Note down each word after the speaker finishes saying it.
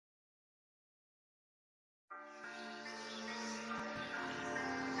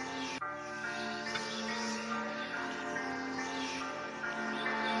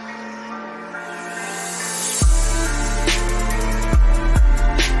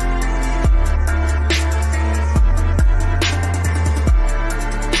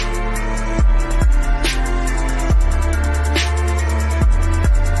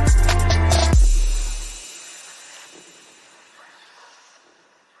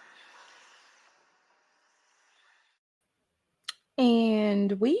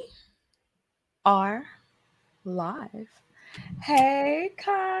And we are live. Hey,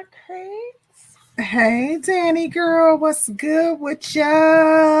 concrete. Hey, Danny girl, what's good with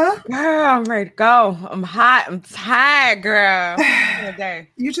ya? Girl, I'm ready to go. I'm hot. I'm tired, girl. It's been a day.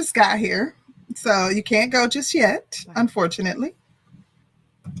 You just got here, so you can't go just yet, Like, unfortunately.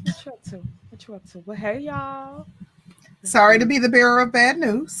 what you up to? What you up to? Well, hey, y'all. Sorry to be the bearer of bad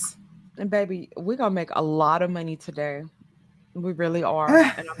news. And baby, we're going to make a lot of money today. We really are.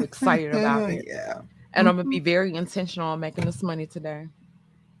 And I'm excited about it. Yeah. And I'm going to be very intentional on making this money today.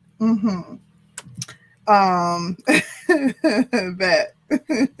 Mm-hmm. That.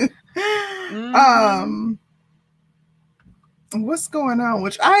 Mm-hmm. What's going on?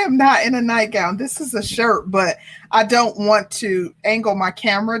 Which I am not in a nightgown. This is a shirt, but I don't want to angle my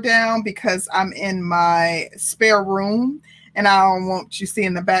camera down because I'm in my spare room and I don't want you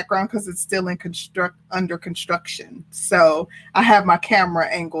seeing the background because it's still under construction. So I have my camera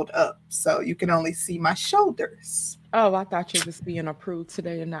angled up so you can only see my shoulders. Oh, I thought you was being a prude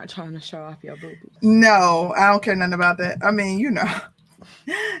today and not trying to show off your boobies. No, I don't care nothing about that. I mean,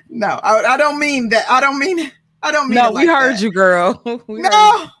 no, I don't mean that. I don't mean it No, we like heard that. you, girl. We heard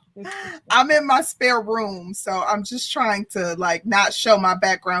No, you. I'm in my spare room, so I'm just trying to like not show my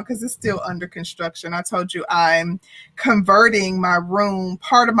background because it's still under construction. I told you I'm converting my room,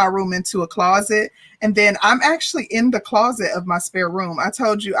 part of my room, into a closet, and then I'm actually in the closet of my spare room. I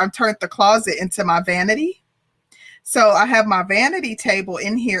told you I've turned the closet into my vanity. So I have my vanity table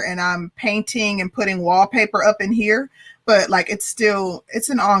in here and I'm painting and putting wallpaper up in here, but like it's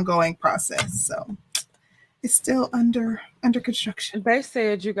an ongoing process. So it's still under construction. They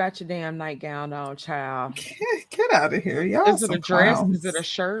said you got your damn nightgown on, child. Get out of here, y'all! Is it a Some dress? Is it a clowns.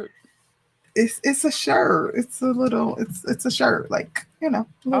 shirt? It's a shirt. It's a little. It's a shirt, like a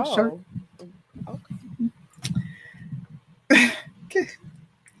little shirt. Oh, okay.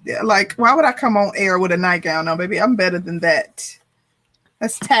 Yeah, like why would I come on air with a nightgown on, baby? I'm better than that.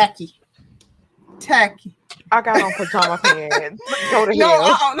 That's tacky. Tacky. I got on pajama pants. Go to No, hell.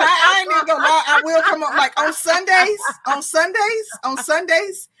 I ain't even gonna lie. I will come on like on Sundays. On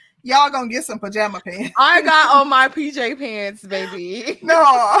Sundays, y'all gonna get some pajama pants. I got on my PJ pants, baby. No,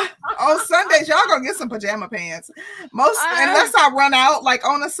 on Sundays, y'all gonna get some pajama pants. Unless I run out like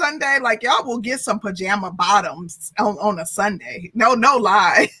on a Sunday, like y'all will get some pajama bottoms on a Sunday. No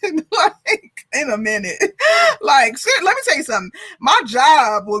lie. Like in a minute. Like, let me tell you something. My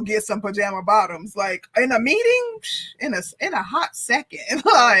job will get some pajama bottoms. Like in a meeting, in a hot second.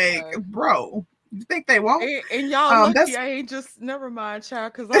 Like, bro. You think they won't? And y'all lucky I ain't just never mind,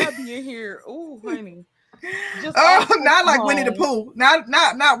 child, because I'll be in here. Ooh, honey. Just not like Winnie the Pooh.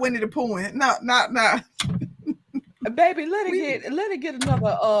 Not Winnie the Pooh. Not. Baby, let it get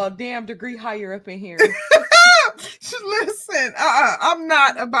another damn degree higher up in here. Listen, I'm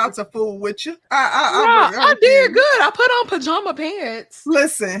not about to fool with you. I did good. I put on pajama pants.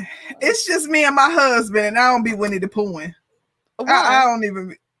 Listen, it's just me and my husband, and I don't be Winnie the Poohing. I don't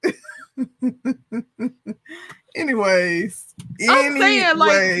even. Anyways, I'm saying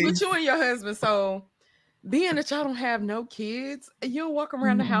like with you and your husband. So being that y'all don't have no kids, you don't walk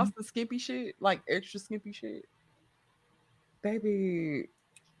around the house in skimpy shit, like extra skimpy shit. Baby,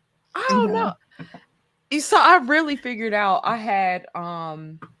 I don't know. So I really figured out I had a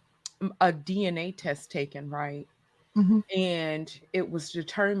DNA test taken, right? Mm-hmm. And it was to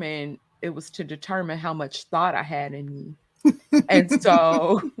determine how much thought I had in me. And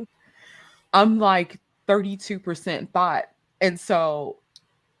so I'm like 32% thought. And so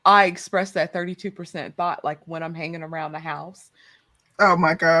I express that 32% thought like when I'm hanging around the house. Oh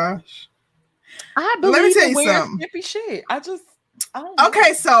my gosh. I believe in wearing skimpy shit. I don't know.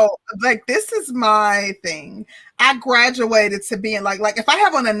 Okay, so like this is my thing. I graduated to being like if I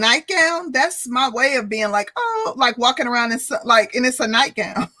have on a nightgown, that's my way of being like, oh, like walking around and it's a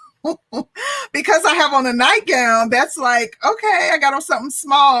nightgown. Because I have on a nightgown, that's like, okay, I got on something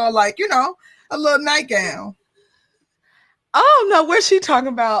small, like, a little nightgown. I don't know what she talking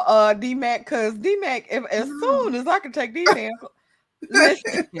about, D-Mac, because D-Mac, as soon as I can take these hands,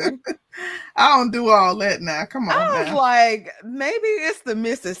 listen. I don't do all that now. Come on. I was like, maybe it's the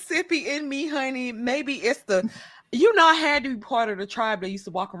Mississippi in me, honey. Maybe it's I had to be part of the tribe that used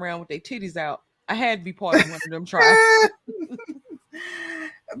to walk around with their titties out. I had to be part of one of them tribes.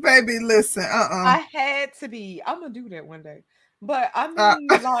 Baby, listen. I had to be. I'm gonna do that one day. But I mean,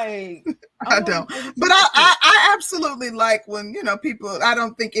 like, I don't. But I absolutely like when people. I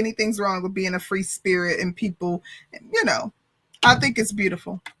don't think anything's wrong with being a free spirit and people. I think it's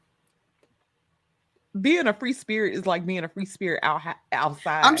beautiful. Being a free spirit is like being a free spirit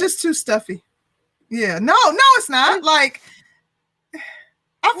outside. I'm just too stuffy. Yeah. No, it's not. Like,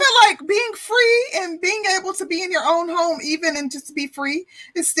 I feel like being free and being able to be in your own home, even and just to be free,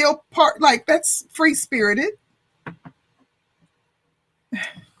 is still part, like, that's free spirited.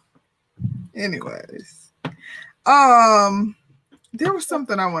 Anyways, there was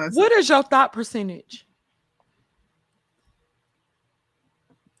something I wanted to. What is your thought percentage?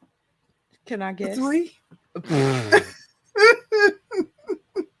 Can I guess? 3?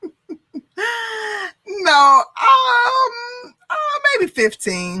 No, maybe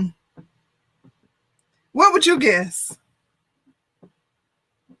 15. What would you guess?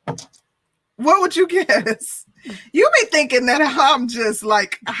 What would you guess? You be thinking that I'm just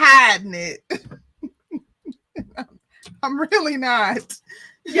like hiding it. I'm really not.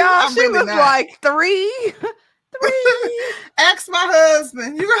 Yeah, she really was not. Like 3. 3. Ask my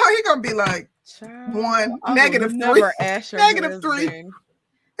husband. You know, he gonna be like, Child, 1, negative 3. Never ask your negative husband. 3.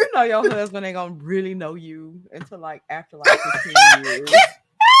 You know your husband ain't gonna really know you until like after like 15 years.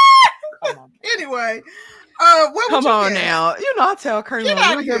 Come on. Anyway, what come would you on guess? Now. You know, I tell Colonel a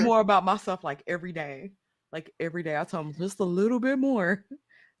little here. bit more about myself like every day. Like every day, I tell him just a little bit more.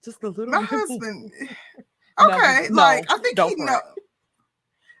 Just a little My bit husband. more. Okay, No, like I think he know.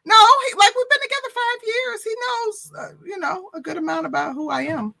 No, like we've been together 5 years. He knows, you know, a good amount about who I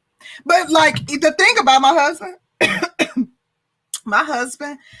am. But like the thing about my husband,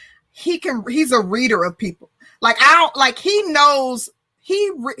 he's a reader of people. Like I don't like he knows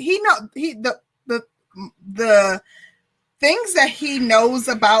the things that he knows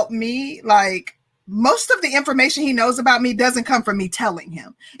about me, like most of the information he knows about me doesn't come from me telling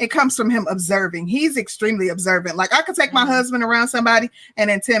him. It comes from him observing. He's extremely observant. Like I could take my husband around somebody and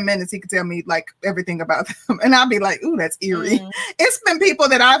in 10 minutes he could tell me like everything about them. And I'll be like, ooh, that's eerie. It's been people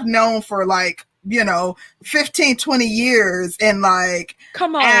that I've known for like, you know, 15, 20 years. And like,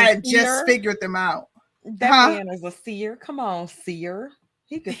 come on, I just figured them out. That man is a seer. Come on, seer.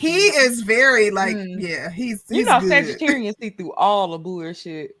 He is very like, yeah, he's you know, good. Sagittarians see through all the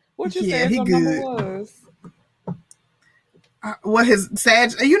bullshit. What you said your number was? What his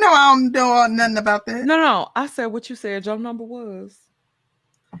Sag? You know, I don't know nothing about that. No. I said what you said your number was.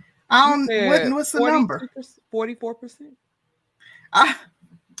 I don't. What's the number? 44%. I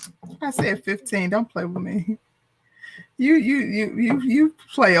said 15. Don't play with me. You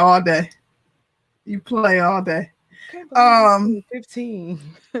play all day. You play all day. 15.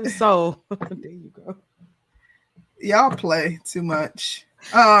 So there you go. Y'all play too much.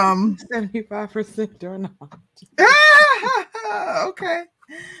 75% or not. Okay.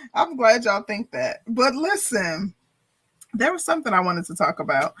 I'm glad y'all think that. But listen, there was something I wanted to talk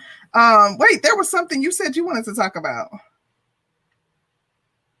about. Wait, there was something you said you wanted to talk about.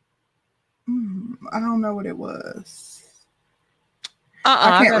 I don't know what it was.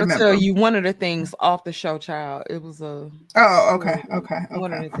 I gotta tell you one of the things off the show, child. It was a okay.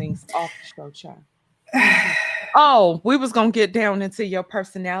 One of the things off the show, child. Oh, we was gonna get down into your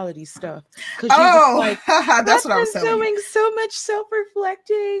personality stuff. Oh, like, that's what I was doing. So much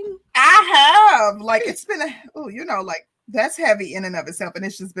self-reflecting. I have, like, it's been like that's heavy in and of itself, and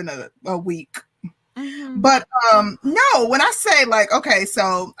it's just been a week. But no, when I say like, okay,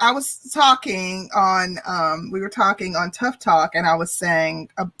 so I was talking on we were talking on Tough Talk, and I was saying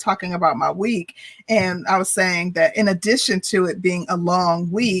talking about my week, and I was saying that in addition to it being a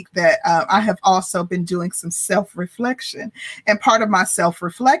long week, that I have also been doing some self-reflection, and part of my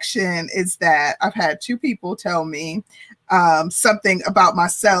self-reflection is that I've had 2 people tell me something about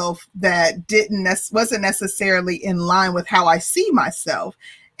myself that wasn't necessarily in line with how I see myself.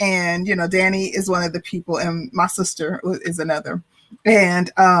 And, you know, Danny is one of the people, and my sister is another.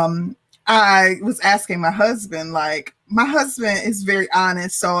 And I was asking my husband, like, my husband is very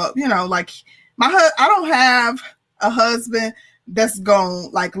honest. So, you know, like, I don't have a husband that's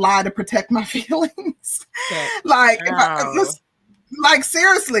going to, like, lie to protect my feelings. Like,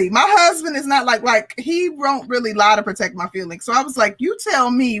 seriously, my husband is not like he won't really lie to protect my feelings. So I was like, you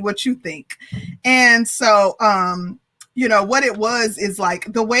tell me what you think. And so, you know, what it was is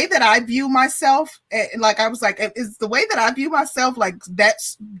like the way that I view myself, like I was like, is the way that I view myself, like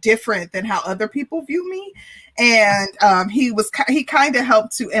that's different than how other people view me. And he kind of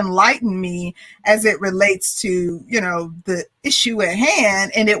helped to enlighten me as it relates to, you know, the issue at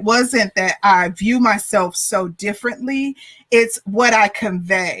hand. And it wasn't that I view myself so differently. It's what I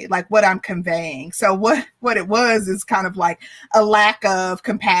convey, like what I'm conveying. So what it was is kind of like a lack of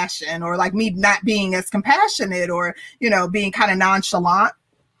compassion, or like me not being as compassionate, or, you know, being kind of nonchalant.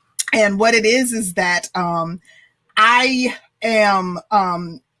 And what it is that I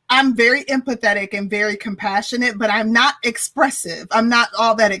I'm very empathetic and very compassionate, but I'm not expressive. I'm not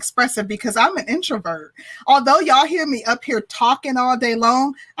all that expressive because I'm an introvert. Although y'all hear me up here talking all day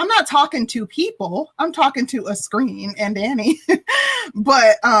long, I'm not talking to people. I'm talking to a screen and Danny.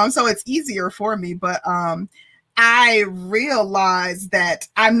 But so it's easier for me. But I realize that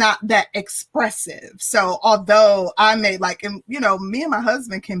I'm not that expressive. So although I may like, and you know, me and my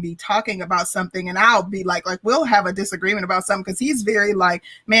husband can be talking about something and I'll be like we'll have a disagreement about something because he's very like,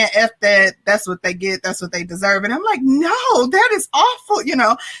 man, F that, that's what they get, that's what they deserve. And I'm like, no, that is awful, you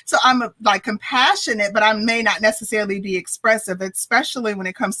know? So I'm like compassionate, but I may not necessarily be expressive, especially when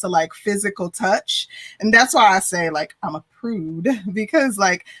it comes to like physical touch. And that's why I say like, I'm a prude because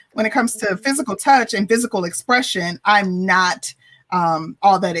like when it comes to physical touch and physical expression, I'm not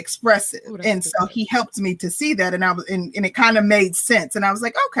all that expressive. And so he helped me to see that. And I was, and it kind of made sense. And I was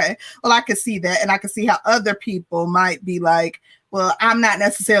like, okay, well, I could see that. And I could see how other people might be like, well, I'm not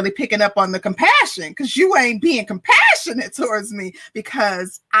necessarily picking up on the compassion because you ain't being compassionate towards me,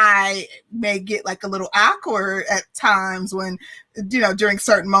 because I may get like a little awkward at times when, you know, during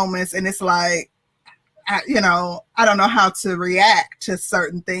certain moments. And it's like, you know, I don't know how to react to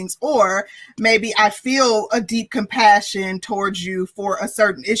certain things, or maybe I feel a deep compassion towards you for a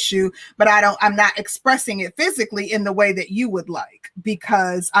certain issue, but I'm not expressing it physically in the way that you would like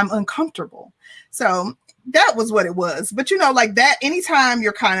because I'm uncomfortable. So that was what it was. But you know, like that, anytime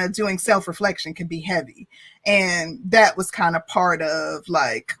you're kind of doing self-reflection can be heavy. And that was kind of part of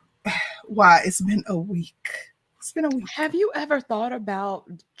like why it's been a week. It's been a week. Have you ever thought about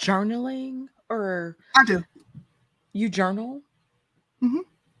journaling? Or I do. You journal? Mm-hmm.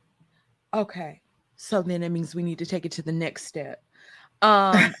 Okay. So then it means we need to take it to the next step.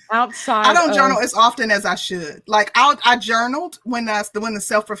 Outside I don't journal as often as I should. Like I journaled when the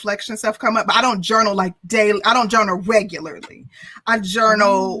self-reflection stuff come up, but I don't journal like daily. I don't journal regularly. I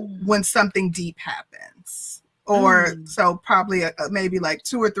journal when something deep happens. Or so probably maybe like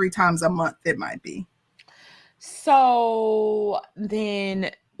 2 or 3 times a month it might be. So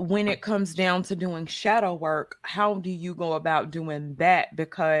then when it comes down to doing shadow work, how do you go about doing that?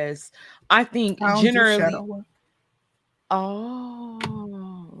 Because I think generally,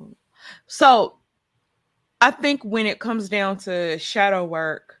 so I think when it comes down to shadow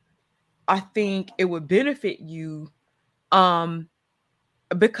work, I think it would benefit you,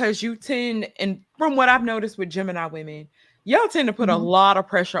 because you tend, and from what I've noticed with Gemini women, y'all tend to put a lot of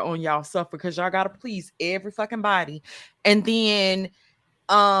pressure on y'all self because y'all gotta please every fucking body, and then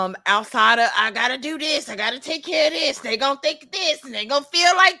outside of I gotta do this, I gotta take care of this, they gonna think this and they gonna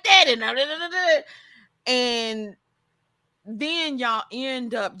feel like that, and then y'all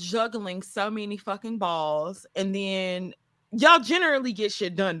end up juggling so many fucking balls, and then y'all generally get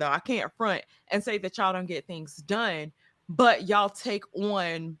shit done though. I can't front and say that y'all don't get things done, but y'all take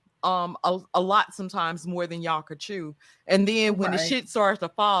on a lot sometimes more than y'all could chew. And then when the shit starts to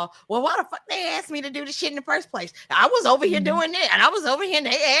fall, well, why the fuck they asked me to do the shit in the first place? I was over here doing that, and I was over here and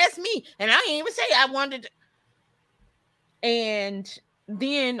they asked me, and I didn't even say I wanted to. And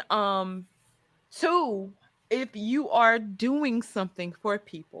then 2, if you are doing something for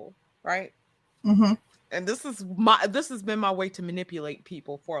people, right? And this has been my way to manipulate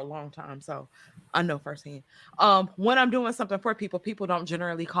people for a long time, so I know firsthand. When I'm doing something for people, people don't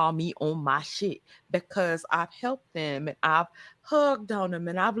generally call me on my shit because I've helped them and I've hugged on them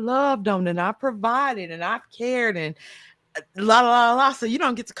and I've loved on them and I've provided and I've cared and la la la. So you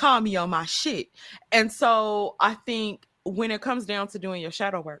don't get to call me on my shit. And so I think when it comes down to doing your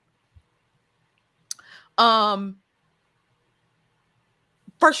shadow work,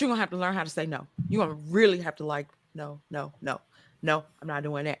 first, you're going to have to learn how to say no. You're going to really have to like, no, I'm not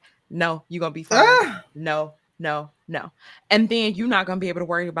doing that. No, you're going to be fine. No. And then you're not going to be able to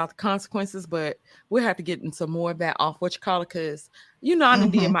worry about the consequences, but we'll have to get into more of that off what you call it, because you know I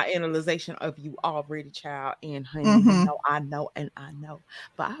done did my analyzation of you already, child. And honey, you know, I know.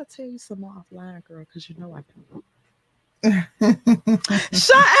 But I'll tell you some more offline, girl, because you know I do.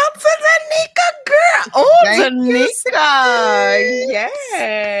 Shout out to Danica, girl. Oh, Danica.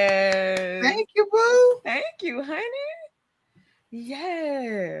 Yes. Thank you, boo. Thank you, honey.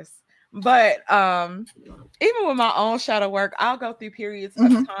 Yes. But even with my own shadow work, I'll go through periods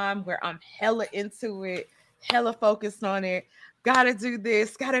of time where I'm hella into it, hella focused on it. Gotta do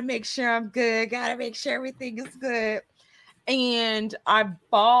this, gotta make sure I'm good, gotta make sure everything is good. And I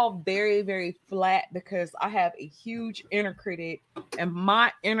fall very, very flat because I have a huge inner critic, and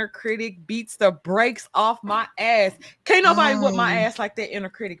my inner critic beats the brakes off my ass. Can't nobody whip my ass like that inner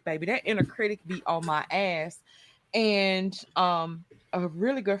critic, baby. That inner critic beat on my ass. And a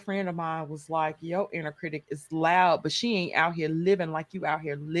really good friend of mine was like, your inner critic is loud, but she ain't out here living like you out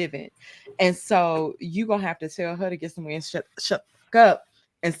here living. And so you gonna have to tell her to get somewhere and shut up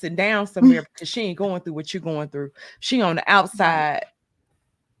and sit down somewhere because she ain't going through what you're going through. She on the Right. outside,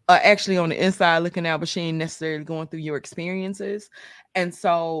 actually on the inside looking out, but she ain't necessarily going through your experiences. And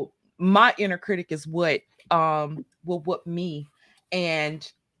so my inner critic is what will whoop me. And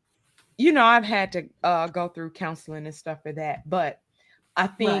I've had to go through counseling and stuff for that. But I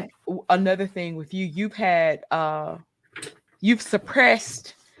think Right. another thing with you, you've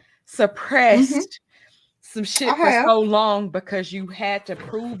suppressed some I shit for have. so long because you had to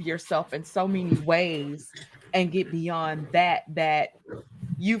prove yourself in so many ways and get beyond that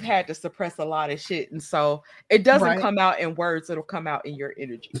you've had to suppress a lot of shit. And so it doesn't Right. come out in words, it'll come out in your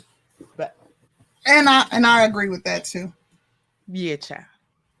energy. But And I agree with that too. yeah, child.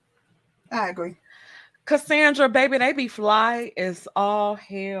 I agree. Cassandra, baby, they be fly as all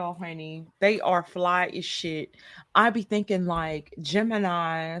hell, honey. They are fly as shit. I be thinking like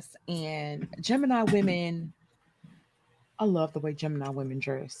Geminis and Gemini women. I love the way Gemini women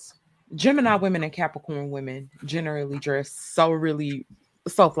dress. Gemini women and Capricorn women generally dress so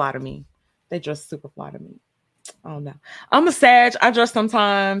fly to me. They dress super fly to me. I don't know. I'm a Sag. I dress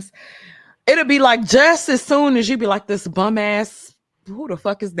sometimes. It'll be like just as soon as you be like this bum ass. Who the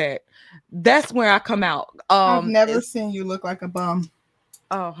fuck is that? That's where I come out. I've never seen you look like a bum.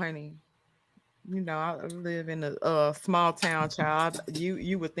 Oh, honey, I live in a small town, child.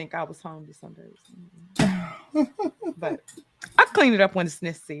 You would think I was homeless some days, but I clean it up when it's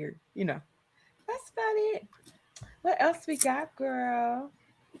necessary. That's about it. What else we got, girl?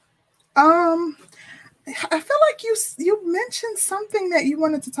 Um, I feel like you mentioned something that you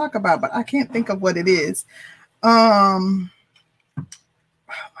wanted to talk about, but I can't think of what it is.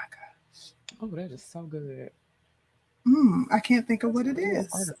 Oh my gosh. Oh, that is so good. I can't think of what it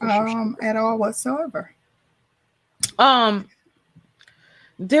is at all whatsoever.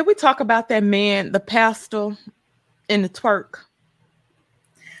 Did we talk about that man, the pastor, in the twerk?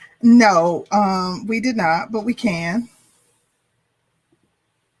 No, we did not, but we can.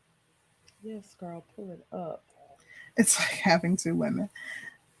 Yes, girl, pull it up. It's like having two women.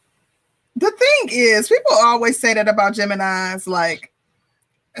 The thing is, people always say that about Geminis. Like,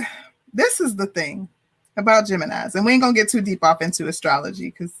 this is the thing about Geminis, and we ain't gonna get too deep off into astrology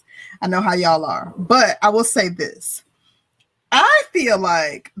because I know how y'all are. But I will say this. I feel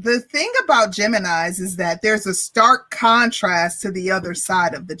like the thing about Geminis is that there's a stark contrast to the other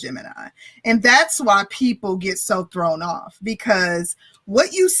side of the Gemini. And that's why people get so thrown off, because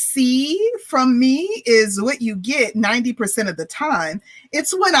what you see from me is what you get 90% of the time.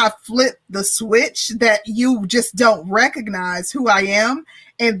 It's when I flip the switch that you just don't recognize who I am.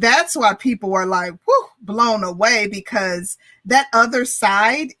 And that's why people are like, whew, blown away, because that other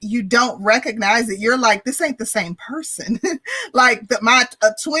side, you don't recognize it. You're like, this ain't the same person. Like my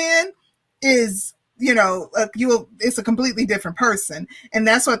twin is, it's a completely different person. And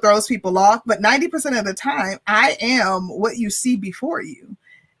that's what throws people off. But 90% of the time, I am what you see before you.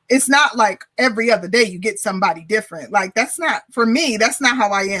 It's not like every other day you get somebody different. Like, that's not, for me, that's not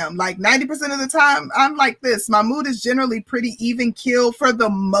how I am. Like 90% of the time, I'm like this. My mood is generally pretty even keel for the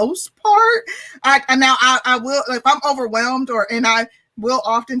most part. I will, if I'm overwhelmed and I will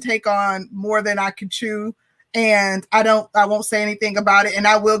often take on more than I could chew, and I won't say anything about it, and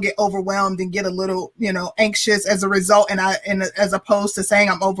I will get overwhelmed and get a little, anxious as a result. And as opposed to saying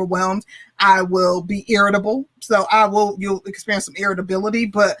I'm overwhelmed, I will be irritable. So you'll experience some irritability,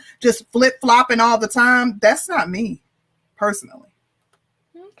 but just flip flopping all the time, that's not me personally.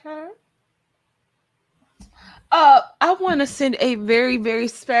 Okay. I want to send a very, very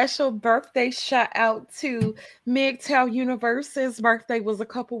special birthday shout out to MGTOW Universe's birthday was a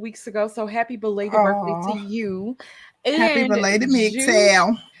couple weeks ago. So happy belated birthday to you. Happy And belated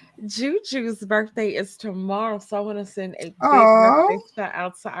MGTOW. Juju's birthday is tomorrow. So I want to send a big birthday shout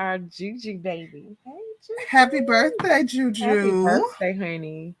out to our Juju baby. Hey, Juju. Happy birthday, Juju. Happy birthday,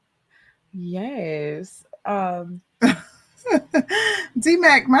 honey. Yes.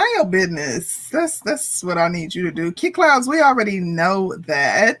 D-Mac, mind your business. That's what I need you to do. Kid Clouds, we already know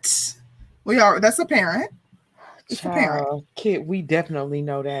that. That's apparent. It's apparent. Kid, we definitely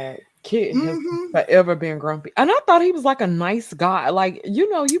know that. Kid has forever been grumpy. And I thought he was like a nice guy. Like, you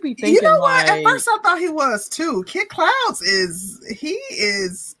be thinking, you know what? At first I thought he was too. Kid Clouds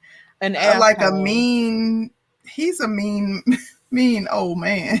is an like a mean, he's a mean old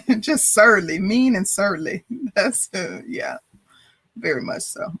man. Just surly, mean and surly. That's yeah, very much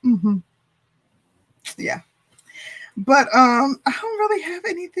so. Yeah, But I don't really have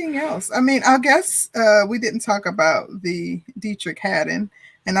anything else. I mean, I guess we didn't talk about the Dietrich Haddon,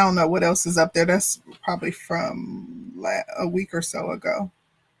 and I don't know what else is up there. That's probably from a week or so ago.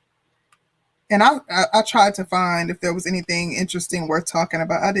 And I tried to find if there was anything interesting worth talking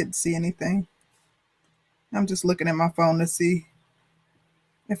about. I didn't see anything. I'm just looking at my phone to see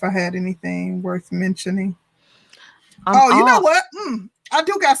if I had anything worth mentioning. You know what? I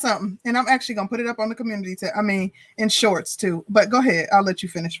do got something, and I'm actually gonna put it up on the community tab. I mean, in shorts too. But go ahead. I'll let you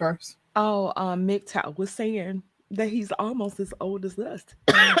finish first. MGTOW was saying that he's almost as old as us.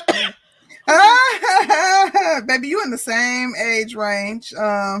 Baby, you in the same age range. You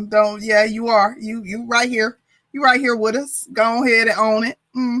are. You right here. You right here with us. Go ahead and own it.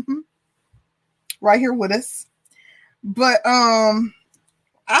 Right here with us. But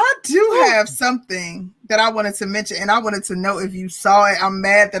I do have something that I wanted to mention, and I wanted to know if you saw it. I'm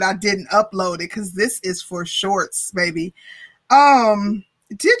mad that I didn't upload it because this is for shorts, baby.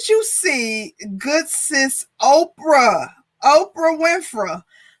 Did you see good sis Oprah Winfrey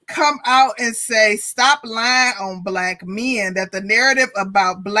come out and say, stop lying on Black men, that the narrative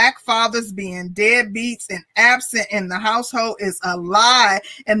about Black fathers being deadbeats and absent in the household is a lie,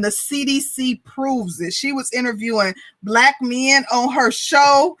 and the CDC proves it. She was interviewing Black men on her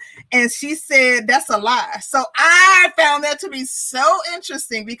show, and she said that's a lie. So I found that to be so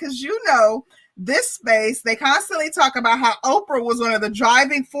interesting because, this space, they constantly talk about how Oprah was one of the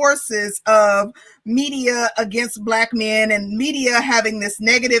driving forces of media against Black men and media having this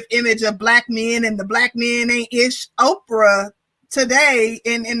negative image of Black men and the Black men ain't ish. Oprah today,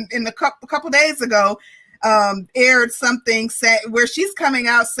 in a couple days ago, aired something where she's coming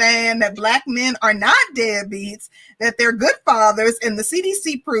out saying that Black men are not deadbeats, that they're good fathers, and the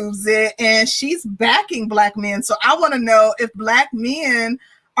CDC proves it, and she's backing Black men. So I want to know if Black men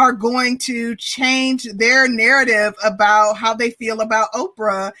are going to change their narrative about how they feel about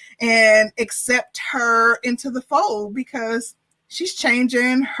Oprah and accept her into the fold, because she's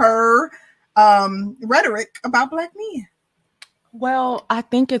changing her rhetoric about Black men. Well, I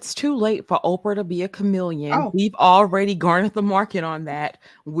think it's too late for Oprah to be a chameleon. We've already garnered the market on that.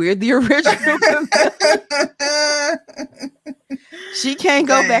 We're the original. She can't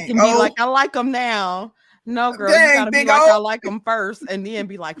go back and be like, I like them now. No, girl, you gotta be like, I like them first, and then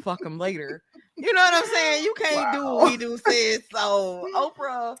be like, fuck them later. You know what I'm saying? You can't do what we do, sis. So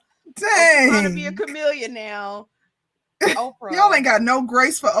Oprah's trying to be a chameleon now. Oprah, y'all ain't got no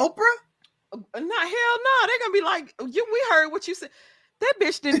grace for Oprah. Hell no. They're gonna be like, we heard what you said. That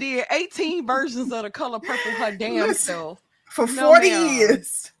bitch did 18 versions of The Color Purple her damn self for 40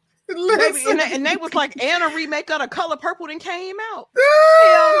 years. Baby, and they was like, and a remake of The Color Purple then came out.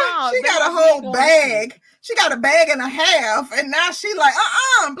 Hell no. She got a whole bag. She got a bag and a half, and now she like,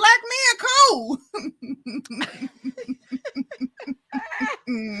 Black men cool.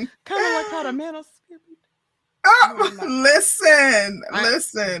 Kind of like how the man of spirit. Listen.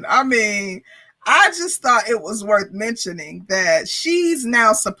 I mean, I just thought it was worth mentioning that she's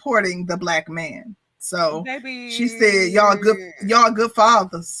now supporting the Black man. So she said, "Y'all good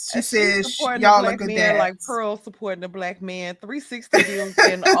fathers." She said, "Y'all are good dads." Like Pearl supporting the Black man, 360 deals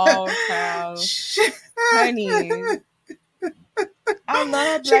in all cows. Honey, I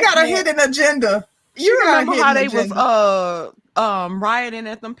love. She got a hidden agenda. You remember how they was rioting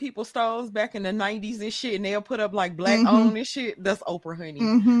at them people's stores back in the 90s and shit, and they'll put up like Black owned and shit. That's Oprah, honey.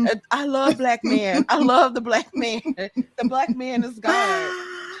 I love Black man. I love the Black man. The Black man is God.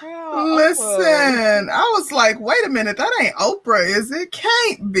 Listen, Oprah. I was like, wait a minute, that ain't Oprah, is it?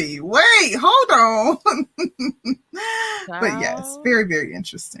 Can't be. Wait, hold on. But yes, very, very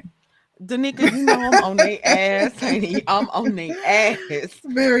interesting. Danica, I'm on their ass, honey. I'm on their ass.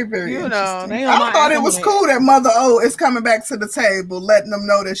 Very, very interesting. I thought it was cool that Mother O is coming back to the table, letting them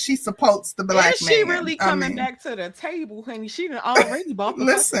know that she supports the Black man. She really coming back to the table, honey. She done already bumped the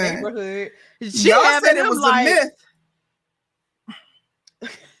neighborhood. Y'all said it was a myth.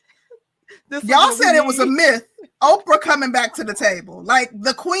 Y'all said it was a myth. Oprah coming back to the table. Like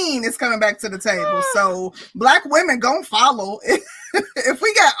the queen is coming back to the table. So Black women gonna follow. If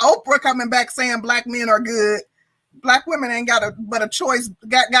we got Oprah coming back saying Black men are good, Black women ain't got a choice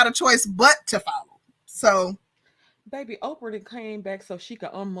but to follow. So baby, Oprah done came back so she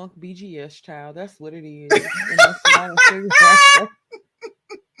could unmonk BGS, child. That's what it is.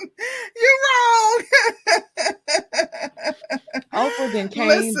 You're wrong. Oprah then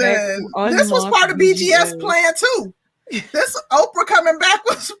came back. This was part of BGS plan too. This Oprah coming back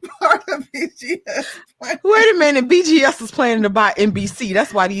was part of BGS plan. Wait a minute, BGS is planning to buy NBC.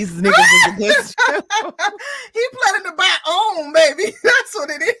 That's why these niggas is against you. He planning to buy OWN, baby. That's what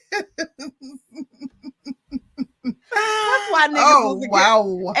it is. That's why niggas Oh, was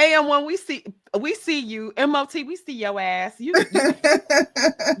wow. and when we see you, MOT, we see your ass. Y'all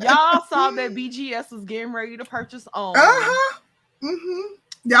saw that BGS was getting ready to purchase on. Uh-huh. Mm-hmm.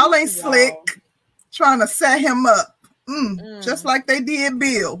 Y'all ain't slick. Trying to set him up. Just like they did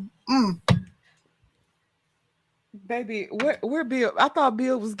Bill. Baby, where Bill? I thought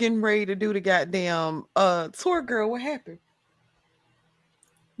Bill was getting ready to do the goddamn tour girl. What happened?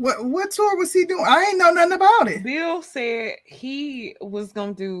 What tour was he doing? I ain't know nothing about it. Bill said he was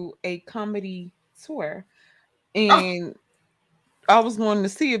gonna do a comedy tour, and I was wanting to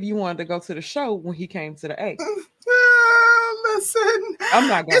see if you wanted to go to the show when he came to the A. Listen, I'm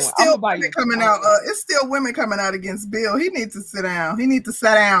not going. It's still women coming out. It's still women coming out against Bill. He needs to sit down. He needs to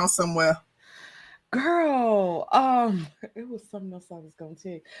sit down somewhere. Girl, it was something else I was gonna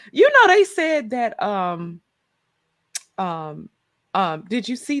tell you. You know, they said that did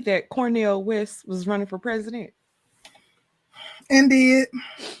you see that Cornel West was running for president? Indeed.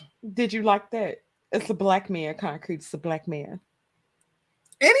 Did you like that? It's a black man, concrete. It's a black man.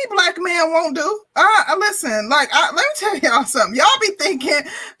 Any black man won't do. Listen, let me tell y'all something. Y'all be thinking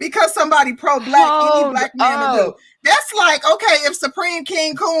because somebody pro-black, any black man to do. That's like, okay, if Supreme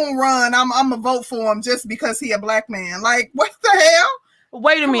King Coon run, I'm gonna vote for him just because he a black man. Like, what the hell?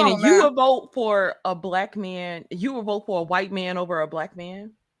 Wait a minute. You would vote for a black man. You would vote for a white man over a black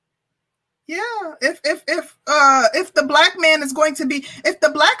man? Yeah, if the black man is going to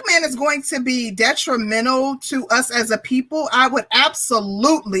be detrimental to us as a people, I would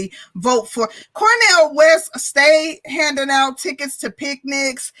absolutely vote for Cornel West. Stay handing out tickets to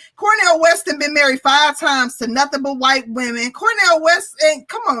picnics. Cornel West has been married 5 times to nothing but white women. Cornel West ain't,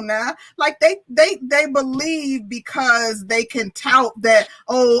 come on now, like they believe because they can tout that,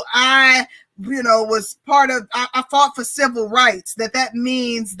 was part of, I fought for civil rights, that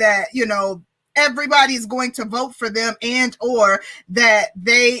means that, everybody's going to vote for them, and or that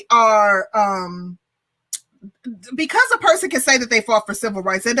they are, because a person can say that they fought for civil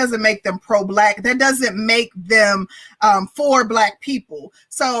rights, that doesn't make them pro-black. That doesn't make them for black people.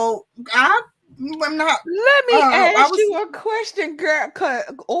 So I'm not. Let me ask you a question, girl.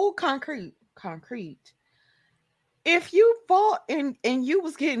 Old concrete. If you fought and you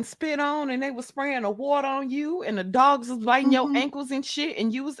was getting spit on and they was spraying the water on you and the dogs was biting your ankles and shit,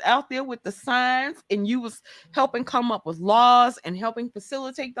 and you was out there with the signs and you was helping come up with laws and helping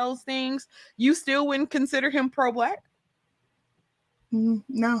facilitate those things, you still wouldn't consider him pro-black?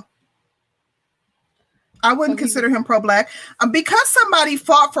 No. I wouldn't consider him pro-black because somebody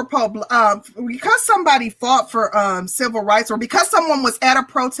fought for civil rights, or because someone was at a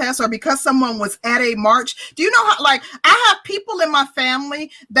protest, or because someone was at a march. Do you know how? Like, I have people in my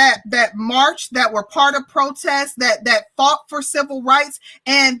family that marched, that were part of protests, that fought for civil rights,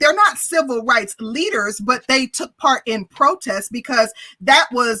 and they're not civil rights leaders, but they took part in protests because that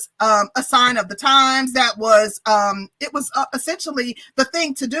was a sign of the times. That was it was essentially the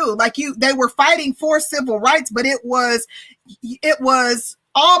thing to do. Like, they were fighting for civil rights, but it was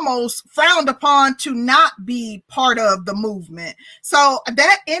almost frowned upon to not be part of the movement. So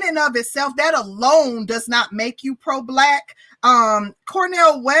that in and of itself, that alone does not make you pro-black.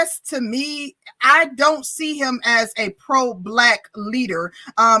 Cornel West, to me, I don't see him as a pro-black leader.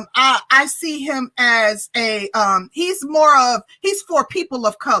 I see him as he's for people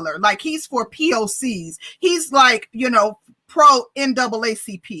of color. Like, he's for POCs. He's like, pro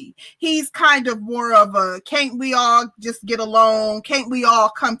NAACP. He's kind of more of a, can't we all just get along? Can't we all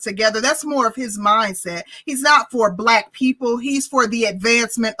come together? That's more of his mindset. He's not for black people. He's for the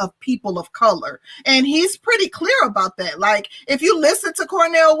advancement of people of color. And he's pretty clear about that. Like, if you listen to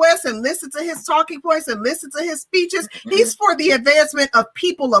Cornel West and listen to his talking points and listen to his speeches, he's for the advancement of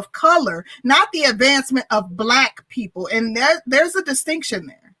people of color, not the advancement of black people. And there's a distinction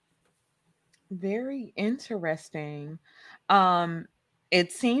there. Very interesting.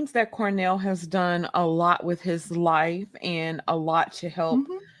 It seems that Cornel has done a lot with his life and a lot to help.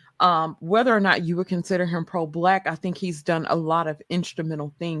 Whether or not you would consider him pro-black, I think he's done a lot of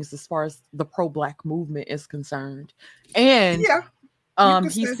instrumental things as far as the pro-black movement is concerned. And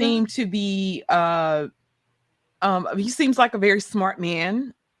he seemed to be he seems like a very smart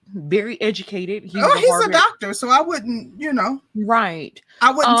man, very educated. He's a doctor, so I wouldn't, right.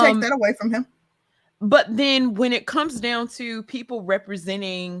 I wouldn't take that away from him. But then when it comes down to people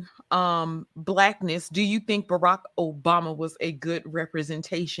representing blackness, do you think Barack Obama was a good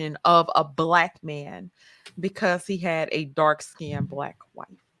representation of a black man because he had a dark-skinned black wife?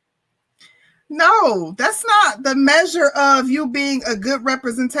 No, that's not the measure of you being a good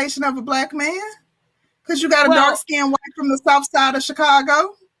representation of a black man. Because you got a dark-skinned wife from the south side of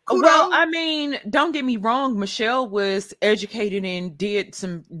Chicago. Well, kudos. I mean, don't get me wrong. Michelle was educated and did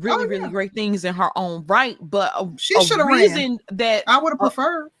some really, Oh really yeah, great things in her own right. But she a should have ran. reason that I would have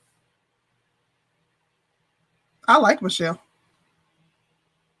preferred. I like Michelle.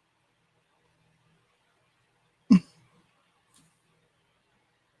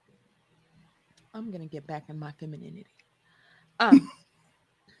 I'm gonna get back in my femininity.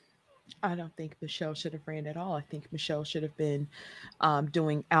 I don't think Michelle should have ran at all. I think Michelle should have been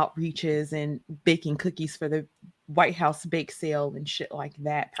doing outreaches and baking cookies for the White House bake sale and shit like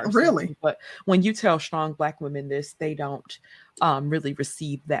that Really? personally. But when you tell strong black women this, they don't really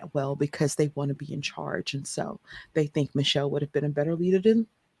receive that well because they want to be in charge. And so they think Michelle would have been a better leader than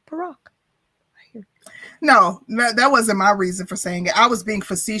Barack. No, that wasn't my reason for saying it. I was being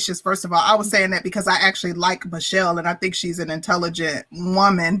facetious. First of all, I was saying that because I actually like Michelle and I think she's an intelligent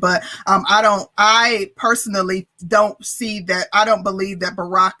woman. But I personally don't see that. I don't believe that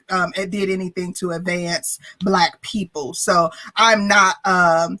Barack did anything to advance Black people. So I'm not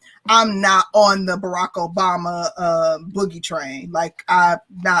on the Barack Obama boogie train. Like, I'm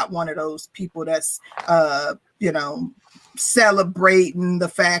not one of those people that's celebrating the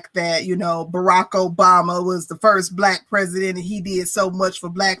fact that Barack Obama was the first Black president and he did so much for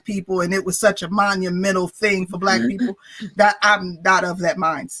Black people and it was such a monumental thing for Black people. That I'm not of that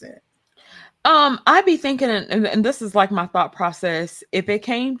mindset. I'd be thinking, and this is like my thought process, if it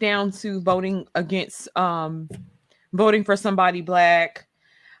came down to voting for somebody Black,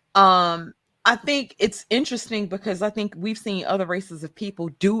 I think it's interesting because I think we've seen other races of people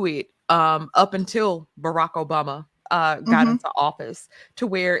do it up until Barack Obama got into office, to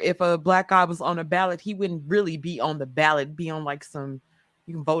where if a Black guy was on a ballot, he wouldn't really be on the ballot, be on like some,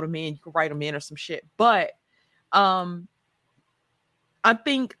 you can vote him in, you can write him in or some shit. But I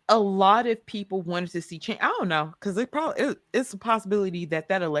think a lot of people wanted to see change. I don't know, because it's a possibility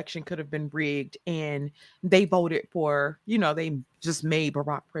that election could have been rigged and they voted for, they just made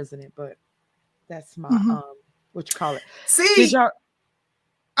Barack president. But that's my what you call it. See,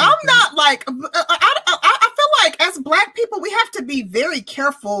 I'm not like I feel like as Black people, we have to be very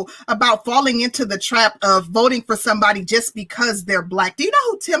careful about falling into the trap of voting for somebody just because they're Black. Do you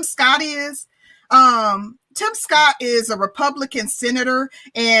know who Tim Scott is? Tim Scott is a Republican senator,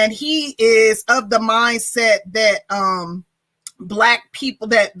 and he is of the mindset that Black people,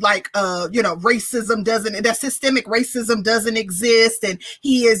 that racism that systemic racism doesn't exist, and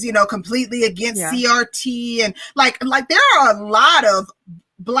he is completely against CRT, and like there are a lot of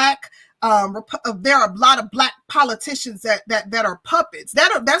Black there are a lot of Black politicians that are puppets.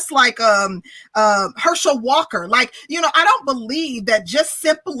 That's like Herschel Walker. Like, I don't believe that just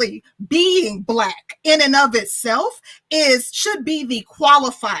simply being Black in and of itself should be the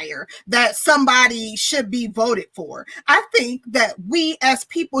qualifier that somebody should be voted for. I think that we as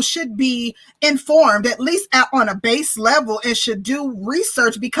people should be informed, at least on a base level, and should do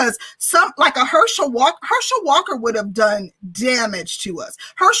research, because like a Herschel Walker would have done damage to us.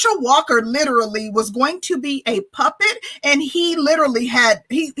 Herschel Walker literally was going to be a puppet, and he literally had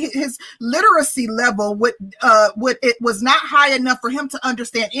his literacy level it was not high enough for him to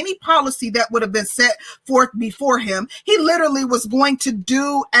understand any policy that would have been set forth before him. He literally was going to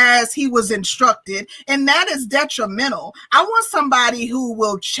do as he was instructed, and that is detrimental. I want somebody who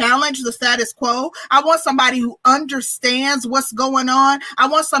will challenge the status quo. I want somebody who understands what's going on. I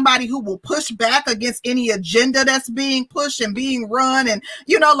want somebody who will push back against any agenda that's being pushed and being run, and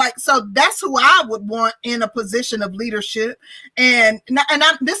so that's who I would want in a position of leadership. And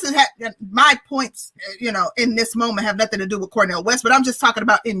this is my points, in this moment have nothing to do with Cornel West, but I'm just talking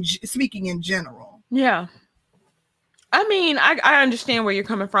about speaking in general. Yeah. I mean, I understand where you're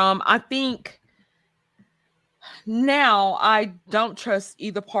coming from. I think now I don't trust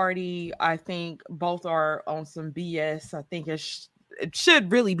either party. I think both are on some BS. I think it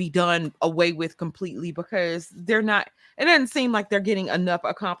should really be done away with completely, because it doesn't seem like they're getting enough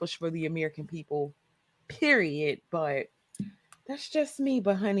accomplished for the American people, period. But that's just me.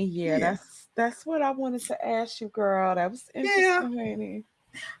 But honey, that's what I wanted to ask you, girl. That was interesting, honey.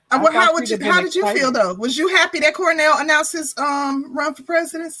 How did you feel though? Was you happy that Cornel announced his run for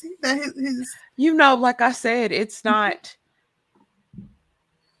presidency? That his like I said, it's not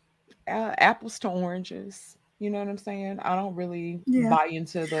apples to oranges. You know what I'm saying? I don't really buy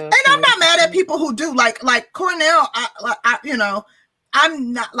into the. And I'm not mad at people who do. Like Cornel.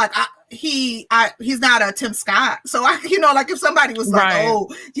 I'm not like he's not a Tim Scott. So like if somebody was like, right.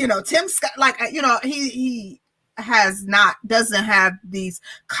 Tim Scott, like he doesn't have these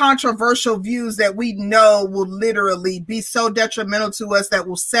controversial views that we know will literally be so detrimental to us that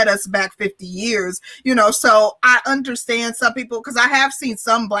will set us back 50 years, so I understand some people, because I have seen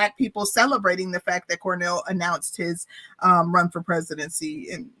some Black people celebrating the fact that Cornel announced his run for presidency,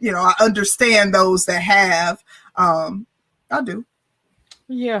 and I understand those that have. I do.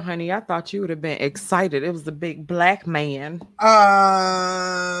 Yeah, honey, I thought you would have been excited. It was the big Black man.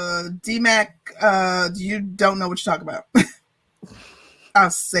 DMAC, you don't know what you're talking about. I'll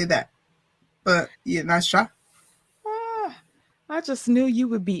say that. But yeah, nice try. I just knew you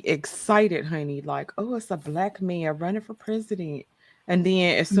would be excited, honey. Like, oh, it's a Black man running for president. And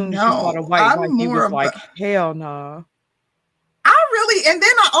then as soon as you saw the white wife, you was like, hell no. And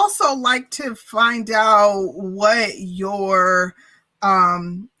then I also like to find out what your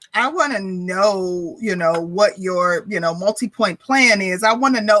I want to know, what your, multi-point plan is. I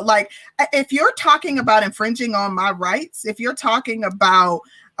want to know, like, if you're talking about infringing on my rights, if you're talking about,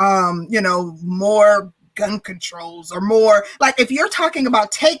 more gun controls or more, like, if you're talking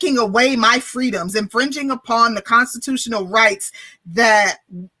about taking away my freedoms, infringing upon the constitutional rights that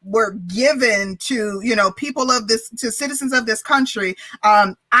were given to, people of this, to citizens of this country,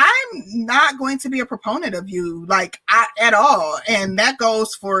 I'm not going to be a proponent of you, at all. And that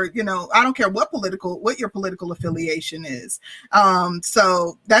goes for, I don't care what your political affiliation is.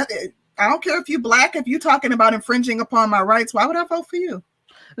 So that, I don't care if you're Black, if you're talking about infringing upon my rights, why would I vote for you?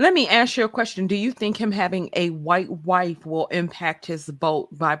 Let me ask you a question. Do you think him having a white wife will impact his vote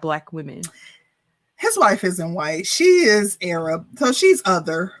by Black women? His wife isn't white. She is Arab. So she's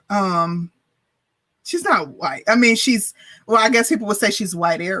other. She's not white. I mean, I guess people would say she's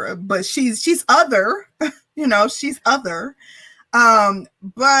white Arab, but she's other, she's other.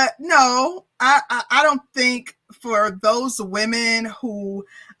 But no, I don't think for those women who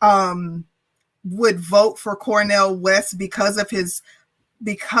would vote for Cornel West because of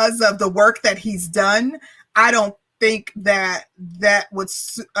the work that he's done, I don't think that would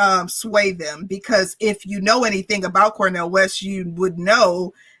sway them, because if you know anything about Cornel West, you would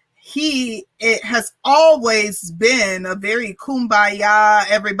know it has always been a very kumbaya,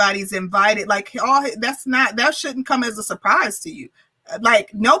 everybody's invited, that shouldn't come as a surprise to you.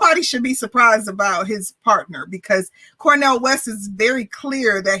 Like, nobody should be surprised about his partner, because Cornel West is very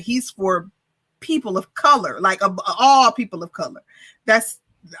clear that he's for people of color, all people of color. That's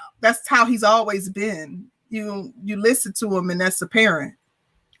how he's always been. You listen to him, and that's apparent.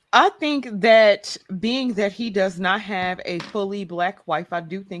 I think that being that he does not have a fully Black wife, I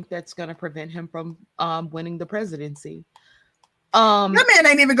do think that's going to prevent him from winning the presidency. That man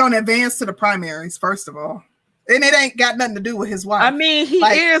ain't even going to advance to the primaries, first of all, and it ain't got nothing to do with his wife. I mean, he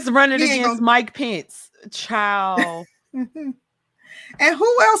is running against Mike Pence, child. And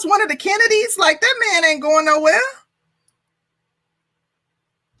who else? One of the Kennedys? Like, that man ain't going nowhere.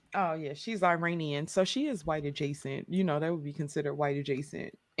 Oh yeah, she's Iranian, so she is white adjacent. That would be considered white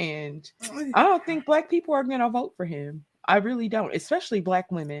adjacent. And I don't think Black people are going to vote for him. I really don't, especially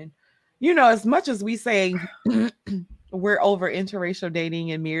Black women. As much as we say we're over interracial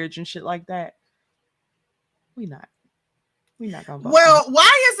dating and marriage and shit like that, we're not going to vote. Well,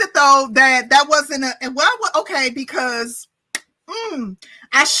 why is it though that wasn't okay, because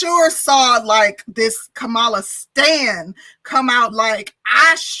I sure saw this Kamala stan come out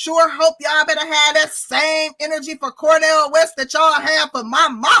I sure hope y'all better have that same energy for Cornel West that y'all have for my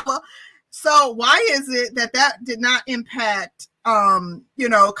mama. So why is it that did not impact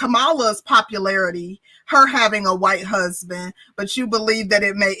Kamala's popularity, her having a white husband, but you believe that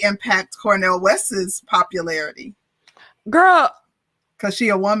it may impact Cornel West's popularity? Girl, because she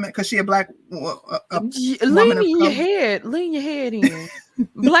a woman, because she a Black lean your head in.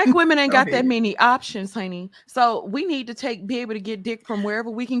 Black women ain't got that many options, honey. So we need to be able to get dick from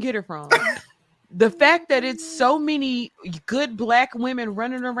wherever we can get it from. The fact that it's so many good Black women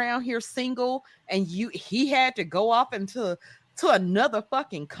running around here single, and he had to go off into another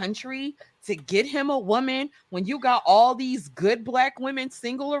fucking country to get him a woman when you got all these good Black women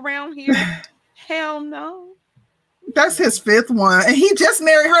single around here. Hell no. That's his fifth one, and he just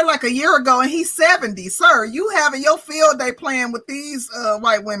married her a year ago, and he's 70. Sir, you having your field day playing with these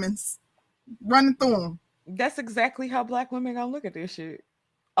white women, running through them. That's exactly how Black women gonna look at this shit.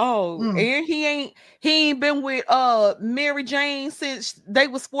 And he ain't been with Mary Jane since they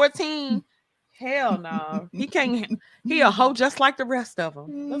was 14. Hell no, he can't. He a hoe just like the rest of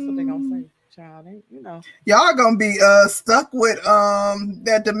them. That's what they gonna say. Child, y'all gonna be stuck with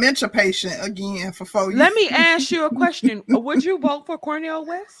that dementia patient again for 4 years. Let me ask you a question. Would you vote for Cornel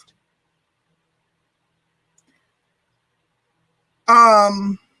West?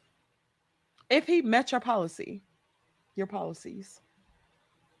 If he met your policies.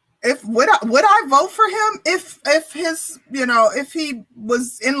 If would I vote for him if his, you know, if he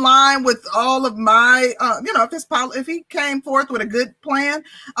was in line with all of my you know, if he came forth with a good plan,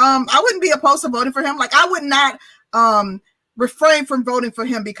 I wouldn't be opposed to voting for him. Like, I would not refrain from voting for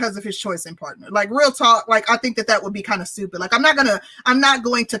him because of his choice in partner. Like, real talk, like, I think that would be kind of stupid. Like, I'm not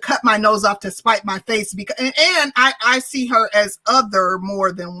going to cut my nose off to spite my face, because and I see her as other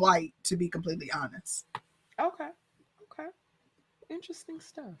more than white, to be completely honest. Okay. Interesting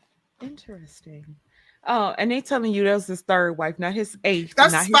stuff. Interesting. Oh, and they telling you that was his third wife, not his eighth.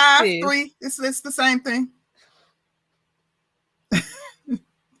 That's not 5'3". It's the same thing.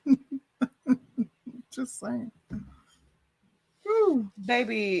 Just saying. Ooh,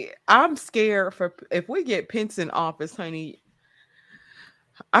 baby, I'm scared for if we get Pence in office, honey.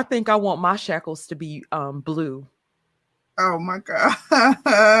 I think I want my shackles to be blue. Oh my god. Oh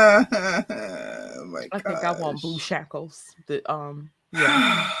my I think I want blue shackles.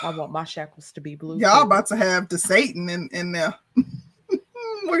 Yeah, I want my shackles to be blue. Y'all about to have the Satan in there.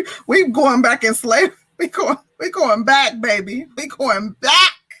 we going back in slavery. We going back, baby. We going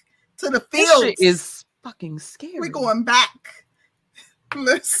back to the fields. This shit is fucking scary. We going back.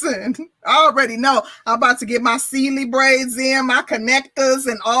 Listen, I already know I'm about to get my Sealy braids in, my connectors,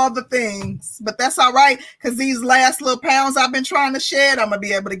 and all the things. But that's all right, because these last little pounds I've been trying to shed, I'm gonna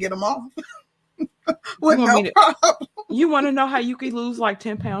be able to get them off. With no problem. You want to know how you can lose like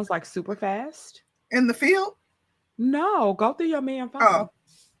 10 pounds like super fast? In the field? No, go through your man phone. Oh.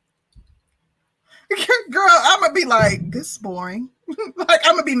 Girl, I'm gonna be like, this is boring. Like,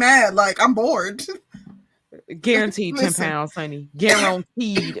 I'm gonna be mad. Like, I'm bored. Guaranteed 10 pounds, honey.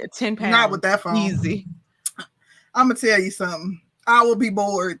 Guaranteed 10 pounds. Not with that phone. Easy. I'm gonna tell you something. I will be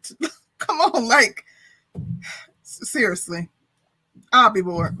bored. Come on, like, seriously. I'll be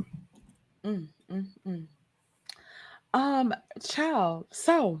bored. Child.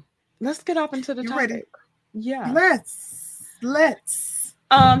 So let's get up into the topic. Ready? Yeah. Let's.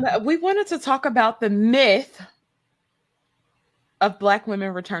 We wanted to talk about the myth of Black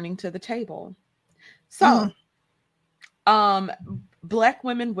women returning to the table. So, Black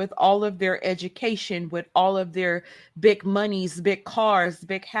women with all of their education, with all of their big monies, big cars,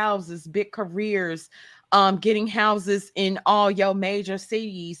 big houses, big careers, getting houses in all your major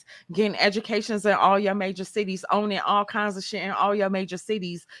cities, getting educations in all your major cities, owning all kinds of shit in all your major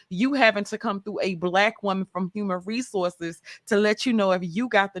cities, you having to come through a Black woman from human resources to let you know if you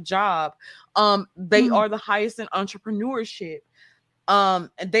got the job. They are the highest in entrepreneurship.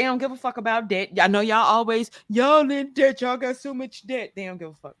 They don't give a fuck about debt. I know y'all in debt. Y'all got so much debt. They don't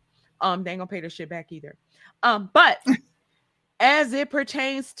give a fuck. They ain't gonna pay their shit back either. But as it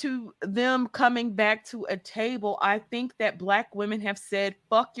pertains to them coming back to a table, I think that Black women have said,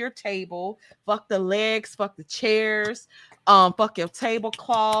 fuck your table, fuck the legs, fuck the chairs, fuck your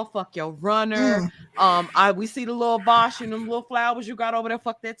tablecloth, fuck your runner. We see the little Bosch and them little flowers you got over there,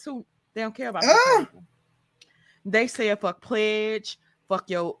 fuck that too. They don't care about that. They say fuck pledge, fuck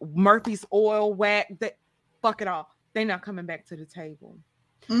your Murphy's oil whack, fuck it all. They're not coming back to the table.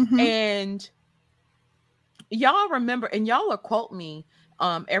 And y'all remember, and y'all will quote me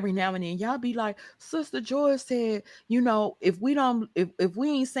every now and then. Y'all be like, Sister Joy said, you know, if we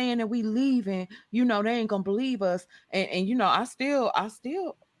ain't saying that we leaving, you know, they ain't gonna believe us. And you know, I'm still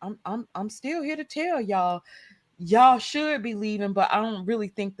here to tell y'all should be leaving, but I don't really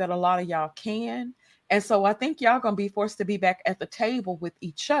think that a lot of y'all can. And so I think y'all gonna be forced to be back at the table with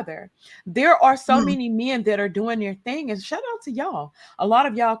each other. There are so many men that are doing their thing, and shout out to y'all. A lot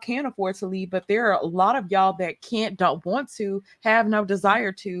of y'all can't afford to leave, but there are a lot of y'all that can't, don't want to, have no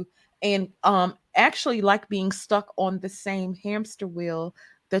desire to, and actually like being stuck on the same hamster wheel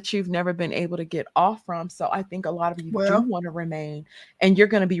that you've never been able to get off from. So I think a lot of you do want to remain, and you're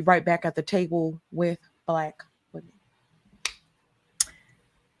going to be right back at the table with Black women.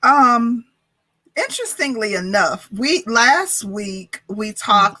 Interestingly enough, last week we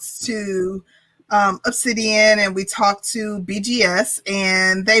talked to Obsidian and we talked to BGS,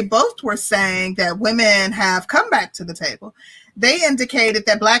 and they both were saying that women have come back to the table. They indicated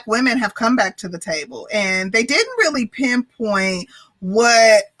that Black women have come back to the table, and they didn't really pinpoint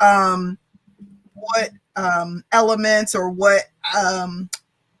what elements or what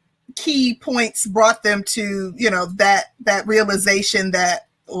key points brought them to, you know, that realization that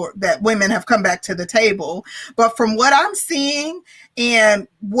women have come back to the table. But from what I'm seeing and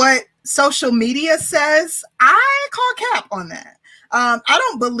what social media says, I call cap on that. I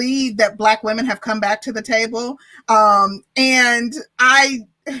don't believe that Black women have come back to the table. And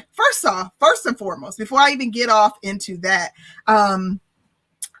first and foremost, before I even get off into that,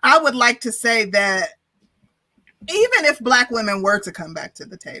 I would like to say that even if Black women were to come back to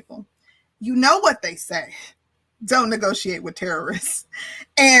the table, you know what they say: don't negotiate with terrorists,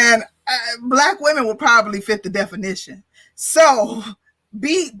 and Black women will probably fit the definition. So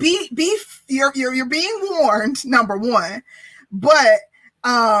be you're being warned, number one, but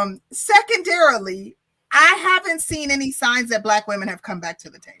secondarily, I haven't seen any signs that Black women have come back to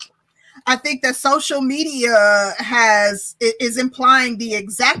the table. I think that social media is implying the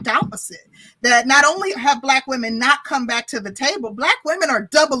exact opposite. That not only have Black women not come back to the table, Black women are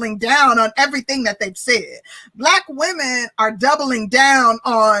doubling down on everything that they've said. Black women are doubling down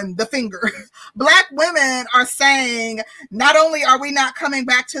on the finger. Black women are saying, not only are we not coming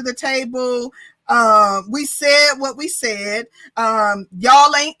back to the table, we said what we said.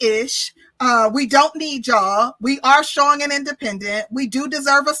 Y'all ain't ish. We don't need y'all. We are strong and independent. We do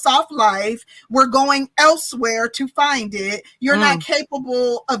deserve a soft life. We're going elsewhere to find it. You're not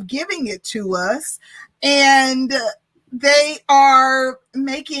capable of giving it to us. And they are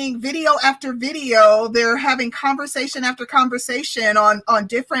making video after video. They're having conversation after conversation on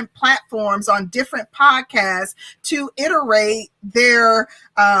different platforms, on different podcasts to iterate their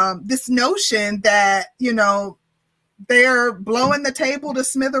this notion that, you know, they're blowing the table to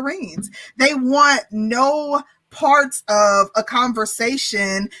smithereens. They want no parts of a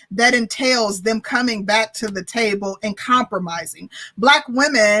conversation that entails them coming back to the table and compromising. Black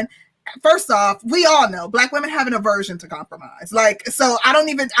women, first off, we all know Black women have an aversion to compromise. Like, so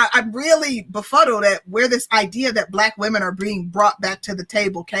I'm really befuddled at where this idea that Black women are being brought back to the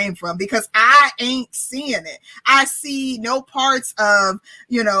table came from, because I ain't seeing it. I see no parts of,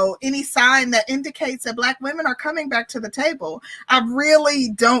 you know, any sign that indicates that Black women are coming back to the table. I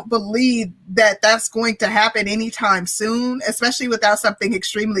really don't believe that that's going to happen anytime soon, especially without something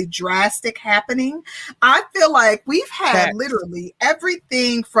extremely drastic happening. I feel like we've had literally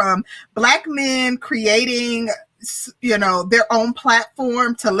everything from Black men creating, you know, their own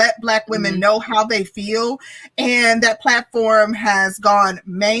platform to let Black women know how they feel. And that platform has gone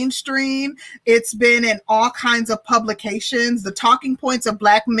mainstream. It's been in all kinds of publications. The talking points of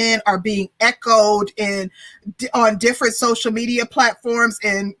Black men are being echoed on different social media platforms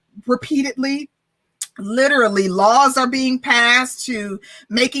and repeatedly. Literally, laws are being passed to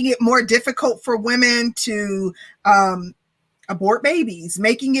making it more difficult for women to abort babies,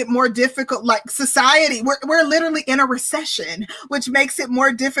 making it more difficult. Like, society, we're literally in a recession, which makes it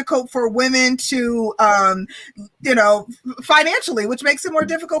more difficult for women to, you know, financially, which makes it more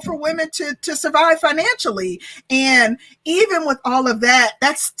difficult for women to survive financially. And even with all of that,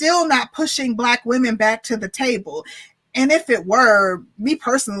 that's still not pushing Black women back to the table. And if it were, me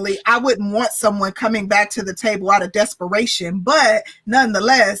personally, I wouldn't want someone coming back to the table out of desperation. But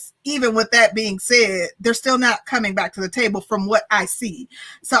nonetheless, even with that being said, they're still not coming back to the table from what I see.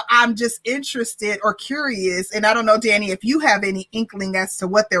 So I'm just interested or curious, and I don't know, Danny, if you have any inkling as to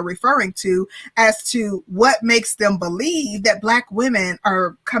what they're referring to, as to what makes them believe that Black women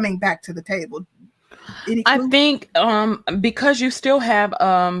are coming back to the table. I think because you still have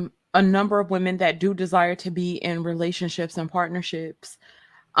a number of women that do desire to be in relationships and partnerships.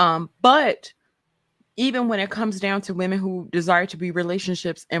 But even when it comes down to women who desire to be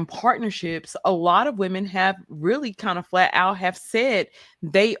relationships and partnerships, a lot of women have really kind of flat out have said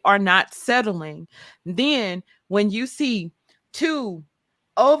they are not settling. Then when you see two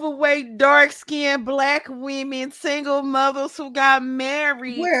overweight, dark-skinned Black women, single mothers who got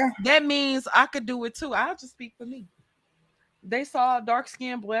married, that means I could do it too. I'll just speak for me. They saw a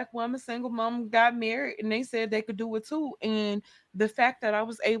dark-skinned Black woman, single mom, got married, and they said they could do it too. And the fact that I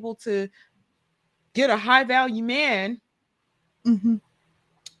was able to get a high-value man, they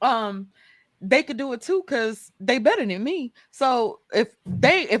could do it too because they better than me. So if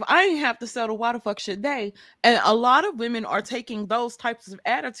I ain't have to settle, why the fuck should they? And a lot of women are taking those types of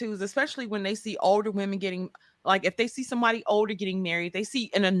attitudes, especially when they see older women getting, like, if they see somebody older getting married, they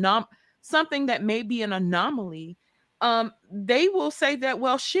see something that may be an anomaly. They will say that,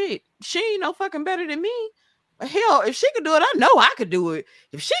 well, shit, she ain't no fucking better than me. Hell, if she could do it, I know I could do it.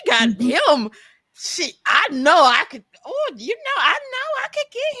 If she got him, shit, I know I could. Oh, I know I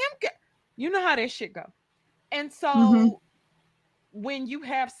could get him. You know how that shit go. And so when you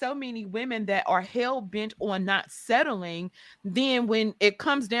have so many women that are hell bent on not settling, then when it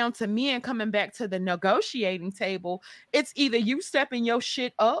comes down to men coming back to the negotiating table, it's either you stepping your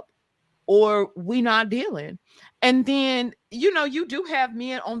shit up or we not dealing. And then, you know, you do have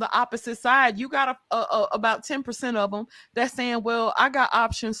men on the opposite side. You got about 10% of them that's saying, well, I got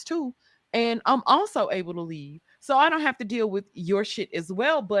options too, and I'm also able to leave, so I don't have to deal with your shit as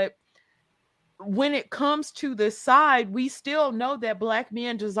well. But when it comes to the side, we still know that black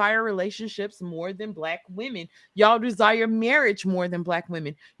men desire relationships more than black women. Y'all desire marriage more than black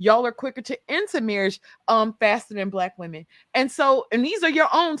women. Y'all are quicker to enter marriage faster than black women. And so, and these are your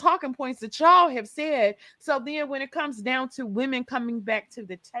own talking points that y'all have said. So then when it comes down to women coming back to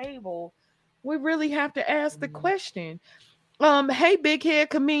the table, we really have to ask the question. Hey, big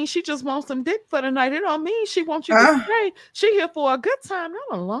head Camille, she just wants some dick for the night. It don't mean she wants you to stay. She here for a good time,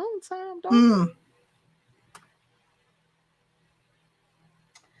 not a long time, don't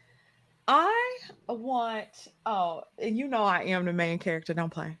I want, oh, you know I am the main character. Don't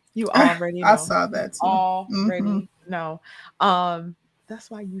play. You already know. I saw that too. Already know.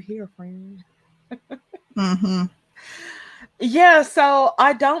 That's why you here, friend. Yeah, so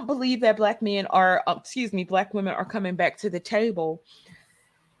I don't believe that black men are, black women are coming back to the table.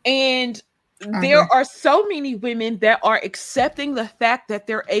 And there are so many women that are accepting the fact that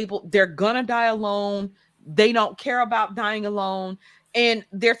they're gonna die alone. They don't care about dying alone. And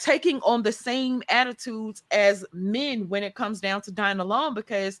they're taking on the same attitudes as men when it comes down to dying alone,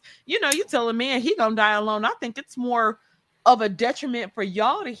 because, you tell a man he gonna die alone. I think it's more of a detriment for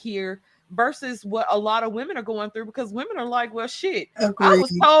y'all to hear versus what a lot of women are going through, because women are like, well, shit, I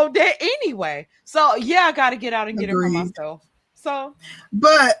was told that anyway. So yeah, I got to get out and get it for myself. So,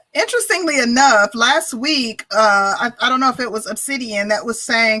 but interestingly enough, last week, I don't know if it was Obsidian that was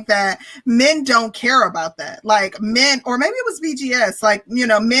saying that men don't care about that. Like men, or maybe it was BGS, like,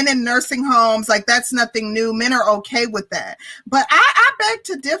 men in nursing homes, like that's nothing new. Men are okay with that. But I beg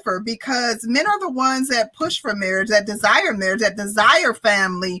to differ, because men are the ones that push for marriage, that desire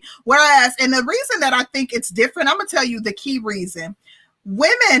family. Whereas, and the reason that I think it's different, I'm going to tell you the key reason.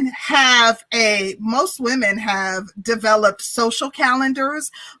 Most women have developed social calendars.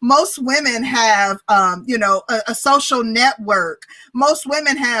 Most women have, a social network. Most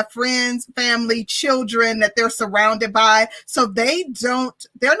women have friends, family, children that they're surrounded by. So they're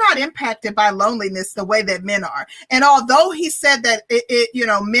not impacted by loneliness the way that men are. And although he said that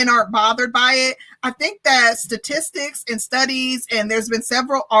men aren't bothered by it, I think that statistics and studies, and there's been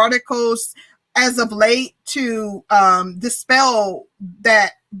several articles as of late to dispel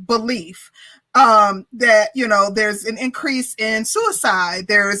that belief, that, there's an increase in suicide.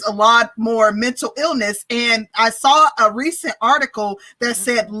 There's a lot more mental illness. And I saw a recent article that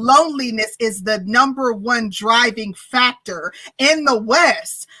said loneliness is the number one driving factor in the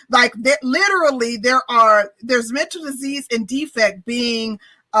West. Like there's mental disease and defect being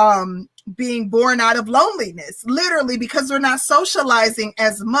born out of loneliness, literally, because we're not socializing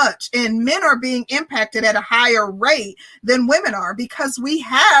as much, and men are being impacted at a higher rate than women are, because we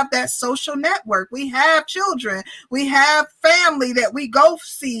have that social network. We have children, we have family that we go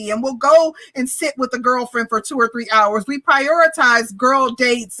see, and we'll go and sit with a girlfriend for 2 or 3 hours. We prioritize girl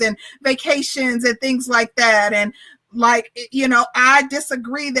dates and vacations and things like that. And I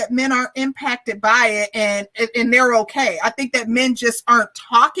disagree that men aren't impacted by it and they're okay. I think that men just aren't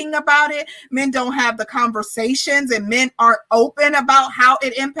talking about it. Men don't have the conversations, and men aren't open about how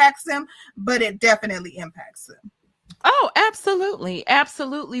it impacts them, but it definitely impacts them. Oh, absolutely.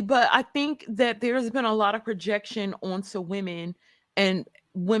 Absolutely. But I think that there's been a lot of projection onto women, and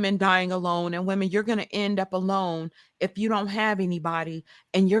women dying alone, and women, you're going to end up alone if you don't have anybody,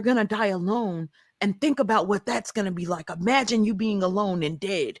 and you're going to die alone. And think about what that's going to be like. Imagine you being alone and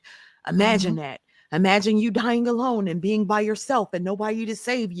dead. Imagine that. Imagine you dying alone and being by yourself and nobody to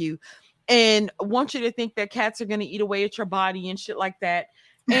save you. And I want you to think that cats are going to eat away at your body and shit like that.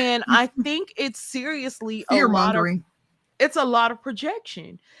 And I think it's seriously a lot of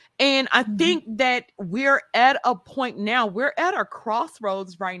projection. And I think that we're at a point now, we're at a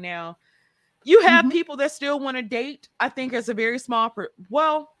crossroads right now. You have people that still want to date. I think it's a very small,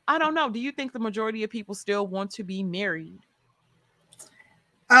 I don't know. Do you think the majority of people still want to be married?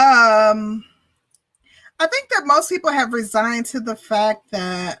 I think that most people have resigned to the fact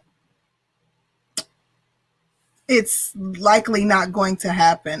that it's likely not going to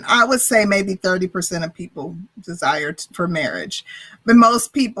happen. I would say maybe 30% of people desire for marriage. But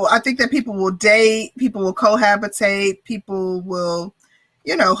most people, I think that people will date, people will cohabitate, people will,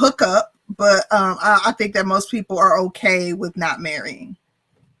 hook up. But I think that most people are okay with not marrying.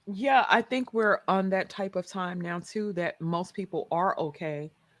 Yeah, I think we're on that type of time now too, that most people are okay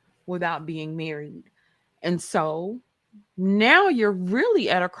without being married. And so now you're really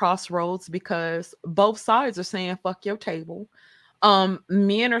at a crossroads, because both sides are saying fuck your table.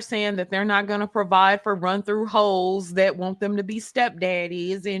 Men are saying that they're not going to provide for run through hoes that want them to be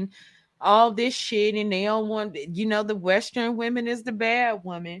stepdaddies and all this shit, and they don't want, the Western women is the bad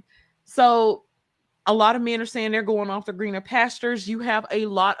woman. So A lot of men are saying they're going off the greener pastures. You have a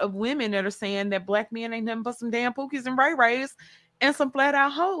lot of women that are saying that black men ain't nothing but some damn pookies and ray rays and some flat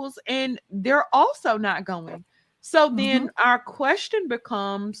out hoes, and they're also not going. So Mm-hmm. then our question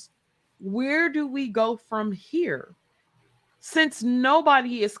becomes, where do we go from here? Since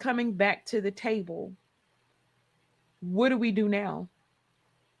nobody is coming back to the table, what do we do now?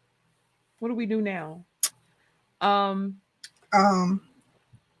 What do we do now? Um, Um,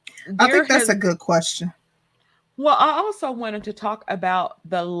 I there think that's has a good question. Well, I also wanted to talk about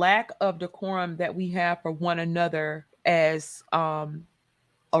the lack of decorum that we have for one another as a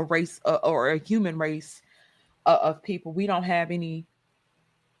race or a human race of people. We don't have any.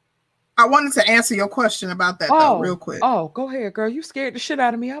 I wanted to answer your question about that though, real Oh, quick. oh, go ahead, girl. You scared the shit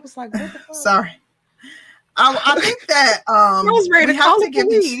out of me. I was like, what the fuck? Sorry. I think that I was ready we to have call to the give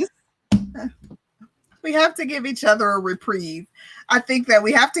police. we have to give each other a reprieve. I think that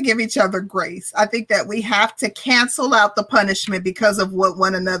we have to give each other grace. I think that we have to cancel out the punishment because of what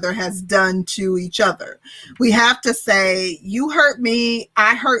one another has done to each other. We have to say, you hurt me,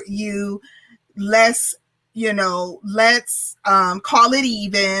 I hurt you. Let's let's call it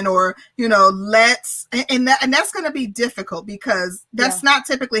even, or let's and that's going to be difficult because that's not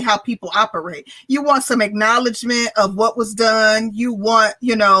typically how people operate. You want some acknowledgement of what was done. You want,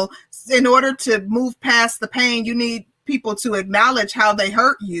 in order to move past the pain, you need people to acknowledge how they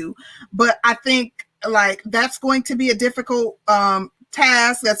hurt you. But I think like that's going to be a difficult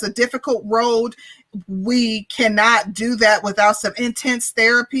task. That's a difficult road. We cannot do that without some intense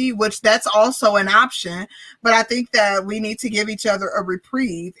therapy, which that's also an option. But I think that we need to give each other a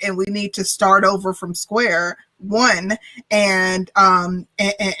reprieve, and we need to start over from square one, and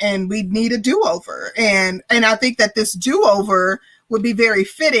we need a do-over. And I think that this do-over would be very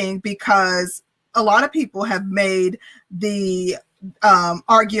fitting because a lot of people have made the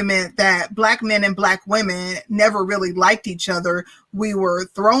argument that black men and black women never really liked each other. We were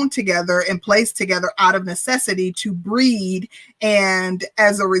thrown together and placed together out of necessity to breed, and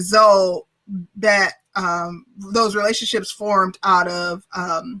as a result, that those relationships formed out of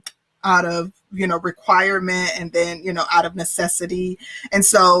requirement, and then out of necessity. And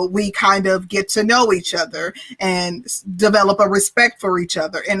so we kind of get to know each other and develop a respect for each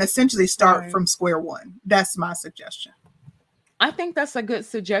other, and essentially start from square one. That's my suggestion. I think that's a good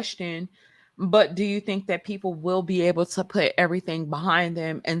suggestion, but do you think that people will be able to put everything behind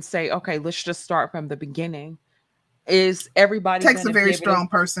them and say, okay, let's just start from the beginning? Is everybody takes a very strong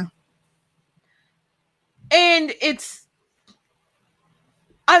person? And it's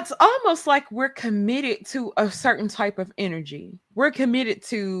almost like we're committed to a certain type of energy. We're committed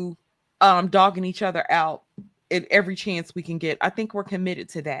to dogging each other out at every chance we can get. I think we're committed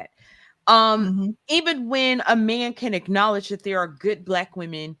to that. Even when a man can acknowledge that there are good black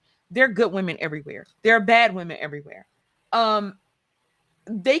women, there are good women everywhere. There are bad women everywhere.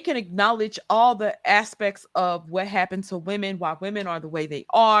 They can acknowledge all the aspects of what happened to women, why women are the way they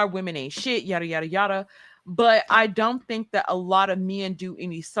are, women ain't shit, yada, yada, yada. But I don't think that a lot of men do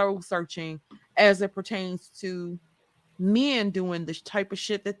any soul searching as it pertains to men doing the type of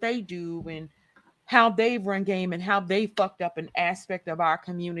shit that they do and how they've run game and how they fucked up an aspect of our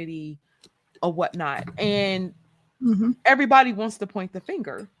community or whatnot. And everybody wants to point the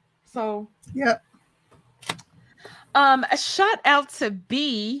finger. So yep. A shout out to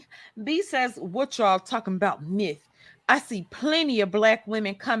B. B says, what y'all talking about myth? I see plenty of black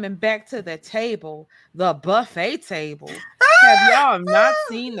women coming back to the table, the buffet table. Have y'all not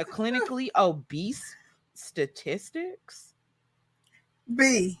seen the clinically obese statistics?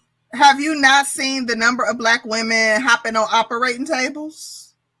 B, have you not seen the number of black women hopping on operating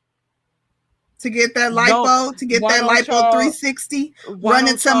tables to get that lipo, to get that lipo 360,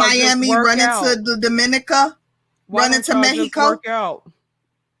 running to Miami, running to the Dominica, running to Mexico? Work out.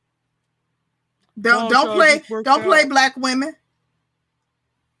 Don't play black women.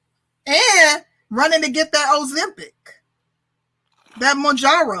 And running to get that Ozempic, that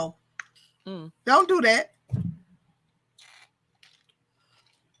Mounjaro. Don't do that.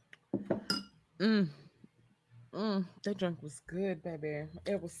 That drink was good, baby.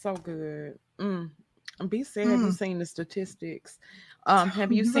 It was so good. B said, have you seen the statistics?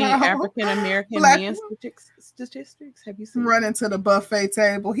 Have you seen African American men statistics? Have you seen running to the buffet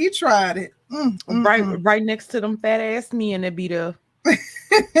table? He tried it. Right next to them fat ass men that be there.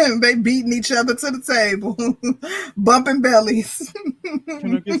 They beating each other to the table, bumping bellies.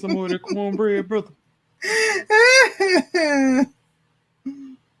 Can I get some more of that cornbread, brother?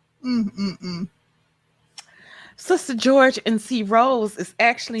 Sister George and C. Rose is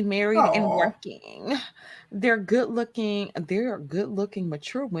actually married and Oh, working. They're good looking,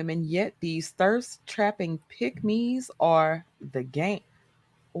 mature women, yet these thirst trapping pick-me's are the game.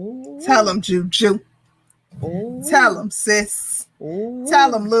 tell Oh, them, Juju. Tell oh, them, sis.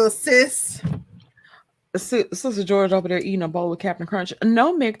 Tell them, oh. little sis. Sister George over there eating a bowl of Captain Crunch.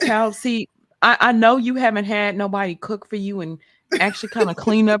 No, MGTOW. See, I know you haven't had nobody cook for you and actually kind of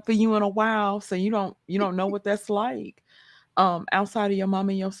clean up for you in a while, so you don't know what that's like. Outside of your mom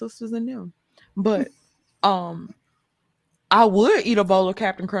and your sisters and them. But um I would eat a bowl of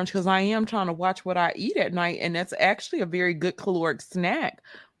Captain Crunch because I am trying to watch what I eat at night, and that's actually a very good caloric snack.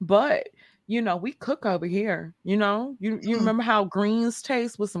 But we cook over here. You Mm, remember how greens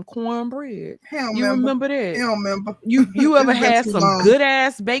taste with some cornbread? he don't You remember. remember He that? don't remember. You ever It's been had too some long. good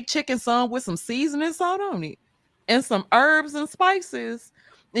ass baked chicken, some with some seasoning salt on it, and some herbs and spices,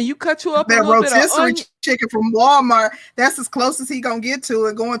 and you cut you up a That little bit of rotisserie onion. chicken from Walmart. That's as close as he gonna get to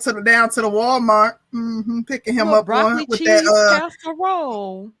it. Going to the down to the Walmart, picking him Look, up one broccoli with that. cheese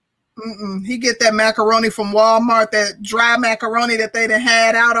casserole. He get that macaroni from Walmart, that dry macaroni that they done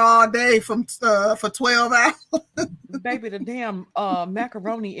had out all day from for 12 hours. Baby, the damn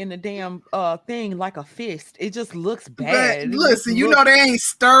macaroni in the damn thing like a fist. It just looks But bad. It just listen, you know looks they ain't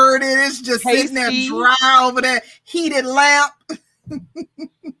stirred it. It's just sitting there tasty. dry over that heated lamp.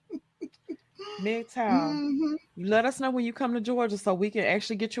 MGTOW. hmm You let us know when you come to Georgia so we can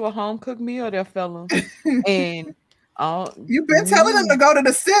actually get you a home cooked meal there, fella. And uh You've been telling him mm, to go to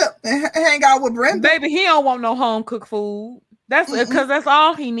the SIP and hang out with Brenda. baby, he don't want no home cooked food. That's Mm-mm, because that's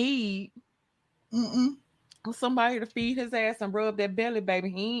all he need. mm-mm, Somebody to feed his ass and rub that belly,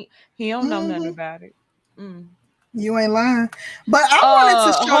 baby. He don't know nothing hmm about it. Mm. You ain't lying. But I wanted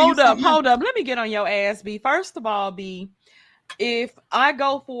to show you Hold up, something. hold up. Let me get on your ass, B. First of all, B, if I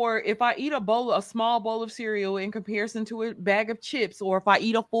eat a small bowl of cereal in comparison to a bag of chips, or if I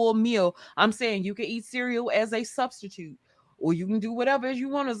eat a full meal, I'm saying you can eat cereal as a substitute. Or you can do whatever you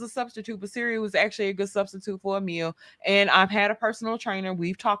want as a substitute, but cereal is actually a good substitute for a meal. And I've had a personal trainer.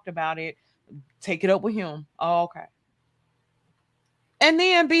 We've talked about it. Take it up with him. Oh, okay. And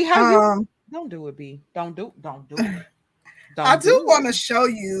then B, how you Um, don't do it, B. Don't do it. I Don't do do want it. to show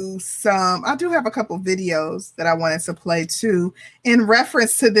you some. I do have a couple videos that I wanted to play too in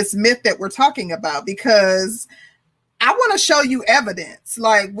reference to this myth that we're talking about, because I want to show you evidence.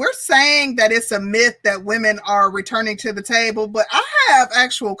 Like, we're saying that it's a myth that women are returning to the table, but I have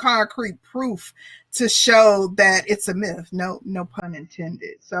actual concrete proof to show that it's a myth. No, no pun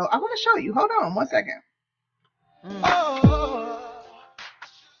intended. So I want to show you. Hold on one second. Mm.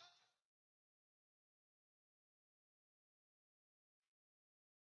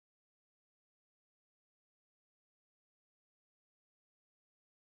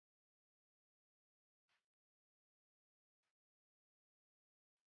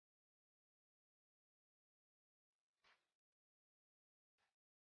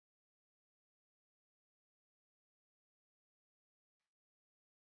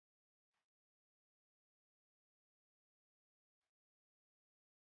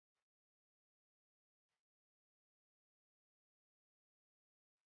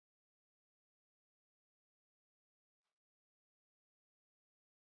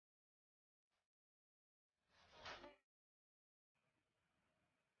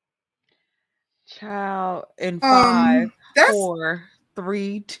 Child in five, That's 4,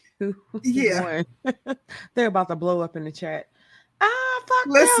 3, 2, yeah. 1. They're about to blow up in the chat. Ah, fuck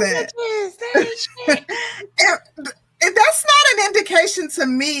them Listen, bitches. They ain't shit. that's not an indication to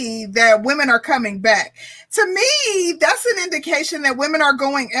me that women are coming back. To me, that's an indication that women are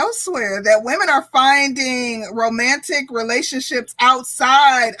going elsewhere, that women are finding romantic relationships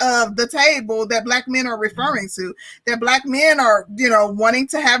outside of the table that Black men are referring to, that Black men are, wanting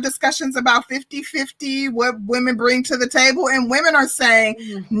to have discussions about 50-50, what women bring to the table. And women are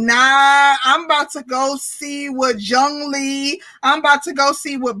saying, nah, I'm about to go see what Jung Lee, I'm about to go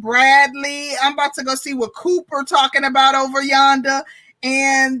see what Bradley, I'm about to go see what Cooper talking about over yonder.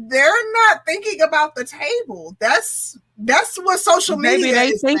 And they're not thinking about the table. That's what social Baby, media they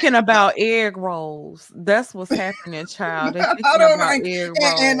is thinking saying. about egg rolls. That's what's happening, child. They I thinking don't know. about egg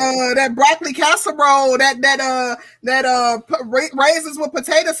And rolls. that broccoli casserole, raisins with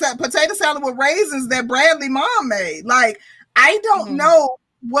potato salad with raisins that Bradley mom made. Like, I don't Mm. know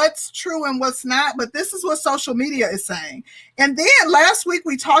what's true and what's not, but this is what social media is saying. And then last week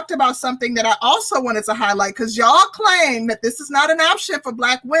we talked about something that I also wanted to highlight, because y'all claim that this is not an option for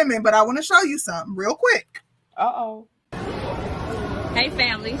Black women, but I want to show you something real quick. Uh-oh. Hey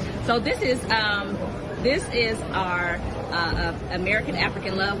family. So this is our American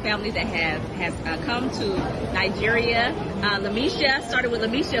African Love family that has come to Nigeria. Lamisha started with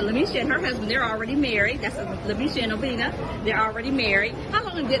Lamisha. Lamisha and her husband, they're already married. That's Lamisha and Obina. They're already married. How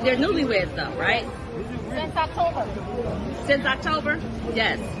long? They're newlyweds though, right? Since October. Since October?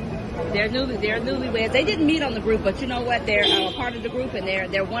 Yes. They're newlyweds. They didn't meet on the group, but you know what? They're a part of the group, and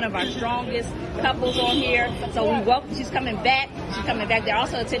they're one of our strongest couples on here. So we welcome. She's coming back. They're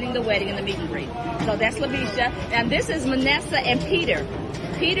also attending the wedding and the meet and greet. So that's Lamisha, and this is Manessa and Peter.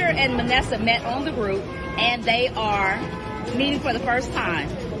 Peter and Manessa met on the group, and they are meeting for the first time.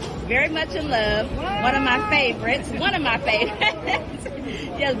 Very much in love. One of my favorites.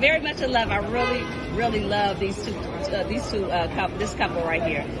 Yes, very much in love. I really love this couple right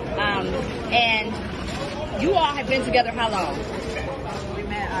here. And you all have been together how long? We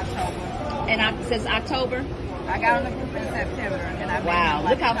met October. And since October? I got on the group in September. And Wow,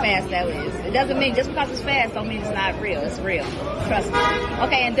 look how fast that is. It doesn't mean, just because it's fast don't mean it's not real. It's real. Trust me.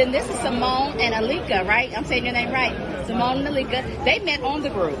 Okay, and then this is Simone and Alika, right? I'm saying your name right. Simone and Alika. They met on the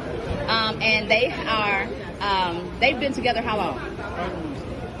group. And they've been together how long?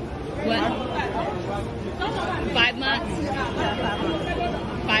 What? 5 months?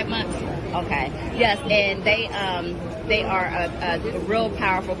 5 months. Okay. Yes, and they are a real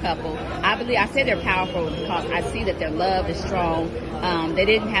powerful couple. I say they're powerful because I see that their love is strong. They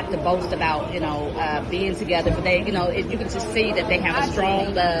didn't have to boast about, being together, but they, you can just see that they have a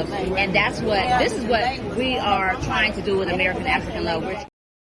strong love. And this is what we are trying to do with American African Love.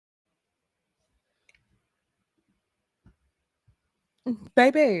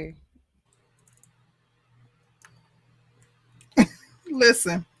 Baby.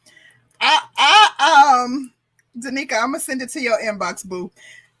 Listen, Danica, I'm gonna send it to your inbox, boo.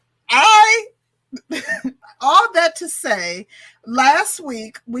 All that to say, last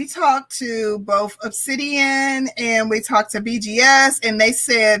week we talked to both Obsidian and we talked to BGS, and they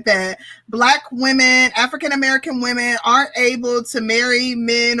said that Black women, African American women, aren't able to marry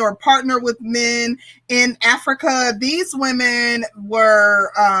men or partner with men in Africa. These women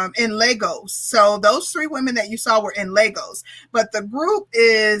were in Lagos. So those 3 women that you saw were in Lagos, but the group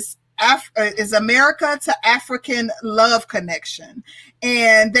is America to African Love Connection,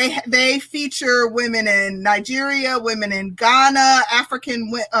 and they feature women in Nigeria, women in Ghana,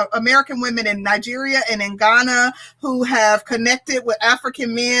 American women in Nigeria and in Ghana who have connected with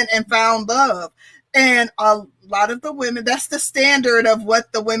African men and found love. And a lot of the women, that's the standard of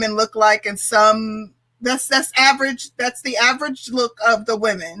what the women look like, and that's average. That's the average look of the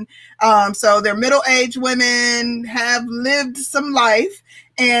women. So they're middle-aged women, have lived some life.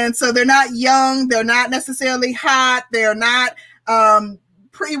 And so they're not young. They're not necessarily hot. They're not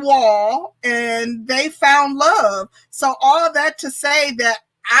pre-wall, and they found love. So all that to say that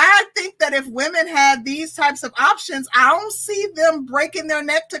I think that if women had these types of options, I don't see them breaking their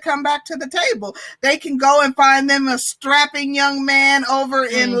neck to come back to the table. They can go and find them a strapping young man over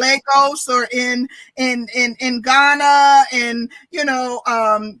in Lagos or in Ghana, and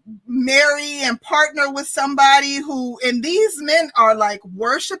marry and partner with somebody who. And these men are like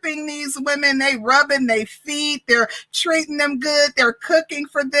worshiping these women. They rubbing their feet. They're treating them good. They're cooking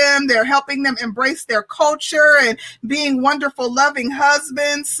for them. They're helping them embrace their culture and being wonderful, loving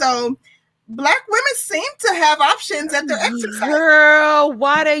husbands. So Black women seem to have options at their exit site. Girl,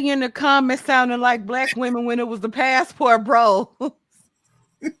 why they in the comments sounding like Black women when it was the passport, bro? They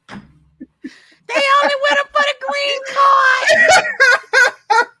only went up for the green card.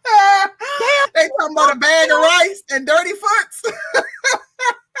 They talking about a bag of rice and dirty foots.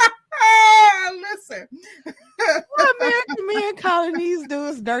 Listen. What American men calling these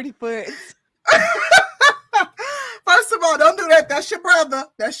dudes dirty foots? First of all, don't do that. That's your brother.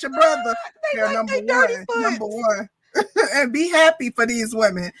 They're number one. And be happy for these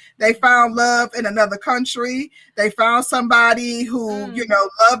women. They found love in another country. They found somebody who,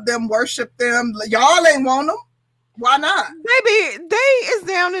 loved them, worshiped them. Y'all ain't want them. Why not? Baby, they is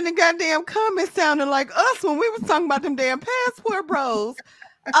down in the goddamn comments sounding like us when we was talking about them damn passport bros.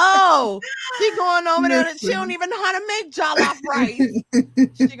 Oh, she going over there. She don't even know how to make jollof rice.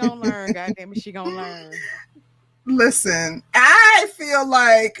 She gonna learn, goddamn it, she gonna learn. Listen, I feel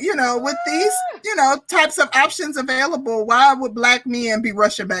like, with these, types of options available, why would Black men be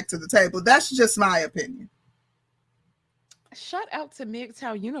rushing back to the table? That's just my opinion. Shout out to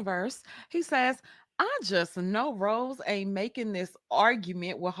MGTOW Universe. He says, I just know Rose ain't making this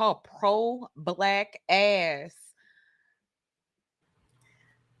argument with her pro-Black ass.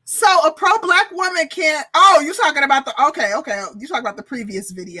 So a pro-Black woman can't. Oh, you're talking about okay. You're talking about the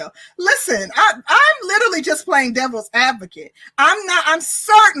previous video. Listen, I'm literally just playing devil's advocate. I'm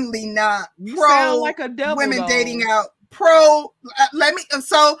certainly not pro like a devil, women though. dating out. pro. Let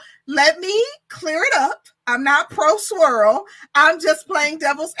me clear it up. I'm not pro swirl. I'm just playing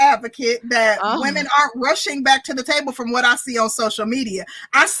devil's advocate that women aren't rushing back to the table from what I see on social media.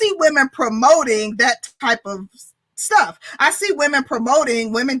 I see women promoting that type of stuff. I see women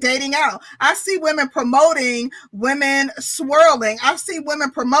promoting women dating out. I see women promoting women swirling. I see women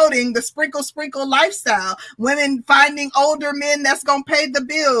promoting the sprinkle lifestyle. Women finding older men that's gonna pay the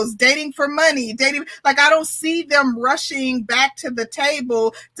bills, dating for money, dating. Like, I don't see them rushing back to the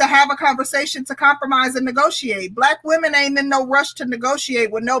table to have a conversation, to compromise and negotiate. Black women ain't in no rush to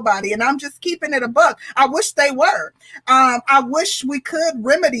negotiate with nobody, and I'm just keeping it a buck. I wish they were. I wish we could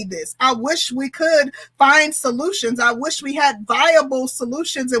remedy this. I wish we could find solutions. I wish we had viable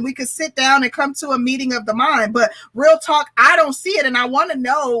solutions and we could sit down and come to a meeting of the mind. But real talk, I don't see it, and I want to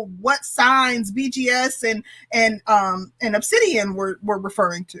know what signs BGS and Obsidian were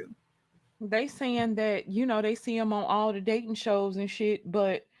referring to. They saying that, you know, they see them on all the dating shows and shit,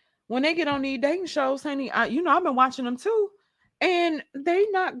 but when they get on these dating shows, honey, I've been watching them too, and they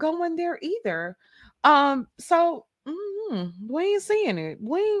not going there either. So we ain't seeing it.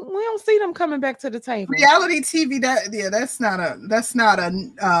 We don't see them coming back to the table. Reality TV, that's not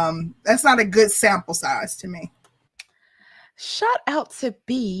a good sample size to me. Shout out to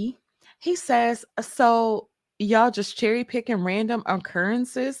B. He says, so y'all just cherry picking random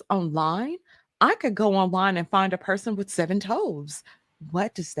occurrences online? I could go online and find a person with 7 toes.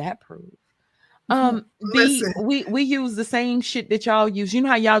 What does that prove? B, we use the same shit that y'all use. You know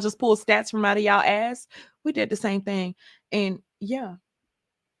how y'all just pull stats from out of y'all ass? We did the same thing. And yeah,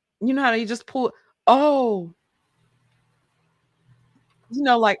 you know how they just pull, like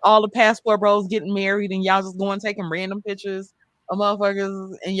all the passport bros getting married and y'all just going taking random pictures of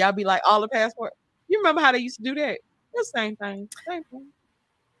motherfuckers and y'all be like, all the passport. You remember how they used to do that? The same thing.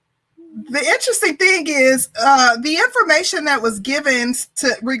 The interesting thing is the information that was given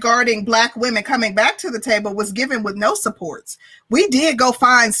regarding Black women coming back to the table was given with no supports. We did go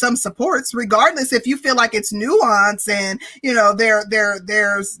find some supports, regardless if you feel like it's nuance and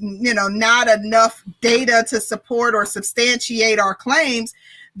there's not enough data to support or substantiate our claims.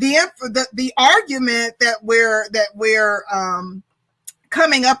 The argument that we're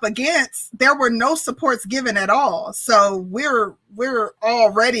coming up against, there were no supports given at all. So we're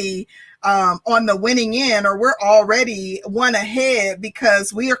already on the winning end, or we're already one ahead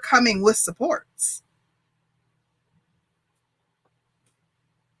because we are coming with supports.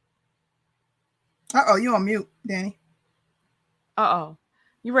 You on mute, Danny.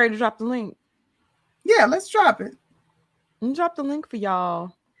 You ready to drop the link? Yeah, let's drop it. Drop the link for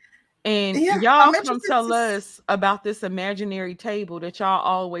y'all. And y'all come tell us about this imaginary table that y'all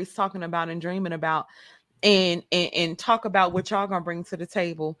always talking about and dreaming about, and talk about what y'all gonna bring to the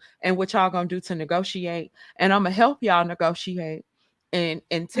table and what y'all gonna do to negotiate. And I'm gonna help y'all negotiate and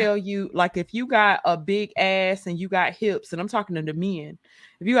tell you, like, if you got a big ass and you got hips, and I'm talking to the men,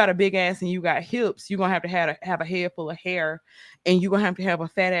 if you got a big ass and you got hips, you're gonna have to have a head full of hair, and you're gonna have a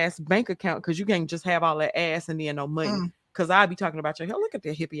fat ass bank account, because you can't just have all that ass and then no money. Because I'll be talking about your hair. Look at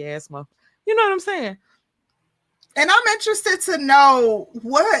that hippie ass mother. You know what I'm saying? And I'm interested to know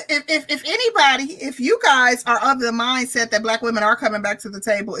what, if anybody, if you guys are of the mindset that Black women are coming back to the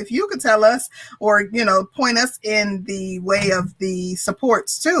table, if you could tell us or, point us in the way of the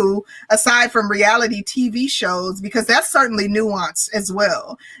supports too, aside from reality TV shows, because that's certainly nuanced as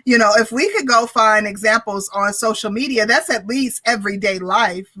well. If we could go find examples on social media, that's at least everyday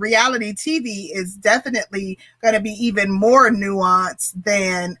life. Reality TV is definitely going to be even more nuanced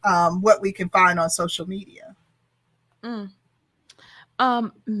than what we can find on social media.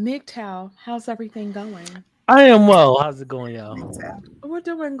 MGTOW, how's everything going? I am well. How's it going, y'all? We're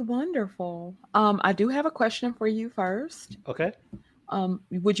doing wonderful. I do have a question for you first. Okay.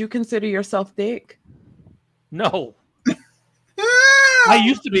 Would you consider yourself thick? No. I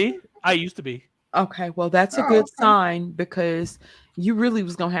used to be. Okay, well, that's a good sign, because you really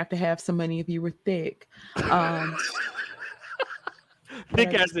was gonna have to have some money if you were thick.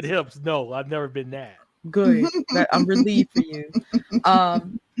 Thick as it hips. No, I've never been that. Good. I'm relieved for you.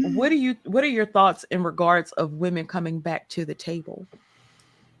 What are your thoughts in regards of women coming back to the table?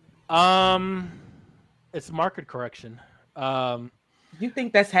 It's market correction. You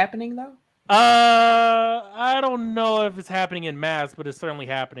think that's happening though? I don't know if it's happening in mass, but it's certainly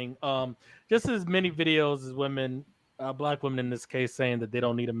happening. Just as many videos as women, Black women in this case, saying that they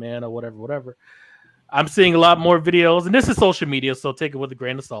don't need a man or whatever. I'm seeing a lot more videos, and this is social media, so take it with a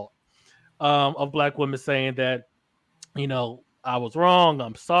grain of salt. Of Black women saying that, I was wrong.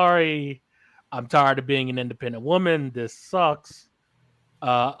 I'm sorry. I'm tired of being an independent woman. This sucks.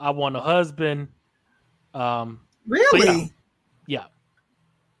 I want a husband. Really? Yeah.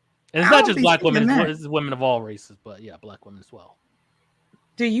 And it's I not don't just be black seeing women, that. it's women of all races, but yeah, black women as well.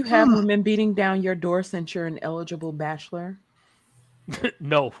 Do you have women beating down your door since you're an eligible bachelor?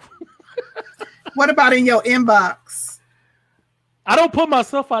 No. What about in your inbox? I don't put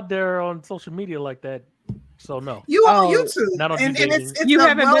myself out there on social media like that. So no. You on Oh, YouTube. not on and dating. it's You a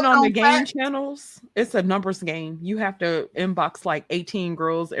haven't been on the well-known game fact. channels? It's a numbers game. You have to inbox like 18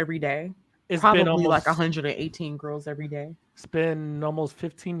 girls every day. It's Probably been almost like 118 girls every day. It's been almost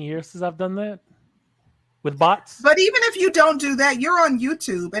 15 years since I've done that with bots. But even if you don't do that, you're on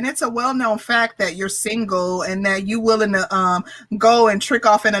YouTube, and it's a well-known fact that you're single and that you willing to go and trick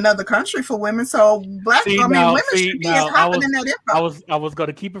off in another country for women. So women should be as hopping in that inbox. I was going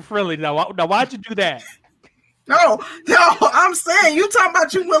to keep it friendly. Now why'd you do that? No, I'm saying you talking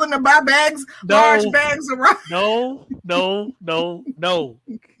about you willing to buy bags, large bags of rice. No.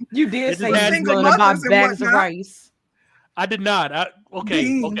 You did say had you were going to buy mothers and bags of whatnot. rice. I did not. Okay.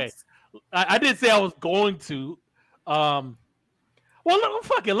 Beans. I did say I was going to. Well, no,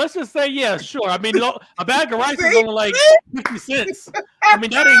 fuck it. Let's just say, yeah, sure. I mean, a bag of rice is only like 50 cents. I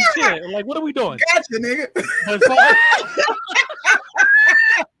mean, that ain't shit. Like, what are we doing? Gotcha, nigga.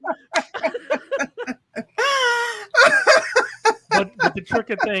 But the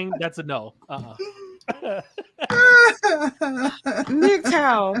tricking thing, that's a no.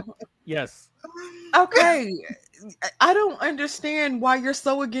 MGTOW. Yes. Okay. I don't understand why you're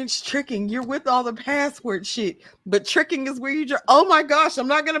so against tricking. You're with all the password shit, but tricking is where you just, oh my gosh, I'm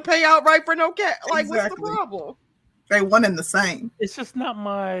not going to pay outright for no cat. Like, what's the Exactly. problem? They one and the same. It's just not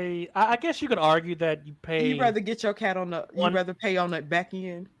my. I guess you could argue that you pay. You'd rather get your cat on the, One- you'd rather pay on the back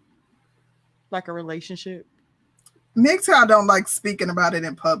end, like a relationship. MGTOW don't like speaking about it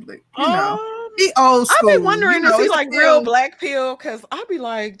in public. You know, he old I'd school. be wondering you know, if he it's like still- real black pill, because I'd be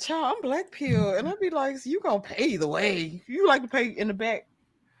like, child, I'm black pill, and I'd be like, so you gonna pay either way. You like to pay in the back.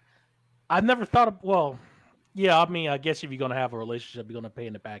 I've never thought of. Well, yeah. I mean, I guess if you're gonna have a relationship, you're gonna pay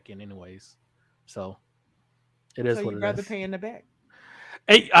in the back end anyways. So it is So what you'd it rather is. pay in the back.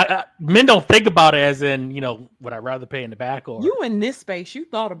 Hey, men don't think about it as in, would I rather pay in the back or You in this space, you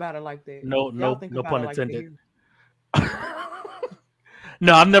thought about it like that. No Y'all think no about pun it like intended. that.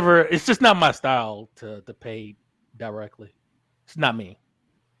 No, I've never. It's just not my style to pay directly. It's not me.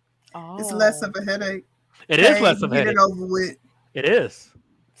 It's less Oh. of a headache. It is Hey, less of a get headache. it over with. It is.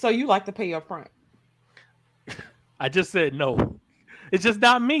 So you like to pay up front. I just said no. It's just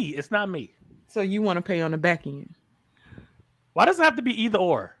not me. It's not me. So you want to pay on the back end. Why does it have to be either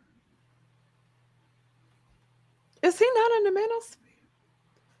or? Is he not in the manosphere?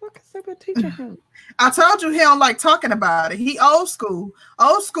 What can somebody teach him? I told you he don't like talking about it. He old school.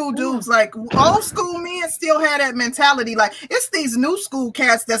 Old school dudes, like old school men still had that mentality. Like it's these new school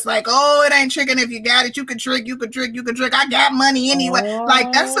cats that's like, oh, it ain't tricking if you got it. You can trick, you can trick, you can trick. I got money anyway.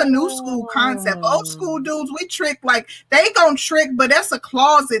 Like that's a new school concept. Old school dudes, we trick like they gonna trick, but that's a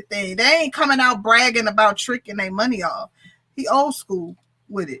closet thing. They ain't coming out bragging about tricking their money off. He old school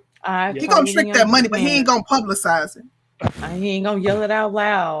with it. He gonna trick that money, but he ain't gonna publicize it. He ain't gonna yell it out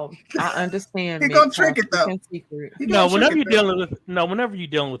loud. I understand. He Big gonna Tom. trick it though. In secret. He No, gonna whenever trick you're it, though. whenever you're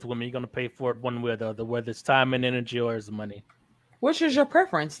dealing with women, you're gonna pay for it one way or the other, whether it's time and energy or it's money. Which is your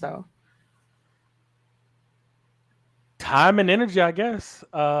preference, though? Time and energy, I guess.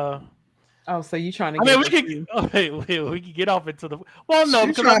 Oh, so you trying to? I mean, we get could. We could get off into the. Well, no, She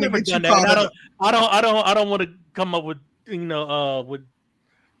because trying I've to never get you done that. And caught I don't want to come up with with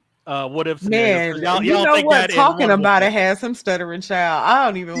what if man. scenarios. You Y'all know think what? that is Talking one about way. it has him stuttering, child. I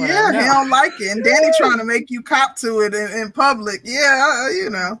don't even want to Yeah, know. he don't like it. And Danny trying to make you cop to it in public. Yeah, you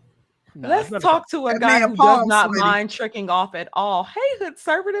know. No, Let's it's not talk to a That guy man who palm does not sweaty. mind tricking off at all. Hey,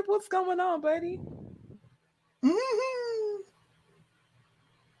 conservative, what's going on, buddy? Mhm.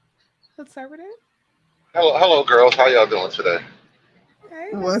 Conservative. Hello, girls. How y'all doing today? Hey,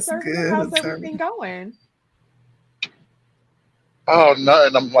 What's conservative, good, how's conservative? everything going? Oh,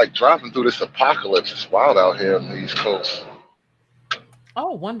 nothing. I'm like driving through this apocalypse. It's wild out here on the East Coast.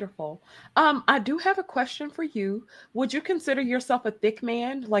 Oh, wonderful. I do have a question for you. Would you consider yourself a thick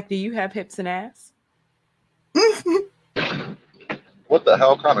man? Like, do you have hips and ass? What the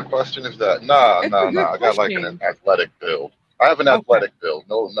hell kind of question is that? Nah. It's a good I got like an question. athletic build. I have an Okay. athletic build.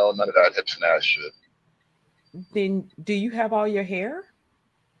 No, none of that hips and ass shit. Then do you have all your hair?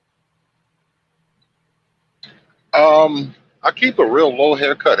 I keep a real low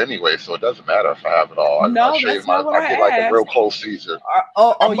haircut anyway, so it doesn't matter if I have it all. No, I shave that's not what I I get like a real asked. close Caesar.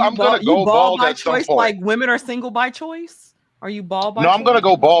 I'm I'm gonna you go bald bald by at some choice? point. Like women are single by choice? Are you bald by No, choice? I'm gonna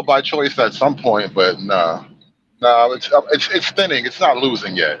go bald by choice at some point, but nah. No, it's thinning. It's not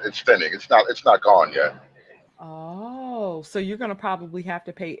losing yet. It's thinning. It's not gone yet. Oh, so you're gonna probably have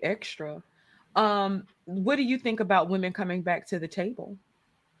to pay extra. What do you think about women coming back to the table?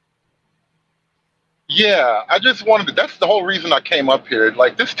 Yeah, I just wanted to, that's the whole reason I came up here.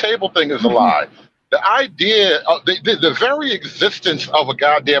 Like, this table thing is a Mhm. lie. The idea of the very existence of a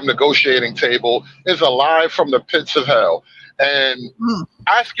goddamn negotiating table is a lie from the pits of hell. And Mm.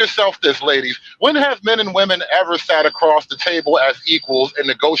 ask yourself this, ladies: when have men and women ever sat across the table as equals and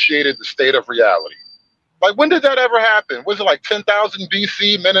negotiated the state of reality? Like, when did that ever happen? Was it like 10,000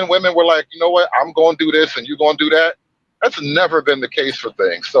 BC? Men and women were like, you know what, I'm going to do this and you're going to do that. That's never been the case for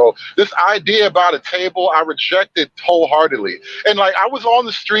things. So this idea about a table, I reject it wholeheartedly. And like, I was on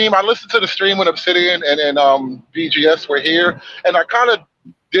the stream, I listened to the stream when Obsidian and BGS were here, and I kind of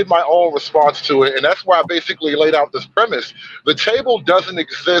did my own response to it. And that's why I basically laid out this premise. The table doesn't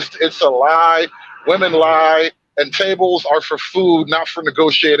exist. It's a lie. Women lie. And tables are for food, not for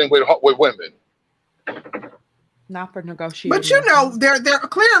negotiating with women. Not for negotiating. But you know, they're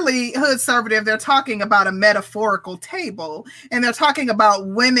clearly hood conservative. They're talking about a metaphorical table, and they're talking about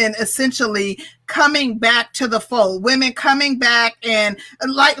women essentially coming back to the fold. Women coming back, and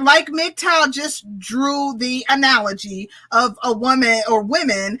like MGTOW just drew the analogy of a woman or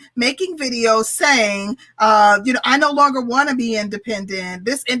women making videos saying, you know, I no longer want to be independent.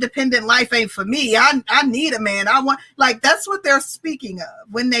 This independent life ain't for me. I need a man. I want, like, that's what they're speaking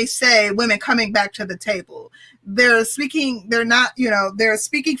of when they say women coming back to the table. They're speaking, they're not, you know, they're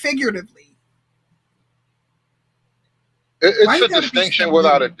speaking figuratively. It's a distinction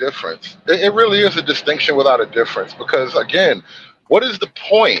without a difference. It really is a distinction without a difference, because again, what is the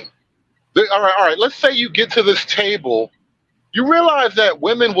point? All right, let's say you get to this table, you realize that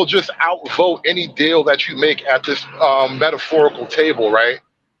women will just outvote any deal that you make at this metaphorical table, right?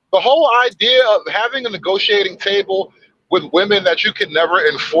 The whole idea of having a negotiating table with women that you can never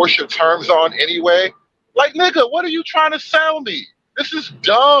enforce your terms on anyway, like, nigga, what are you trying to sell me? This is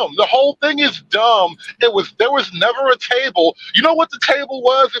dumb. The whole thing is dumb. There was never a table. You know what the table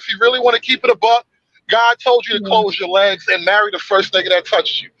was, if you really want to keep it a buck? God told you to close your legs and marry the first nigga that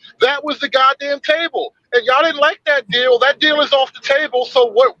touched you. That was the goddamn table. And y'all didn't like that deal. That deal is off the table.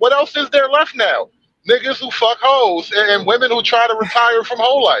 So what else is there left now? Niggas who fuck hoes and women who try to retire from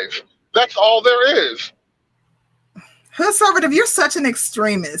whole life. That's all there is. Conservative, you're such an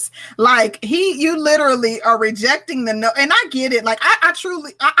extremist. Like, you literally are rejecting the no, and I get it. Like, I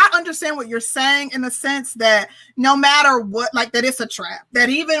truly understand what you're saying, in the sense that no matter what, like, that it's a trap. That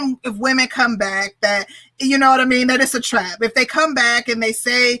even if women come back, that, you know what I mean, that it's a trap. If they come back and they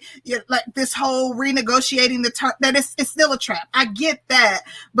say, like, this whole renegotiating the term, that it's still a trap. I get that,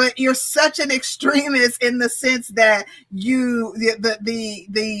 but you're such an extremist in the sense that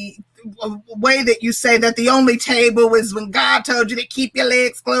the way that you say that the only table was when God told you to keep your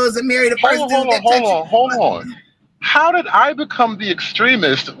legs closed and marry the first dude that touched you. Hold on. How did I become the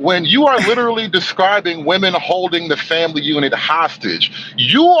extremist when you are literally describing women holding the family unit hostage?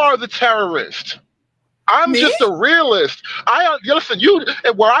 You are the terrorist. I'm just a realist. Listen,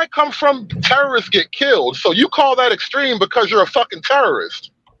 where I come from, terrorists get killed. So you call that extreme because you're a fucking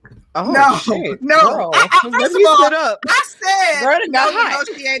terrorist. Oh, no. First of all, I said no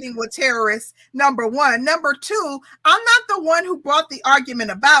negotiating with terrorists, number one. Number two, I'm not the one who brought the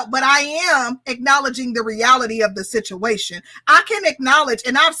argument about, but I am acknowledging the reality of the situation. I can acknowledge,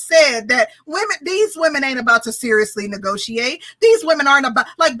 and I've said that these women ain't about to seriously negotiate. These women aren't about,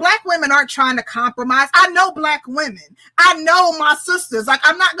 like, black women aren't trying to compromise. I know black women. I know my sisters. Like,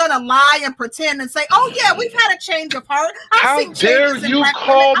 I'm not going to lie and pretend and say, oh yeah, we've had a change of heart. How dare you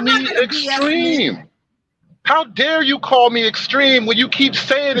call me extreme? How dare you call me extreme when you keep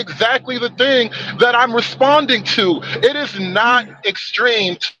saying exactly the thing that I'm responding to? It is not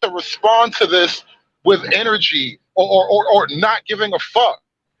extreme to respond to this with energy or not giving a fuck.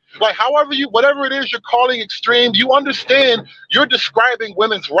 Like, whatever it is you're calling extreme, you understand you're describing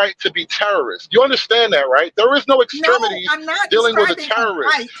women's right to be terrorists. You understand that, right? There is no extremity dealing with a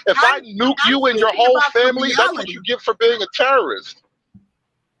terrorist. Right. If I nuke you and your whole family, that's what you get for being a terrorist.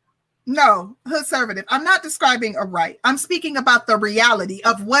 No, conservative. I'm not describing a right. I'm speaking about the reality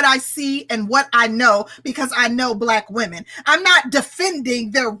of what I see and what I know, because I know black women. I'm not defending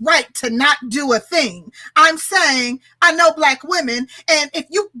their right to not do a thing. I'm saying I know black women, and if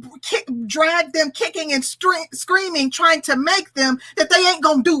you drag them kicking and screaming, trying to make them that they ain't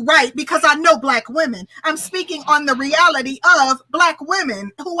gonna do right, because I know black women. I'm speaking on the reality of black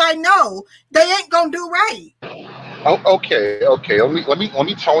women who I know they ain't gonna do right. Oh, okay. Let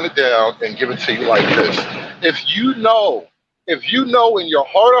me tone it down and give it to you like this. If you know in your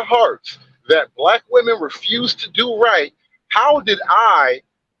heart of hearts that black women refuse to do right, how did I,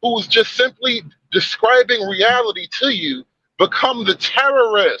 who's just simply describing reality to you become the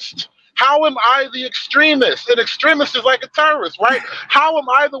terrorist? How am I the extremist? An extremist is like a terrorist, right? How am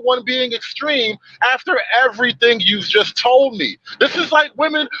I the one being extreme after everything you've just told me? This is like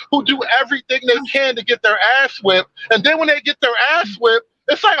women who do everything they can to get their ass whipped, and then when they get their ass whipped,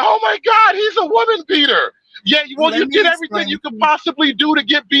 it's like, oh my God, he's a woman beater. Yeah, well, you did everything you could possibly do to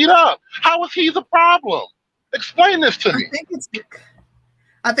get beat up. How is he the problem? Explain this to me.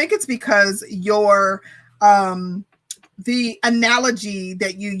 I think it's because your the analogy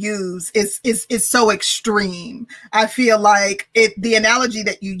that you use is so extreme. I feel like the analogy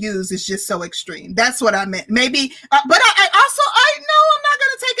that you use is just so extreme. That's what I meant. Maybe, but I know I'm not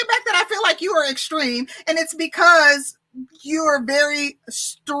going to take it back that I feel like you are extreme, and it's because you're very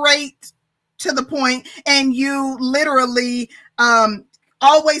straight to the point, and you literally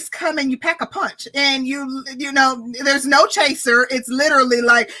always come and you pack a punch, and you know, there's no chaser. It's literally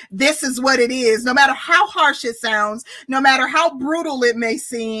like, this is what it is. No matter how harsh it sounds, no matter how brutal it may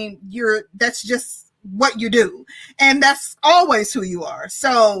seem, that's just what you do. And that's always who you are.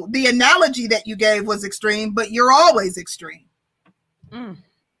 So the analogy that you gave was extreme, but you're always extreme.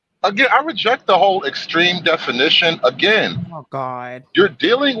 Again, I reject the whole extreme definition. Again, Oh God. you're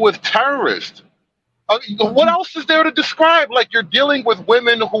dealing with terrorists. What else is there to describe? Like, you're dealing with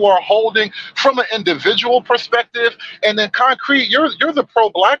women who are holding from an individual perspective, and then concrete. You're the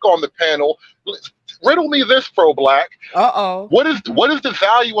pro-black on the panel. Riddle me this, pro-black. What is the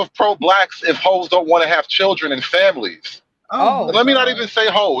value of pro-blacks if hoes don't want to have children and families? Let me not even say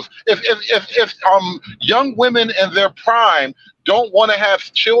hoes. If young women in their prime don't want to have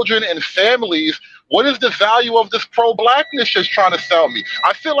children and families, what is the value of this pro-blackness just trying to sell me?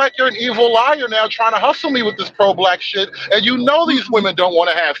 I feel like you're an evil liar now trying to hustle me with this pro-black shit, and you know these women don't want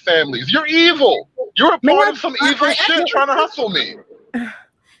to have families. You're evil. You're a part of some evil shit trying to hustle me.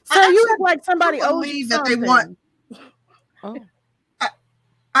 So you act like somebody owes you that they something. want.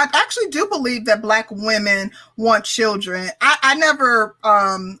 I actually do believe that Black women want children. I never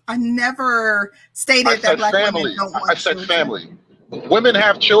stated that Black women don't want children. Family. Women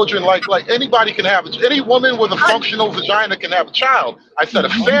have children like anybody can have. Any woman with a functional vagina can have a child. I said a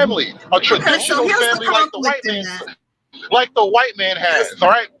family, a traditional family like the white man has. All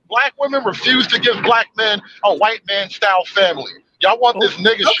right, Black women refuse to give Black men a white man style family. Y'all want this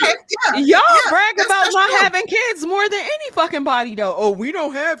nigga shit. Y'all brag about not having kids more than any fucking body, though. Oh, we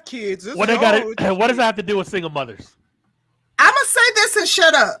don't have kids. What does that have to do with single mothers? I'm gonna say this and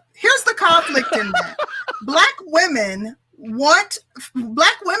shut up. Here's the conflict in that. Black women want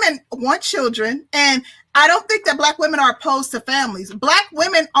children, and I don't think that Black women are opposed to families. Black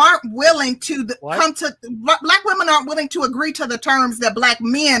women aren't willing to Black women aren't willing to agree to the terms that Black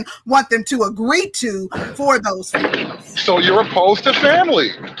men want them to agree to for those families. So you're opposed to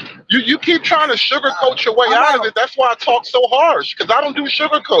family. You keep trying to sugarcoat your way out of it. That's why I talk so harsh, because I don't do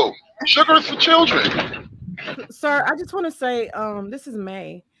sugarcoat. Sugar is for children. Sir, I just want to say, this is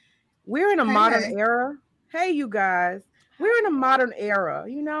May. We're in a modern era. Hey, you guys. We're in a modern era,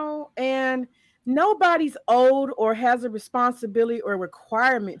 you know, and nobody's owed or has a responsibility or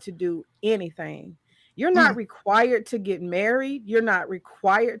requirement to do anything. You're not required to get married. You're not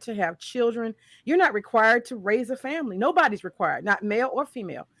required to have children. You're not required to raise a family. Nobody's required, not male or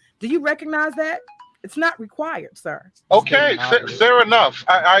female. Do you recognize that? It's not required, sir. Okay, fair enough.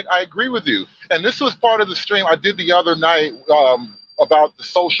 I agree with you. And this was part of the stream I did the other night about the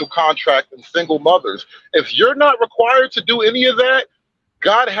social contract and single mothers. If you're not required to do any of that,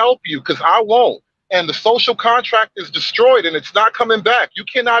 God help you, because I won't. And the social contract is destroyed and it's not coming back. You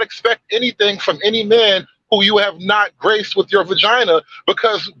cannot expect anything from any man who you have not graced with your vagina,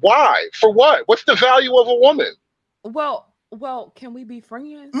 because why? For what? What's the value of a woman? Well, can we be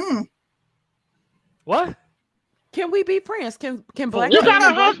friends? What? Can we be friends? Can Black? You got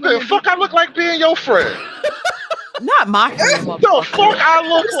a husband. Fuck, I look like being your friend. Not my friend. The fuck I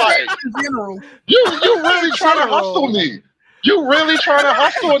look like? In general. You really trying to hustle me. You really trying to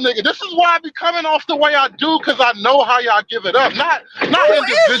hustle a nigga. This is why I be coming off the way I do, because I know how y'all give it up. Not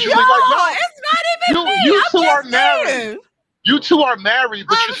individually. Like, it's not even me. You two are married. You two are married,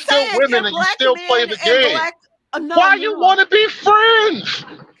 but you're still women and you still play the game. Why you want to be friends?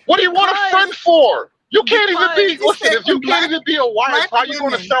 What do you want a friend for? You can't even be, listen, if you can't even be a wife, how you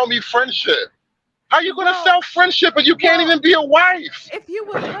going to sell me friendship? How you going to sell friendship and you can't even be a wife? If you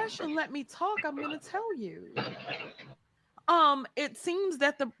would hush and let me talk, I'm going to tell you. It seems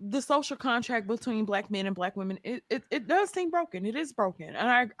that the social contract between Black men and Black women, it does seem broken. It is broken.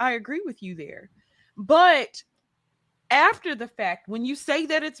 And I agree with you there. But after the fact, when you say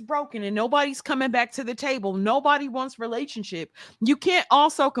that it's broken and nobody's coming back to the table, nobody wants relationship, you can't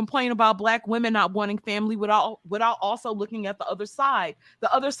also complain about Black women not wanting family without also looking at the other side.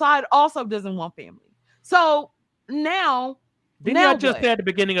 The other side also doesn't want family. So now, didn't y'all just say at the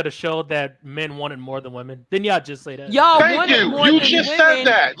beginning of the show that men wanted more than women? Didn't y'all just say that? Y'all Thank wanted you. more You than just women. said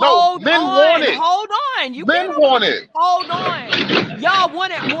that. No, men want it. Hold on. You Men want it. Hold on. Y'all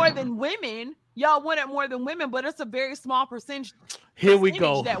wanted more than women. Y'all wanted more than women, but it's a very small percentage. Here we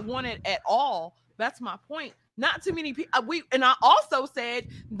go. That want it at all. That's my point. Not too many people. And I also said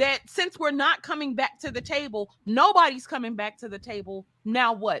that since we're not coming back to the table, nobody's coming back to the table.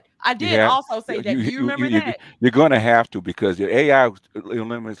 Now what? I did also say that. Do you remember that? You're going to have to, because the AI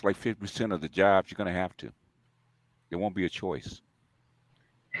eliminates like 50% of the jobs. You're going to have to. There won't be a choice.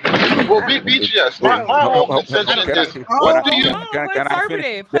 Well, BGS, my whole intention is this. What do you?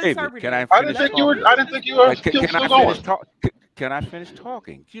 Conservative. Can I finish? I didn't think you were. I didn't think you were still going. Can I finish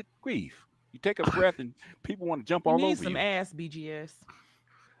talking? Good grief. You take a breath and people want to jump all over you. Need some ass, BGS.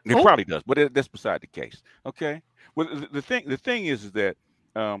 It probably does, but that's beside the case. Okay. Well, the thing is that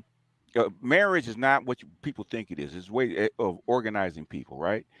marriage is not what people think it is. It's a way of organizing people,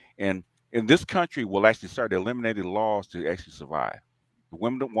 right? And in this country, we'll actually start eliminating laws to actually survive. The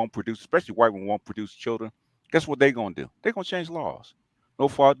women that won't produce, especially white women, won't produce children. Guess what they're gonna do? They're gonna change laws. No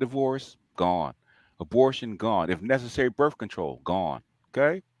fault divorce, gone. Abortion, gone. If necessary, birth control, gone.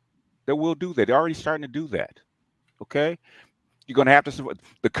 Okay. They will do that. They're already starting to do that. Okay. You're going to have to survive.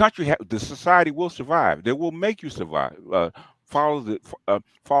 The country, the society will survive. They will make you survive.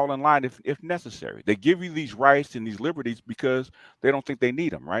 Fall in line if necessary. They give you these rights and these liberties because they don't think they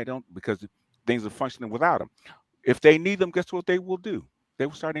need them, right? Because things are functioning without them. If they need them, guess what they will do? They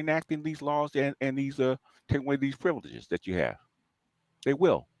will start enacting these laws and these take away these privileges that you have. They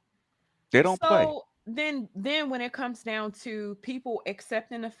will. They don't play. Then when it comes down to people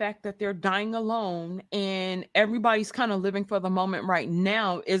accepting the fact that they're dying alone and everybody's kind of living for the moment right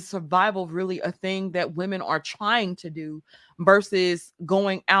now, is survival really a thing that women are trying to do versus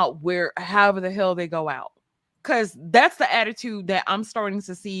going out however the hell they go out? Because that's the attitude that I'm starting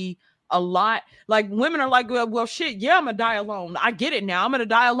to see a lot. Like, women are like, well shit, yeah, I'm gonna die alone. I get it now. I'm gonna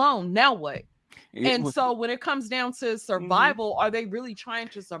die alone. Now what? So when it comes down to survival, are they really trying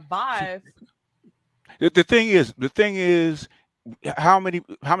to survive? The thing is, how many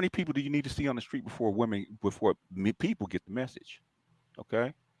people do you need to see on the street before people get the message?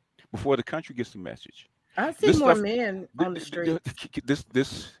 Okay, before the country gets the message. I see more men on the street.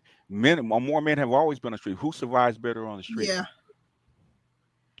 More men have always been on the street. Who survives better on the street? Yeah.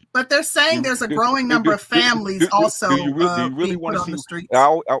 But they're saying there's a growing number of families also do you really want to see? On the streets.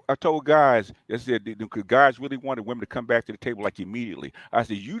 I told guys, I said, guys really wanted women to come back to the table like immediately. I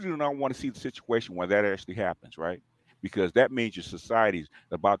said, you do not want to see the situation where that actually happens, right? Because that means your society's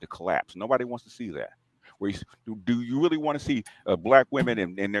about to collapse. Nobody wants to see that. Do you really want to see Black women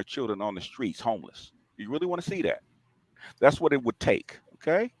and their children on the streets homeless? Do you really want to see that? That's what it would take,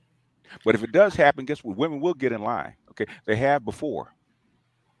 okay? But if it does happen, guess what? Women will get in line, okay? They have before.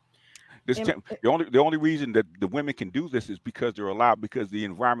 The only reason that the women can do this is because they're allowed, because the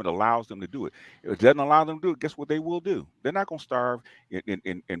environment allows them to do it. If it doesn't allow them to do it, guess what they will do? They're not going to starve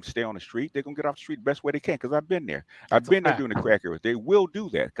and stay on the street. They're going to get off the street the best way they can, because I've been there. I've been there doing the crack areas. They will do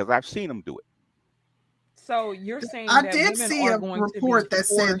that because I've seen them do it. So you're saying I did see a report that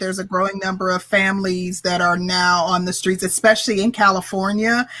said there's a growing number of families that are now on the streets, especially in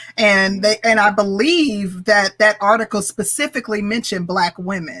California, and I believe that article specifically mentioned Black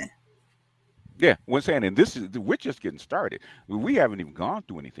women. Yeah, we're saying, and we're just getting started. We haven't even gone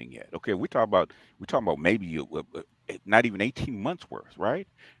through anything yet. Okay, we're talking about maybe not even 18 months worth, right?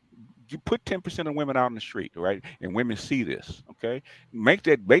 You put 10% of women out on the street, right? And women see this, okay? Make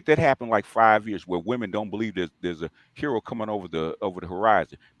that happen like 5 years where women don't believe there's a hero coming over the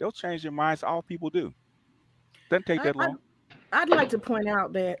horizon. They'll change their minds. All people do. Doesn't take that long. I'd like to point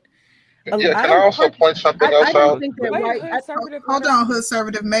out that. Yeah, can I also point something else out? Hold on, Hood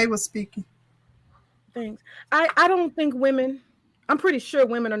Conservative May was speaking. Thanks. I don't think women, I'm pretty sure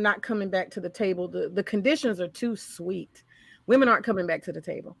women are not coming back to the table. The conditions are too sweet. Women aren't coming back to the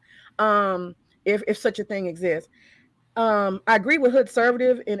table. If such a thing exists. I agree with Hood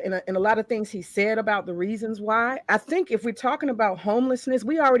Conservative in a lot of things he said about the reasons why. I think if we're talking about homelessness,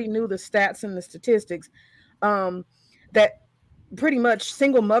 we already knew the stats and the statistics that pretty much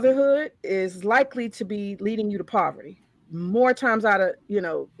single motherhood is likely to be leading you to poverty more times out of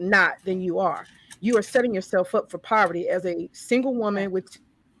not than you are. You are setting yourself up for poverty as a single woman with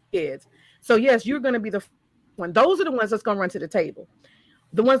kids. So yes, you're going to be the one. Those are the ones that's going to run to the table.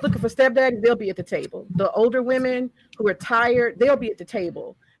 The ones looking for stepdaddies, they'll be at the table. The older women who are tired, they'll be at the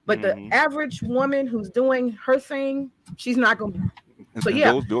table. But the average woman who's doing her thing, she's not going to be. So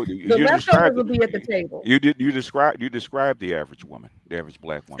yeah, the leftovers will be at the table. You described the average woman, the average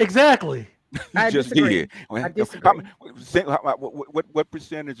black woman. Exactly. I disagree. I disagree. What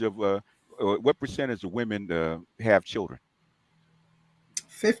percentage of women have children?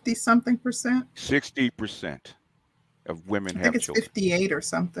 50-something%. 60% of women have children. I think it's 58 or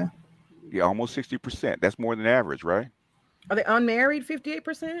something. Yeah, almost 60%. That's more than average, right? Are they unmarried?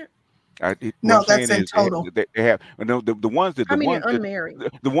 58%? No, that's in total. They have the ones that unmarried.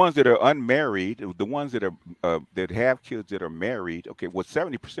 The ones that are unmarried, the ones that are that have kids that are married. Okay, well,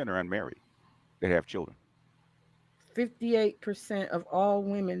 70% are unmarried that have children. 58% of all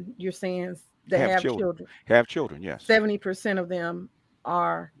women, you're saying, that have children. Have children, yes. 70% of them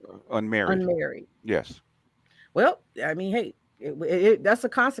are unmarried. Yes. Well, I mean, hey, that's a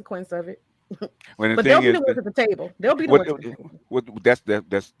consequence of it. But they'll be the ones at the table. They'll be the ones at the table.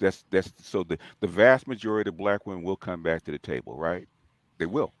 That's so the vast majority of black women will come back to the table, right? They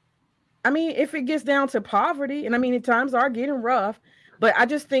will. I mean, if it gets down to poverty, and I mean, the times are getting rough, but I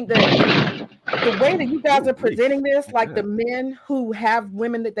just think that the way that you guys are presenting this, like the men who have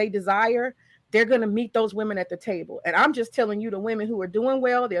women that they desire, they're going to meet those women at the table. And I'm just telling you, the women who are doing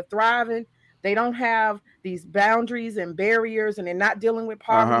well, they're thriving. They don't have these boundaries and barriers, and they're not dealing with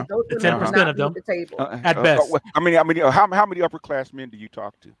poverty. Those women will not be at the table. At best. I mean, how many upper class men do you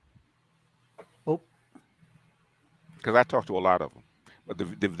talk to? Oh, because I talk to a lot of them. But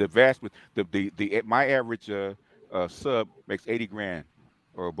the vast my average sub makes 80 grand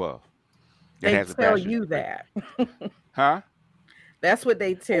or above. They tell you that. Huh? That's what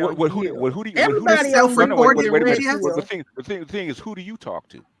they tell you. Who do you? Everybody The thing is, who do you talk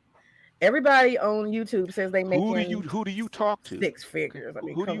to? Everybody on YouTube says they make. Who do you talk to? 6 figures. I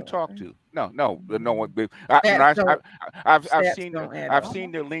mean, who do you talk to? No one. I've seen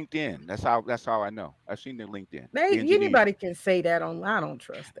their LinkedIn. That's how I know. I've seen their LinkedIn. Anybody can say that on. I don't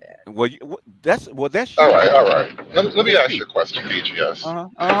trust that. That's all right. Let me ask you a question,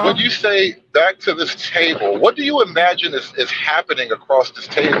 BGS. When you say back to this table, what do you imagine is happening across this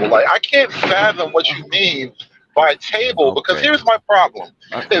table? Like, I can't fathom what you mean by table, because here's my problem.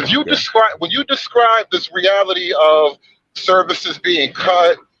 If you when you describe this reality of services being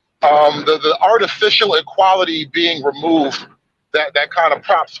cut, the artificial equality being removed, that kind of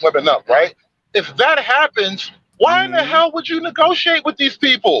props women up, right? If that happens, why in the hell would you negotiate with these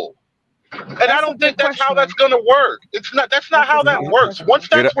people? And I don't think that's how that's going to work. That's not how that works. Once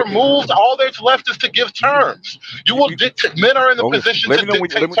that's removed, all that's left is to give terms. You will dictate. Men are in the position to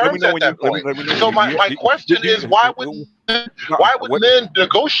dictate terms at that point. So my question is, why would men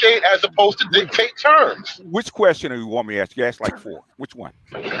negotiate as opposed to dictate terms? Which question do you want me to ask? You asked like 4. Which one?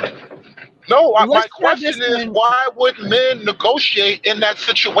 No, my question is, why would men negotiate in that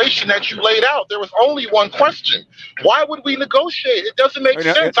situation that you laid out? There was only one question. Why would we negotiate? It doesn't make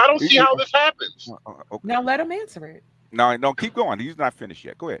sense. I don't see how this happens. Okay. Now let him answer it. No, keep going. He's not finished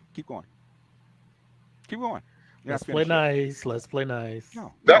yet. Go ahead. Keep going. Let's play nice. Let's play nice.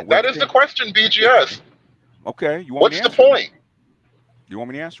 That is the question, BGS. Okay. What's the point? You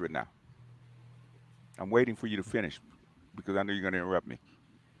want me to answer it now? I'm waiting for you to finish because I know you're going to interrupt me.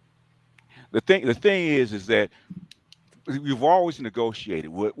 The thing is that you've always negotiated,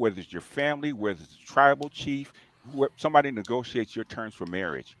 whether it's your family, whether it's a tribal chief, somebody negotiates your terms for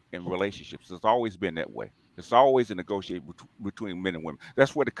marriage and relationships. It's always been that way. It's always a negotiation between men and women.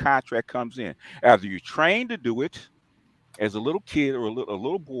 That's where the contract comes in. Either you're trained to do it as a little kid or a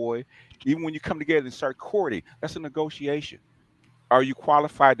little boy, even when you come together and start courting, that's a negotiation. Are you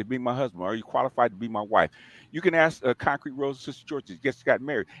qualified to be my husband? Are you qualified to be my wife? You can ask Concrete Rose, Sister George, that just got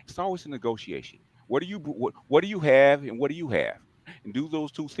married. It's always a negotiation. What do you have and what do you have? And do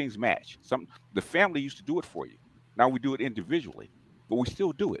those two things match? The family used to do it for you. Now we do it individually, but we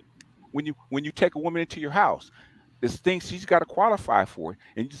still do it. When you take a woman into your house, there's things she's got to qualify for,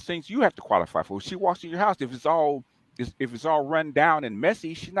 and there's things you have to qualify for. When she walks in your house, if it's all run down and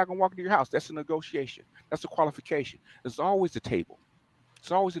messy, she's not gonna walk into your house. That's a negotiation. That's a qualification. There's always a table.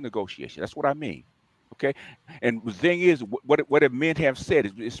 It's always a negotiation. That's what I mean. Okay. And the thing is, what men have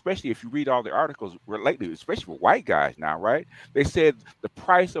said, especially if you read all the articles lately, especially for white guys now, right? They said the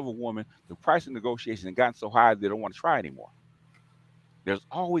price of a woman, the price of negotiation has gotten so high they don't want to try anymore. There's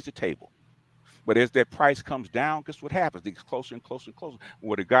always a table. But as that price comes down, guess what happens? It gets closer and closer and closer.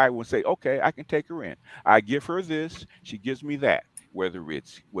 Where the guy will say, okay, I can take her in. I give her this, she gives me that. Whether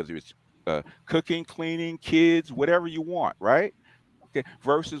it's cooking, cleaning, kids, whatever you want, right? Okay,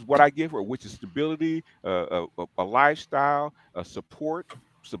 versus what I give her, which is stability, a lifestyle, a support,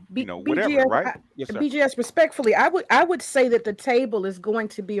 whatever, BGS, right? Yes, sir. BGS, respectfully, I would say that the table is going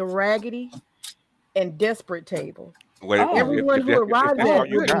to be a raggedy and desperate table. Everyone who arrives at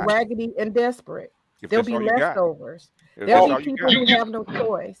will be raggedy and desperate. There'll be leftovers. There'll be people who have no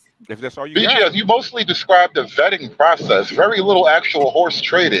choice. If that's all you BGS, got. you mostly described the vetting process, very little actual horse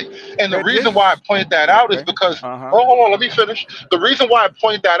trading. And the reason why I point that out is because, hold on, let me finish. The reason why I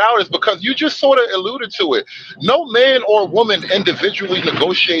point that out is because you just sort of alluded to it. No man or woman individually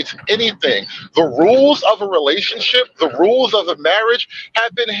negotiates anything. The rules of a relationship, the rules of a marriage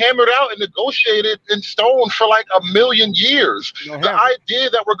have been hammered out and negotiated in stone for like 1,000,000 years. The idea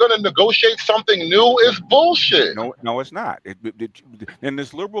that we're going to negotiate something new is bullshit. No, it's not. In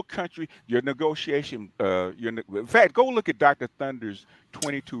this liberal country, your negotiation, in fact, go look at Dr. Thunder's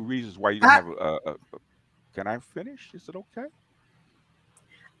 22 reasons why you don't have a can I finish? Is it okay?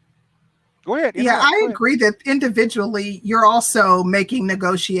 Go ahead. I agree that individually you're also making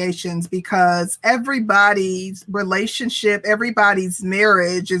negotiations because everybody's relationship, everybody's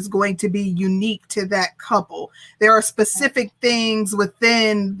marriage is going to be unique to that couple. There are specific things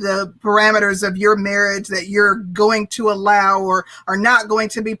within the parameters of your marriage that you're going to allow or are not going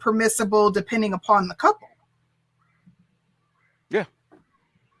to be permissible depending upon the couple. Yeah.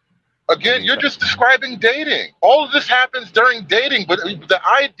 Again, you're just describing dating. All of this happens during dating, but the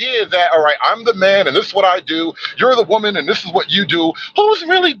idea that, all right, I'm the man and this is what I do, you're the woman and this is what you do, who's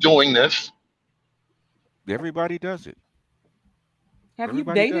really doing this? Everybody does it. Have you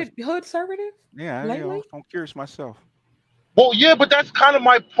dated Hoodservative? Yeah, lately? I'm curious myself. Well, yeah, but that's kind of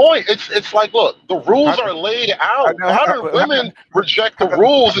my point. It's like, look, the rules are laid out. How do women reject the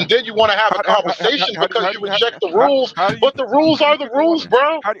rules and then you want to have a conversation because you reject the rules? But the rules are the rules,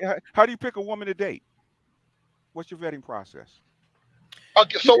 bro. How do you pick a woman to date? What's your vetting process?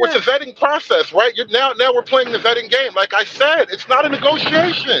 Okay, so it's a vetting process, right? Now we're playing the vetting game. Like I said, it's not a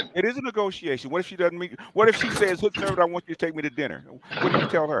negotiation. It is a negotiation. What if she doesn't meet? What if she says, "Hoodservative, I want you to take me to dinner"? What do you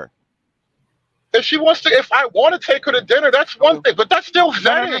tell her? If she wants to, if I want to take her to dinner, that's one thing, but that's still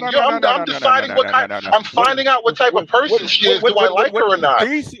vetting. I'm deciding what kind. I'm finding out what type of person she is. Do I like her or not?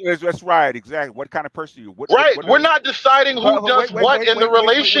 That's right, exactly. What kind of person you? Right. We're not deciding who does what in the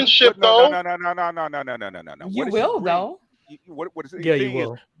relationship, though. No. You will, though. What is it? Yeah, you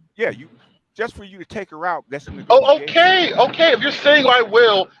will. Yeah, you. Just for you to take her out, that's a negotiation. Oh, okay. If you're saying I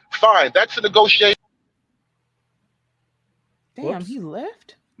will, fine. That's a negotiation. Damn, he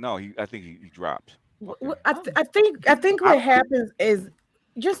left. No, I think he dropped. I think what happens is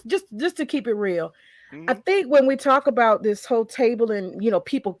just to keep it real. I think when we talk about this whole table and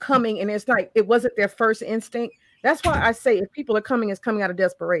people coming and it's like it wasn't their first instinct. That's why I say if people are coming, it's coming out of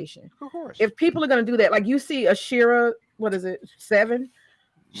desperation. Of course. If people are going to do that, like you see Ashira, what is it, 7?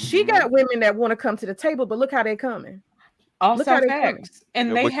 She got women that want to come to the table, but look how they're coming. Also facts.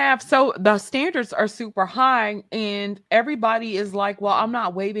 And they have, so the standards are super high and everybody is like, well, I'm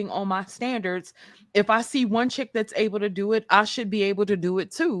not waving on my standards. If I see one chick that's able to do it, I should be able to do it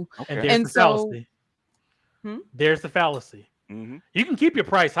too. Okay. And there's the fallacy. There's the fallacy. You can keep your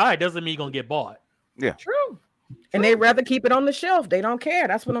price high. Doesn't mean you're going to get bought. Yeah. True. And they rather keep it on the shelf. They don't care.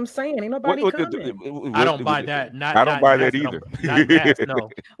 That's what I'm saying. Ain't nobody coming. I don't buy that. I don't buy that either. No.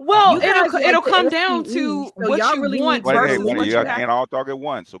 Well, it'll come down to what you want versus what you have. And all talk at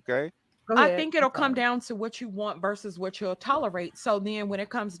once, okay? I think it'll come down to what you want versus what you'll tolerate. So then when it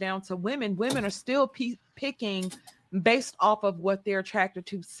comes down to women are still picking based off of what they're attracted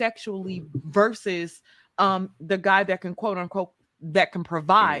to sexually versus the guy that can quote unquote that can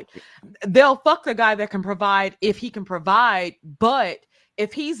provide. They'll fuck the guy that can provide if he can provide, but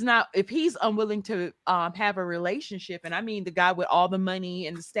if he's unwilling to have a relationship, and I mean the guy with all the money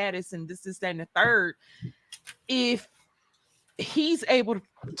and the status and this, that, and the third, if he's able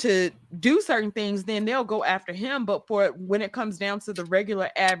to do certain things, then they'll go after him. But for when it comes down to the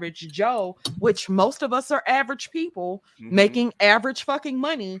regular average Joe, which most of us are average people making average fucking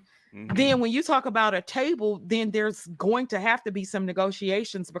money, then when you talk about a table, then there's going to have to be some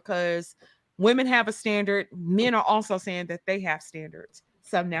negotiations because women have a standard. Men are also saying that they have standards.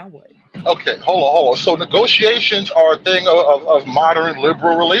 So now what? Okay, hold on. So negotiations are a thing of modern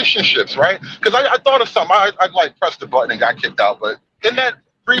liberal relationships, right? Because I thought of something. I like pressed the button and got kicked out. But in that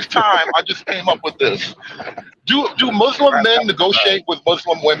brief time, I just came up with this. Do Muslim men negotiate with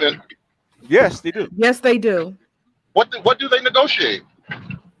Muslim women? Yes, they do. Yes, they do. What do they negotiate?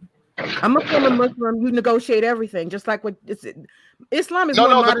 I'm a former Muslim. You negotiate everything, just like what Islam is.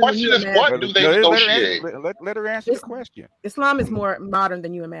 No. The question is, what do they negotiate? Let her answer the question. Islam is more modern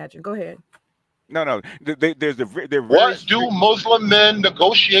than you imagine. Go ahead. No. There's they're what do Muslim men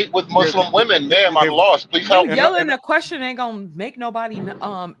negotiate with Muslim women? Ma'am, I'm lost. Please help me. Yelling a question ain't gonna make nobody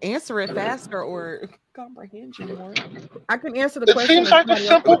answer it faster or comprehend you more. I can answer the question. It seems like a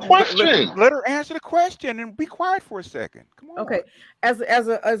simple question. Let her answer the question and be quiet for a second. Come on. Okay. As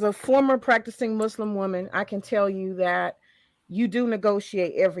a former practicing Muslim woman, I can tell you that you do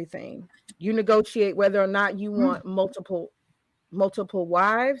negotiate everything. You negotiate whether or not you want multiple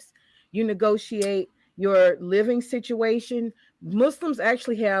wives. You negotiate your living situation. Muslims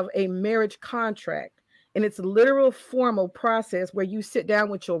actually have a marriage contract, and it's a literal formal process where you sit down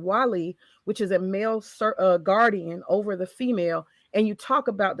with your wali, which is a male guardian over the female, and you talk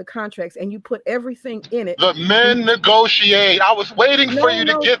about the contracts and you put everything in it. The men negotiate. I was waiting for you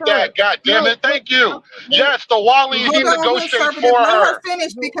to get that. God damn it. Thank you. Yes, the wali, he negotiates for her. Let her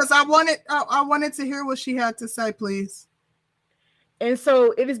finish because I wanted to hear what she had to say, please. And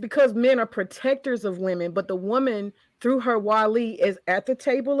so it is because men are protectors of women, but the woman through her wali is at the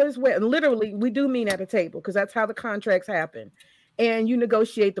table as well. And literally, we do mean at the table because that's how the contracts happen. And you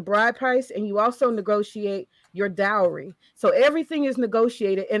negotiate the bride price and you also negotiate your dowry. So everything is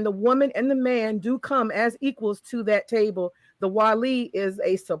negotiated and the woman and the man do come as equals to that table. The wali is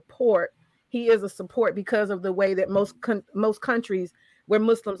a support. He is a support because of the way that most countries where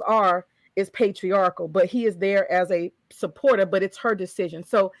Muslims are is patriarchal, but he is there as a supporter, but it's her decision.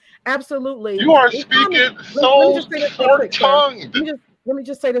 So absolutely. You are speaking so fork-tongued. Let me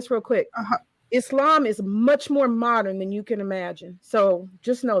just say this real quick. Islam is much more modern than you can imagine. So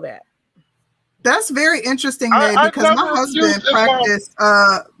just know that. That's very interesting, May, because my husband practiced.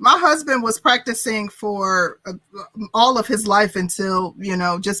 My husband was practicing for all of his life until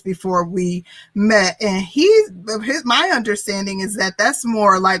just before we met, and my understanding is that that's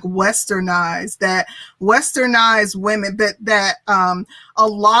more like westernized. That westernized women, but that a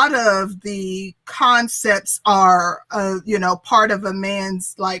lot of the concepts are part of a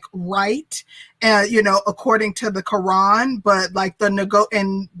man's like right. According to the Quran, but like the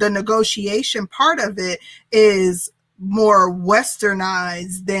negotiation part of it is more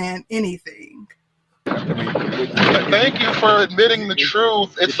westernized than anything. Thank you for admitting the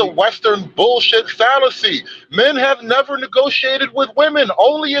truth. It's a Western bullshit fallacy. Men have never negotiated with women.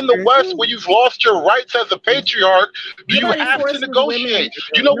 Only in the West, where you've lost your rights as a patriarch, do you have to negotiate.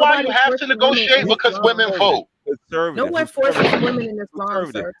 You know why you have to negotiate? Because women vote. No one forces women in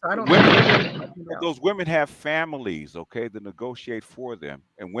Islam, sir. So I don't know. Those women have families, okay, that negotiate for them,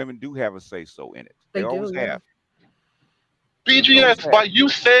 and women do have a say-so in it. They always have. BGS, by you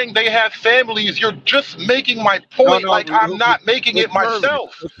saying they have families, you're just making my point I'm not making it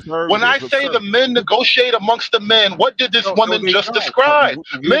myself. When I say the men negotiate amongst the men, what did this woman just describe?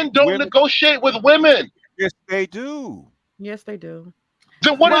 Men don't negotiate with women. Yes, they do. Yes, they do.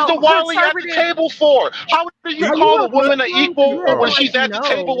 Then what is the wali at the table for? How do you call a woman an equal when she's at the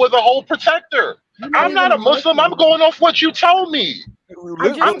table with a whole protector? I'm not a Muslim. I'm going off what you told me.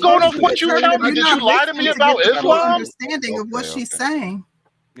 I'm going off what you tell me. Did you lie to me about Islam? Understanding of what she's saying.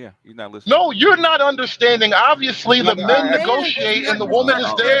 Yeah, you're not listening. No, you're not understanding. Obviously, the men negotiate and the woman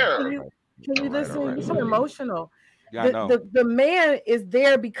is there. Can you listen? You're so emotional. Yeah, I know. The man is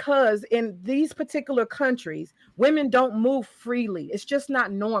there because in these particular countries, women don't move freely. It's just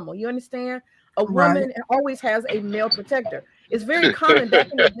not normal. You understand? A woman always has a male protector. It's very common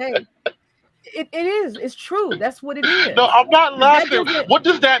back in the day. It is. It's true. That's what it is. No, I'm not laughing. What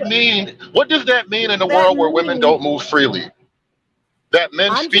does that mean? What does that mean in a world where women don't move freely? That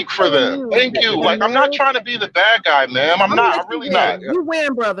men speak for them. Thank you. Like, I'm not trying to be the bad guy, ma'am. I'm not. I'm really not. You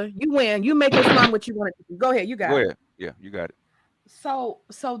win, brother. You win. You make Islam what you want it to do. Go ahead. You got it. Go ahead. Yeah, you got it. So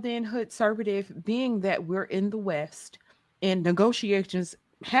then, Hoodservative, being that we're in the West and negotiations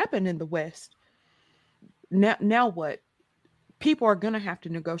happen in the West, now what? People are going to have to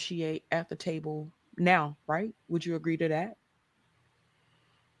negotiate at the table now, right? Would you agree to that?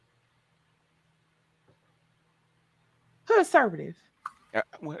 Conservative.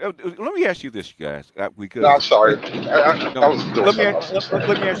 Let me ask you this, you guys. Because I'm sorry. Let me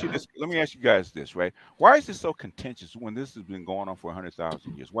ask you this. Let me ask you guys this, right? Why is this so contentious when this has been going on for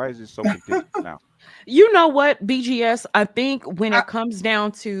 100,000 years? Why is this so contentious now? You know what, BGS? I think when it comes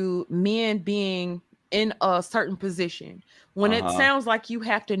down to men being in a certain position, when it sounds like you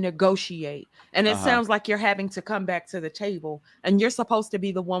have to negotiate and it sounds like you're having to come back to the table and you're supposed to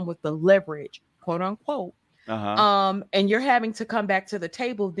be the one with the leverage, quote unquote. And you're having to come back to the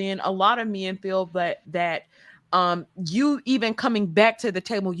table, then a lot of men feel that you even coming back to the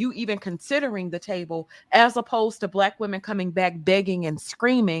table, you even considering the table, as opposed to Black women coming back begging and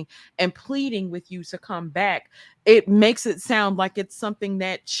screaming and pleading with you to come back. It makes it sound like it's something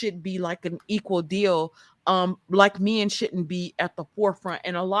that should be like an equal deal. Like men shouldn't be at the forefront,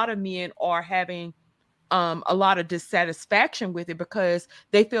 and a lot of men are having a lot of dissatisfaction with it because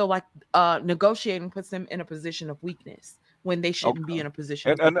they feel like negotiating puts them in a position of weakness when they shouldn't be in a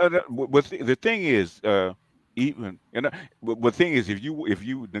position. The thing is, the thing is, if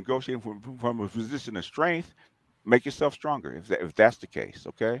you negotiate from a position of strength, make yourself stronger. If that's the case,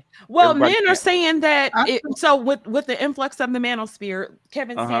 okay. Well, men are saying that. So with the influx of the manosphere,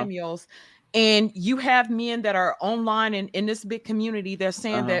 Kevin Samuels. And you have men that are online and in this big community, they're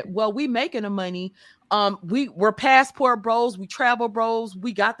saying that, well, we making the money. We're passport bros, we travel bros,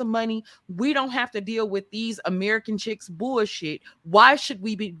 we got the money. We don't have to deal with these American chicks bullshit. Why should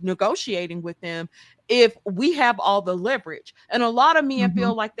we be negotiating with them if we have all the leverage? And a lot of men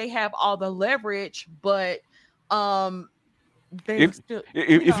feel like they have all the leverage, but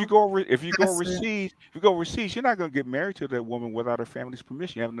if you go overseas, you're not going to get married to that woman without her family's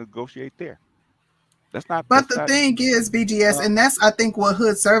permission. You have to negotiate there. That's not. But the thing is, BGS, and that's I think what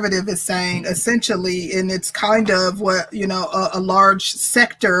Hoodservative is saying essentially, and it's kind of what a large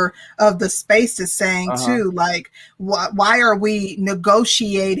sector of the space is saying too. Like, why are we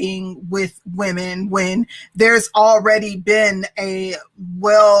negotiating with women when there's already been a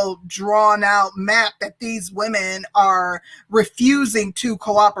well drawn out map that these women are refusing to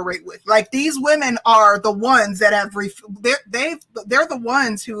cooperate with? Like, these women are the ones that have they're the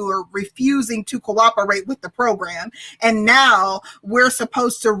ones who are refusing to cooperate with the program, and now we're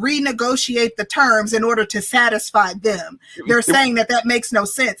supposed to renegotiate the terms in order to satisfy them. They're saying that makes no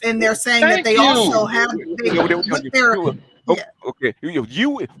sense, and they're saying that they also have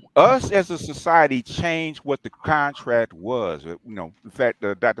us as a society changed what the contract was. In fact,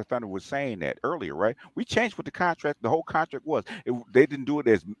 Dr. Thunder was saying that earlier, right? We changed what the whole contract was. They didn't do it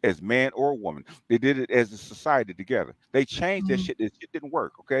as man or woman. They did it as a society together. They changed that shit. That shit didn't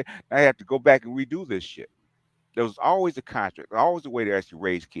work. Okay, I have to go back and redo this shit. There was always a contract, always a way to actually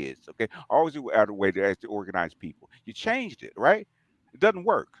raise kids. Okay, always a way to actually organize people. You changed it, right? It doesn't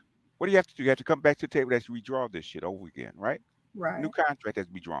work. What do you have to do? You have to come back to the table and actually redraw this shit over again, right? Right. New contract has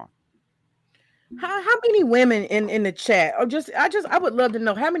to be drawn. How many women in the chat, or I would love to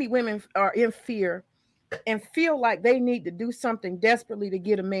know how many women are in fear and feel like they need to do something desperately to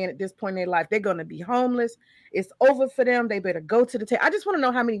get a man at this point in their life. They're going to be homeless. It's over for them. They better go to the table. I just want to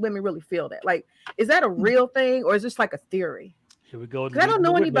know how many women really feel that. Like, is that a real thing, or is this like a theory? Here we go. I don't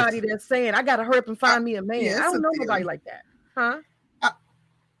know anybody that's saying I got to hurry up and find me a man. I don't know nobody like that. Huh?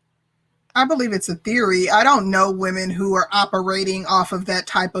 I believe it's a theory. I don't know women who are operating off of that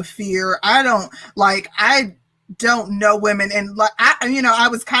type of fear. I don't know women, and I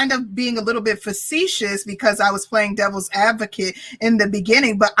was kind of being a little bit facetious because I was playing devil's advocate in the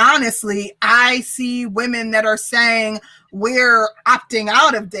beginning, but honestly, I see women that are saying we're opting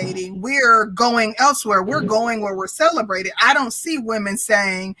out of dating, we're going elsewhere, we're going where we're celebrated. I don't see women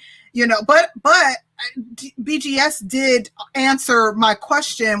saying, but BGS did answer my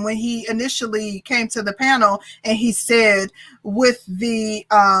question when he initially came to the panel, and he said with the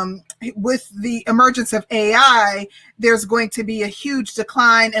emergence of AI, there's going to be a huge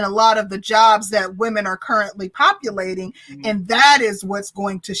decline in a lot of the jobs that women are currently populating, and that is what's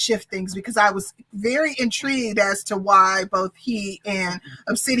going to shift things, because I was very intrigued as to why both he and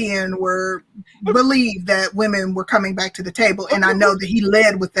Obsidian believed that women were coming back to the table, and I know that he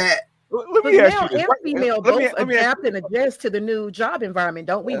led with that. Let me ask you, and female both adapt and adjust to the new job environment,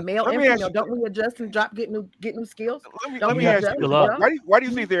 don't we? Male and female, don't we adjust and get new skills? Let me ask you, why do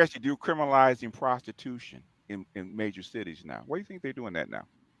you think they're actually criminalizing prostitution in major cities now? Why do you think they're doing that now?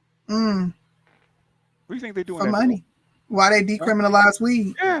 What do you think they're doing for that money? Why they decriminalize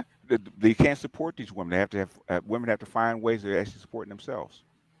weed? Yeah, they can't support these women. They have to have women have to find ways of actually supporting themselves.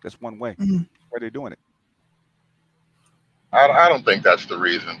 That's one way. Why they're doing it. I don't think that's the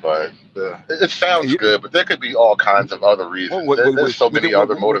reason, but it sounds good. But there could be all kinds of other reasons. There's so many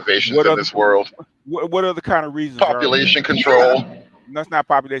other motivations in this world. What other kind of reasons? Population control. That's not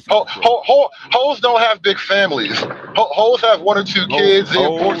population. Hoes don't have big families. Hoes have 1 or 2 kids. They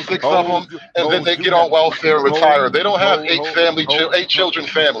abort 6 of them, and then they get on welfare and retire. They don't have 8 children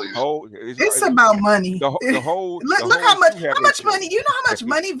families. It's about money. Look how much money. You know how much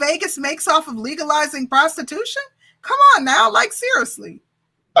money Vegas makes off of legalizing prostitution? Come on now, like seriously.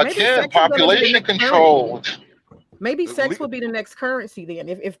 Again, population control. Maybe sex will be the next currency then.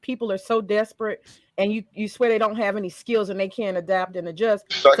 If people are so desperate and you swear they don't have any skills and they can't adapt and adjust.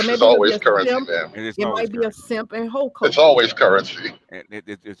 Sex So maybe is it'll be always a currency, simp. man. And it's It always might be a currency. simp and hoe It's culture. always currency. And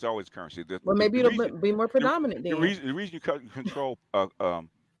it's always currency. Well, maybe it'll be more predominant The then. reason you control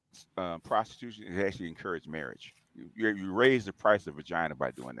prostitution is actually encourage marriage. You raise the price of vagina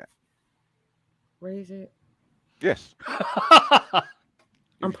by doing that. Raise it. Yes.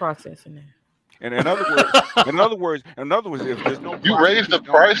 I'm processing that. And in other words, if there's no You raise the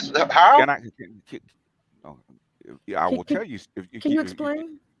prostitution, price. How? I will tell you. Can you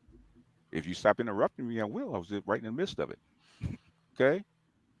explain? If you stop interrupting me, I will. I was right in the midst of it. Okay.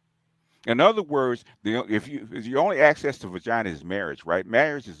 In other words, if your only access to vagina is marriage, right?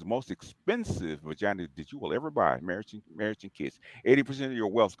 Marriage is the most expensive vagina that you will ever buy. Marriage and kids. 80% of your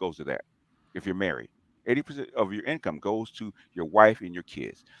wealth goes to that. If you're married, 80% of your income goes to your wife and your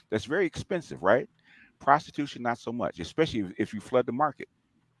kids. That's very expensive, right? Prostitution, not so much, especially if you flood the market.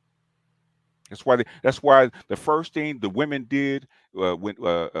 That's why the first thing the women did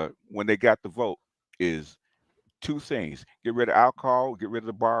when they got the vote is two things: get rid of alcohol, get rid of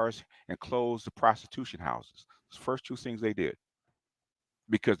the bars, and close the prostitution houses. It's the first two things they did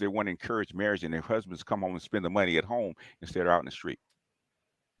because they want to encourage marriage and their husbands come home and spend the money at home instead of out in the street.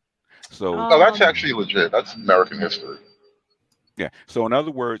 So Oh, that's actually legit. That's American history. yeah. So in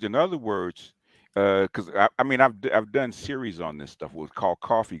other words, because I mean I've done series on this stuff. It's called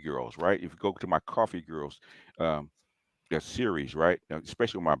Coffee Girls, right? If you go to my Coffee Girls series, right,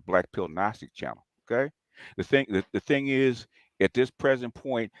 especially on my Black Pill Gnostic channel, okay. The thing is, at this present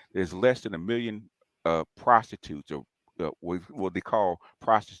point, there's less than 1 million prostitutes, or what they call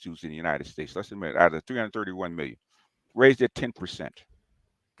prostitutes in the United States. Less than 1 million out of 331 million. Raised at 10%,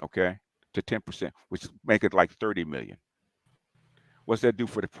 okay, to 10%, which make it like 30 million. What's that do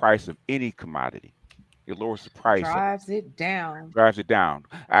for the price of any commodity? It lowers the price. Drives it down. Drives it down.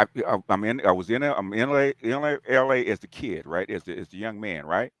 I'm in LA as the kid, right? As the young man,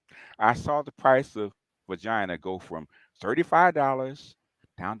 right? I saw the price of vagina go from $35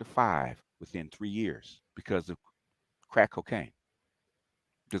 down to $5 within 3 years because of crack cocaine.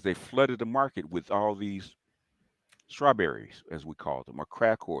 Because they flooded the market with all these strawberries, as we call them, or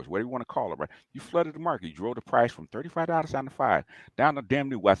crack whores, whatever you want to call it, right? You flooded the market. You drove the price from $35 down to $5, down to damn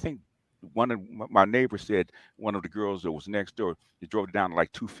near. I think one of my neighbors said, one of the girls that was next door, they drove it down to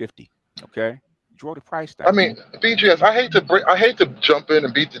like $250. Okay, you drove the price down. I mean, BGS, I hate to jump in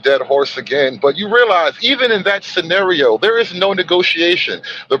and beat the dead horse again, but you realize even in that scenario, there is no negotiation.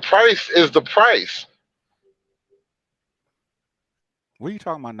 The price is the price. What are you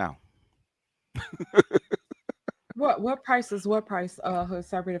talking about now? What price is what price?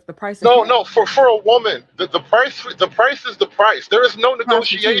 Conservative. The price. No. For a woman, the price is the price. There is no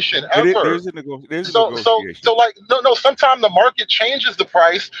negotiation ever. There's a negotiation. So like no. Sometimes the market changes the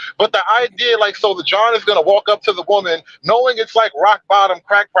price, but the idea so the John is gonna walk up to the woman knowing it's like rock bottom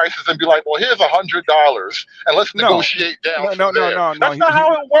crack prices and be like, well, here's $100 and let's negotiate down. No. That's not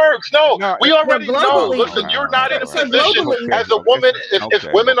how it works. No, we already know. globally- Listen, you're not in a So position globally- as a woman.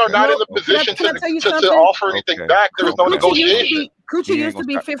 If women are not in the position Can I tell you to something? offer anything back, there's no negotiation. Coochie used to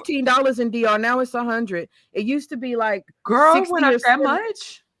be $15 in DR. Now it's $100. It used to be like Girl, 60 went up or that 70.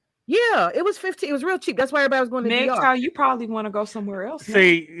 much. Yeah, it was 15. It was real cheap. That's why everybody was going to Next DR. time you probably want to go somewhere else. now.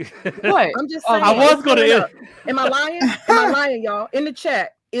 See, What? I'm just Oh, saying. I was it's gonna- going up. Am I lying? Am I lying, y'all? In the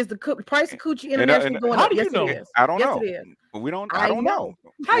chat, is the price of coochie international going how up? do you Yes, know? it is. I don't Yes, know. it is. We don't. I I don't know.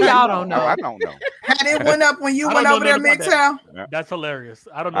 How y'all don't know? I don't know. Had it went up when you I went don't over know there, nothing about MGTOW? that's hilarious.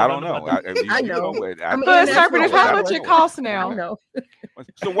 I don't know. I don't nothing know. about that. I know. I'm But an conservative, international how much traveler. it costs I now? know.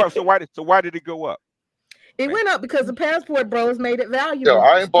 So why did it go up? It went up because the passport bros made it valuable. Yo,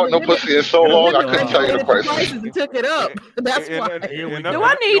 I ain't bought no pussy in so long. I couldn't tell you the price. Prices and took it up. That's why. Do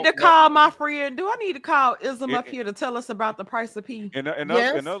I need to call my friend? Do I need to call Ism up here to tell us about the price of pee? In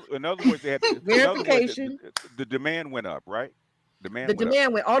other words, they had Verification. The demand went up, right? The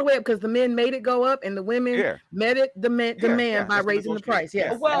demand went all the way up because the men made it go up and the women met it demand by that's raising the price.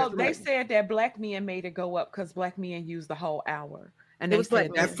 Yes. Well, that's they right. said that black men made it go up because black men used the whole hour. And It they was said black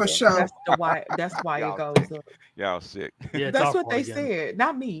men. that's For sure. That's why it goes up. Y'all sick. Yeah, it's That's our what fault they again. said.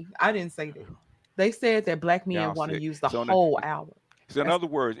 Not me. I didn't say that. They said that black men Y'all want to sick. use the So whole hour. So in other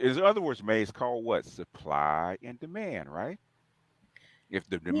words, May, it's called what? Supply and demand, right? If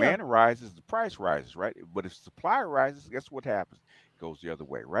the demand rises, the price rises, right? But if supply rises, guess what happens? It goes the other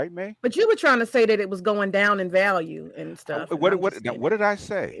way, right, May? But you were trying to say that it was going down in value and stuff. and I'm What just saying did I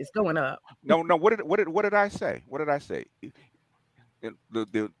say? It's going up. No. What did I say? What did I say?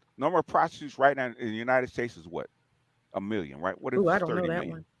 The number of prostitutes right now in the United States is what? 1 million, right? What if Ooh, I it's don't know 30 that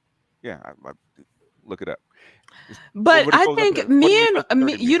million? one. Yeah, Look it up. But What it I goes up think to- what do you think up to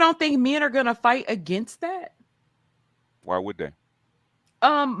 30 you men? don't think men are gonna fight against that? Why would they?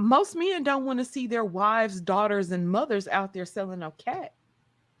 Most men don't want to see their wives, daughters, and mothers out there selling no cat.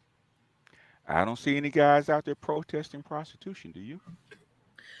 I don't see any guys out there protesting prostitution. Do you?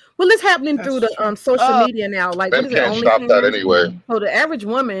 Well, it's happening That's through the true. social media now. Like, what Men is it? can't stop that OnlyFans. anyway. So the average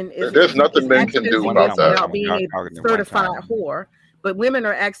woman is There's nothing men can do accessing about this that. without being Y'all a talking at one certified time. whore. But women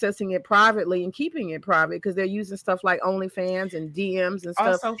are accessing it privately and keeping it private because they're using stuff like OnlyFans and DMs and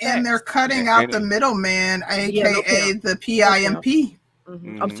stuff. Also, And they're facts. cutting And- out and the it- middleman, Yeah, no aka count. the PIMP. I'm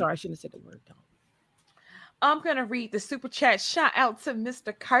Mhm. sorry, I shouldn't have said the word. Though. I'm gonna read the super chat. Shout out to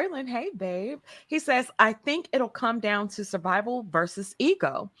Mr. Curlin. Hey, babe. He says, I think it'll come down to survival versus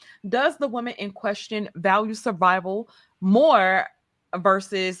ego. Does the woman in question value survival more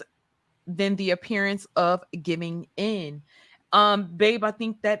versus than the appearance of giving in? Babe, I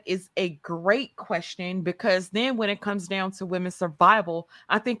think that is a great question, because then when it comes down to women's survival,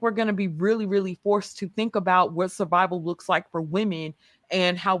 I think we're going to be really, really forced to think about what survival looks like for women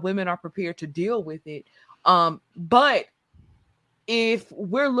and how women are prepared to deal with it. But if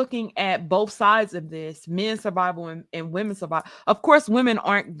we're looking at both sides of this, men's survival and women's survival, of course, women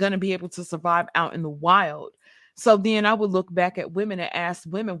aren't going to be able to survive out in the wild. So then I would look back at women and ask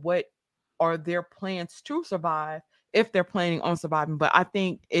women what are their plans to survive if they're planning on surviving. But I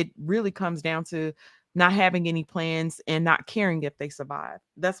think it really comes down to not having any plans and not caring if they survive.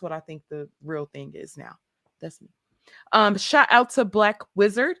 That's what I think the real thing is now. That's me. Shout out to Black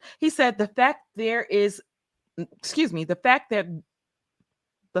Wizard. He said the fact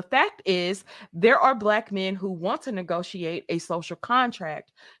is there are Black men who want to negotiate a social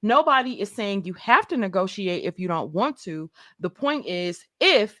contract. Nobody is saying you have to negotiate if you don't want to. The point is,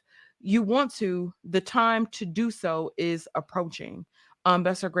 if you want to, the time to do so is approaching.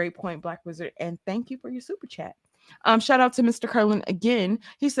 That's a great point, Black Wizard, and thank you for your super chat. Shout out to Mr. Curlin again.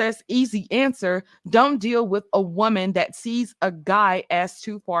 He says, easy answer. Don't deal with a woman that sees a guy as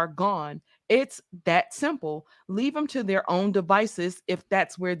too far gone. It's that simple. Leave them to their own devices if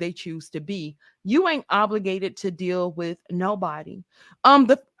that's where they choose to be. You ain't obligated to deal with nobody.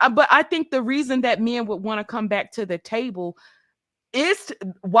 But I think the reason that men would want to come back to the table is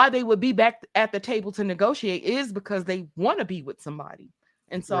why they would be back at the table to negotiate is because they want to be with somebody.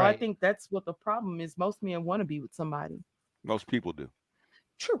 And so I think that's what the problem is. Most men want to be with somebody. Most people do.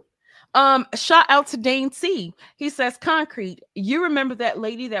 True. Shout out to Dane C. He says, Concrete, you remember that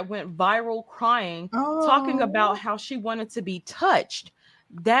lady that went viral crying, talking about how she wanted to be touched.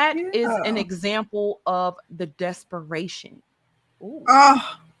 That is an example of the desperation. Ooh.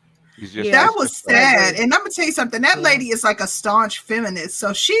 That was sad. And I'm gonna tell you something. That lady is like a staunch feminist,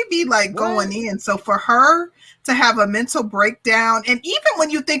 so she be like going in. So for her to have a mental breakdown, and even when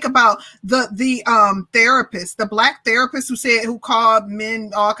you think about the therapist, the Black therapist who called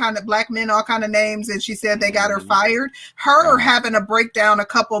men Black men all kind of names, and she said they got her fired. Her having a breakdown a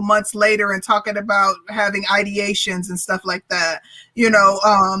couple months later and talking about having ideations and stuff like that.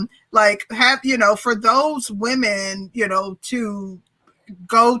 For those women, to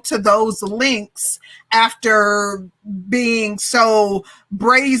go to those links after being so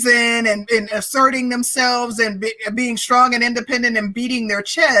brazen and asserting themselves and being strong and independent and beating their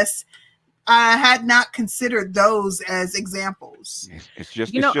chests, I had not considered those as examples.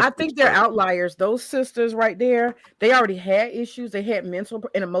 I think they're outliers. Those sisters right there, they already had issues. They had mental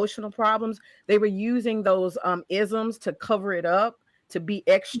and emotional problems. They were using those isms to cover it up, to be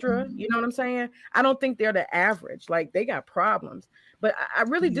extra. You know what I'm saying? I don't think they're the average. Like, they got problems. But I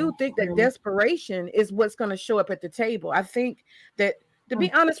really do think that desperation is what's going to show up at the table. I think that, to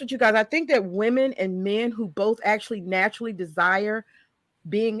be honest with you guys, I think that women and men who both actually naturally desire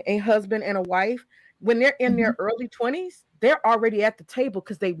being a husband and a wife, when they're in their early 20s, they're already at the table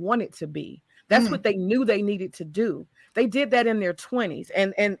because they want it to be. That's what they knew they needed to do. They did that in their 20s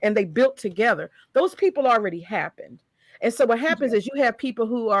and they built together. Those people already happened. And so what happens is you have people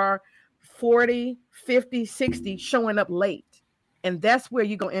who are 40, 50, 60 showing up late. And that's where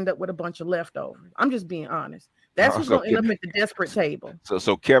you're going to end up with a bunch of leftovers. I'm just being honest. That's who's going to end up at the desperate table.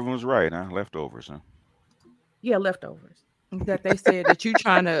 So Kevin was right, huh? Leftovers, huh? Yeah, leftovers. That they said that you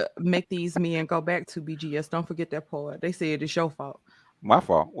trying to make these men go back to BGS. Don't forget that part. They said it's your fault. My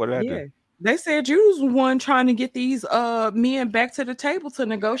fault. What did I do? They said you was the one trying to get these men back to the table to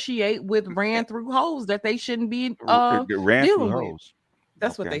negotiate with ran through hoes that they shouldn't be dealing with.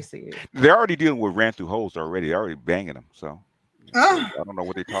 That's what they said. They're already dealing with ran through hoes already. They're already banging them. So I don't know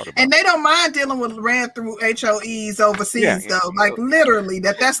what they talked about. And they don't mind dealing with ran through HOEs overseas, though. Like literally,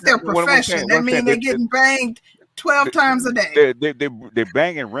 that's their profession. That means they're getting banged 12 times a day. They're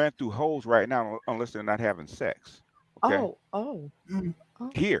banging ran through holes right now unless they're not having sex. Okay? Oh.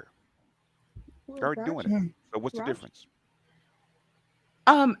 Here. Well, They're already doing it. So what's the difference?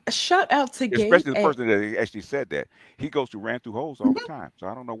 Shout out to Gabe. Especially the person that actually said that. He goes to ran through holes all the time. So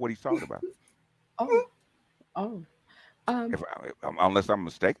I don't know what he's talking about. Unless I'm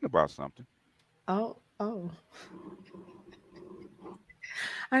mistaken about something. I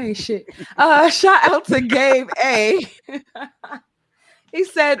ain't shit. Shout out to Gabe A. He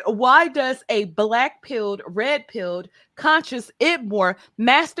said, why does a black-pilled, red-pilled, conscious Ibmore,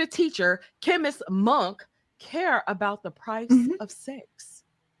 master teacher, chemist, monk care about the price of sex?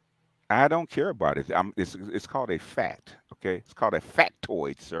 I don't care about it. It's called a fact, okay? It's called a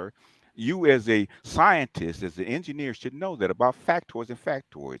factoid, sir. You as a scientist, as an engineer, should know that about factoids and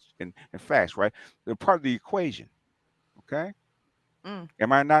facts, right? They're part of the equation, okay?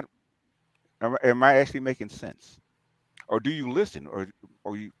 Am I actually making sense? Or do you listen? Or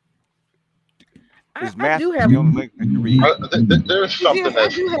you? Is math the only link that you read? There's something I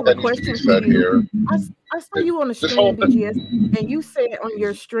do have a question for you. I saw you on the stream, BGS, and you said on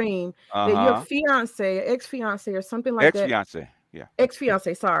your stream that your fiance, ex-fiance, or something like that. Ex-fiance, yeah.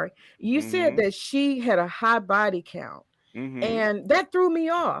 Ex-fiance, sorry. You said that she had a high body count. And that threw me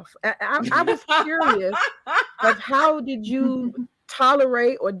off. I was curious of how did you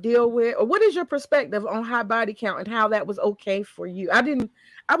tolerate or deal with, or what is your perspective on high body count and how that was okay for you?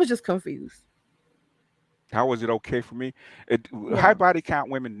 I was just confused. How was it okay for me? High body count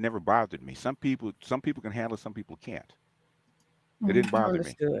women never bothered me. Some people can handle it, some people can't. It didn't bother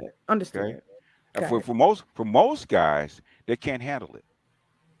me. Understood. Okay? For most guys, they can't handle it.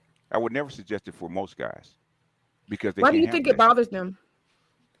 I would never suggest it for most guys because they. Why do you think it bothers them?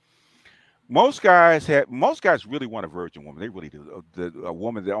 Most guys really want a virgin woman. They really do. A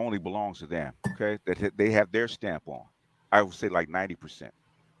woman that only belongs to them. Okay, that they have their stamp on. I would say like 90%.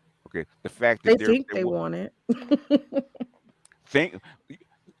 Okay, the fact that they want it. Think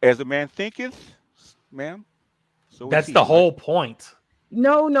as a man thinketh, ma'am. So that's the whole point.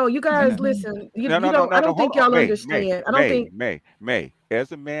 No, you guys listen. I don't think y'all understand. I don't think May.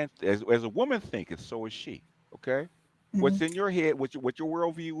 As a man, as a woman thinketh, so is she. Okay, what's in your head, what your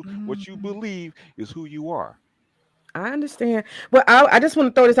worldview, what you believe is who you are. I understand. But I just want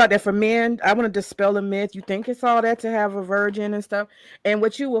to throw this out there for men. I want to dispel a myth. You think it's all that to have a virgin and stuff. And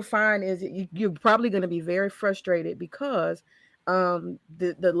what you will find is you're probably going to be very frustrated because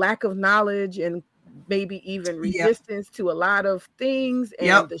the lack of knowledge and maybe even resistance to a lot of things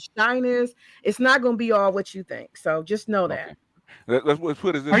and the shyness, it's not going to be all what you think. So just know that. Let's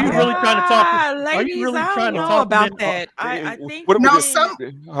put it this way. Are you really trying to talk? Ladies, are you really I trying don't to know talk about that. I think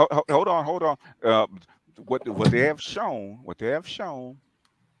hold on. What they have shown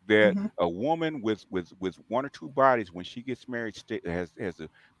that a woman with one or two bodies, when she gets married, has the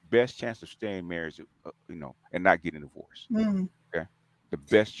best chance of staying married, and not getting divorced. Okay, the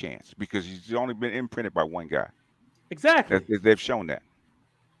best chance because she's only been imprinted by one guy. Exactly, they've shown that.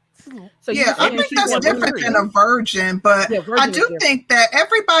 So I think that's different than a virgin, but I do think that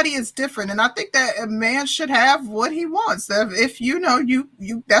everybody is different, and I think that a man should have what he wants. If you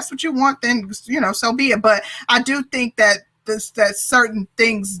that's what you want, then so be it. But I do think that certain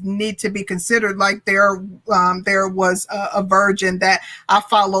things need to be considered. Like there was a virgin that I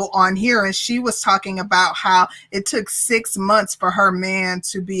follow on here, and she was talking about how it took 6 months for her man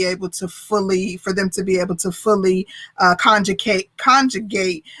to be able to fully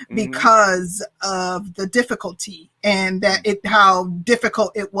conjugate because of the difficulty, and that how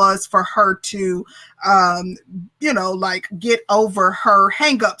difficult it was for her to get over her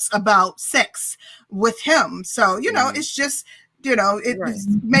hangups about sex with him. So it's just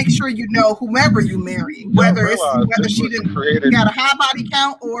make sure you know whomever you marry, whether she got a high body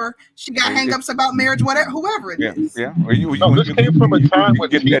count or she got hangups about marriage, whoever it is. This came from a time when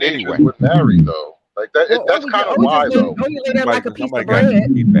teenagers were married, though. Like that. That's kind of why, though. Somebody got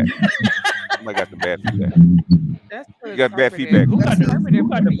the bad feedback. You got bad feedback. Who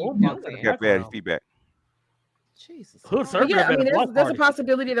got bad feedback? Jesus. There's a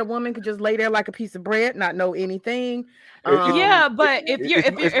possibility that a woman could just lay there like a piece of bread, not know anything. But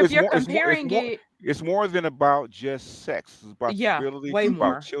if you're comparing it, it's more than about just sex. It's about stability, it's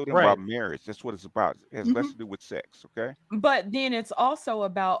about children, about marriage. That's what it's about. It has less to do with sex, okay? But then it's also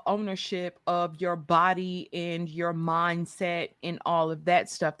about ownership of your body and your mindset and all of that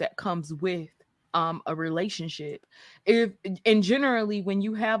stuff that comes with a relationship. And generally when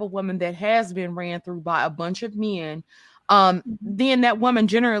you have a woman that has been ran through by a bunch of men, then that woman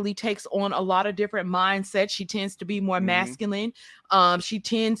generally takes on a lot of different mindsets. She tends to be more masculine. She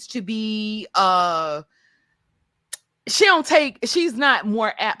tends to be she's not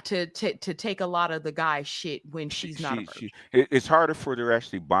more apt to take a lot of the guy's shit when she's not a virgin. It's harder for her to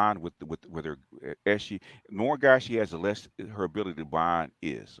actually bond with her as the more guys she has, the less her ability to bond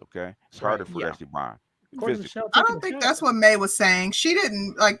is. Okay, it's harder for her to actually bond. I don't think that's what May was saying. She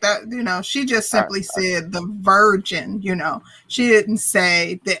didn't like that, she just simply said the virgin, she didn't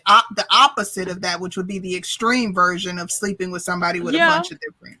say the opposite of that, which would be the extreme version of sleeping with somebody with a bunch of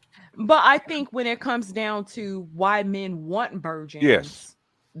different. But I think when it comes down to why men want virgins,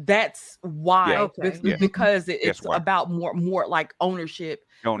 that's why, because it's about more like ownership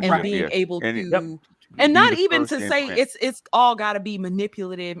and being able to. And not even to say it's all got to be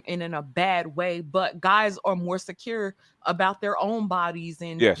manipulative and in a bad way, but guys are more secure about their own bodies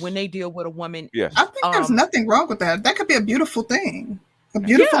and when they deal with a woman. I think there's nothing wrong with that. That could be a beautiful thing, a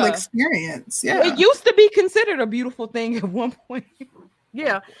beautiful experience. Yeah, it used to be considered a beautiful thing at one point.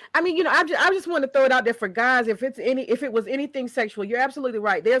 Yeah, I mean, I just want to throw it out there for guys. If it was anything sexual, you're absolutely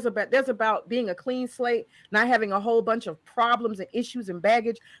right. There's about being a clean slate, not having a whole bunch of problems and issues and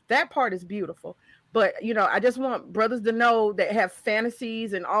baggage. That part is beautiful. But, I just want brothers to know that have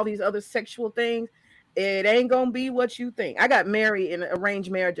fantasies and all these other sexual things. It ain't going to be what you think. I got married in an arranged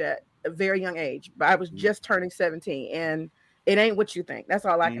marriage at a very young age, but I was just turning 17, and it ain't what you think. That's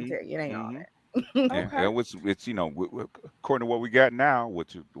all I can tell you. It ain't all that. It's according to what we got now,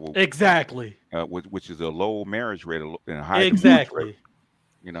 which is a low marriage rate and a high divorce rate,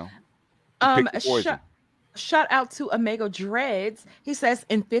 Shout out to Omega Dreads. He says,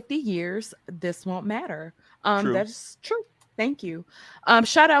 in 50 years, this won't matter. That's true. Thank you.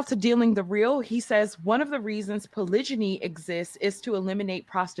 Shout out to Dealing the Real. He says, one of the reasons polygyny exists is to eliminate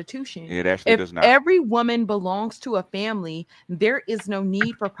prostitution. It actually does not. Every woman belongs to a family, there is no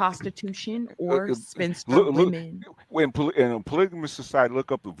need for prostitution or spinster women. In a polygamous society,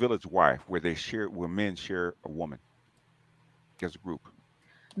 look up The Village Wife, where men share a woman as a group.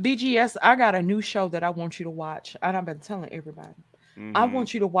 BGS, I got a new show that I want you to watch. And I've been telling everybody. I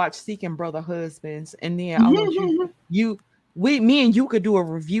want you to watch Seeking Brother Husbands, and then I want me and you could do a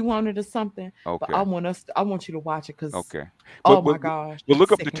review on it or something. Okay. But I want you to watch it because my gosh. Well,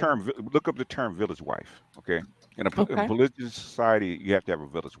 look up the term village wife. Okay. In a polygamous society, you have to have a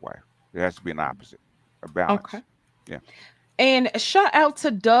village wife. There has to be an opposite, a balance. Okay. Yeah. And shout out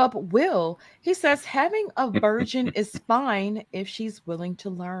to Dub Will. He says having a virgin is fine if she's willing to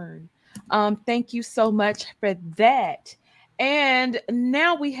learn. Thank you so much for that. And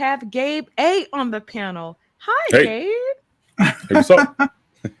now we have Gabe A on the panel. Hi, Gabe. Hey, what's up?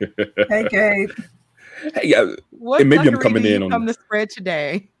 Hey, Gabe. Hey, what maybe I'm coming in on the spread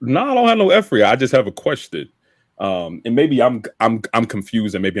today. No, I don't have no effery. I just have a question. And maybe I'm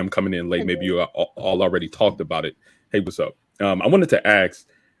confused, and maybe I'm coming in late. Maybe you all already talked about it. Hey, what's up? I wanted to ask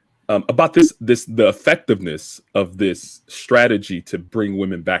about the effectiveness of this strategy to bring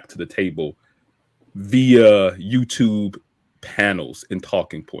women back to the table via YouTube panels and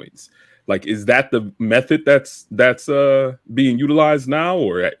talking points. Like, is that the method that's being utilized now,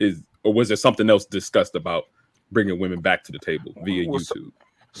 or was there something else discussed about bringing women back to the table via YouTube?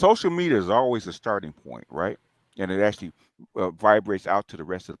 Social media is always a starting point, right? And it actually vibrates out to the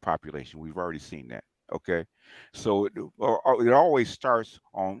rest of the population. We've already seen that. Okay, so it always starts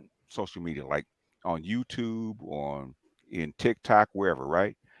on social media, like on YouTube, in TikTok, wherever,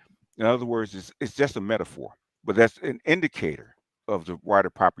 right? In other words, it's just a metaphor, but that's an indicator of the wider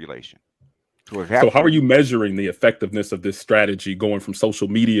population. So how are you measuring the effectiveness of this strategy going from social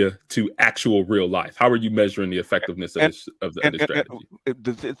media to actual real life? How are you measuring the effectiveness of the strategy?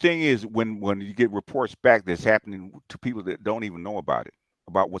 The thing is, when you get reports back that's happening to people that don't even know about it,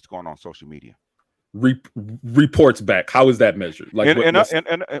 about what's going on social media. Reports back. How is that measured? Like,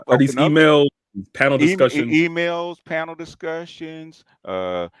 are these emails, panel discussions? Emails, panel discussions,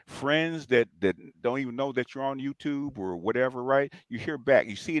 friends that don't even know that you're on YouTube or whatever, right? You hear back.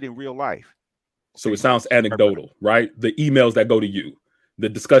 You see it in real life. So it sounds anecdotal, right? The emails that go to you, the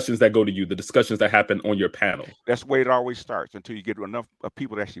discussions that go to you, the discussions that happen on your panel. That's the way it always starts until you get enough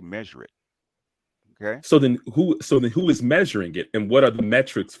people to actually measure it. Okay. So then who is measuring it, and what are the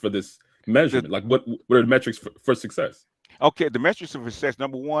metrics for this measurement? Like what are the metrics for success? Okay, the metrics of success,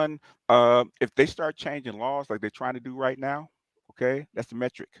 number one, if they start changing laws like they're trying to do right now, okay, that's the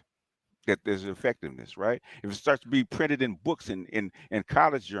metric that there's effectiveness, right? If it starts to be printed in books and in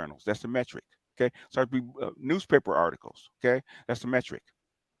college journals, that's the metric. Okay, start to be newspaper articles. Okay, that's the metric.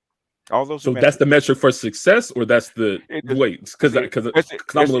 All those. So that's the metric for success, or that's the because I'm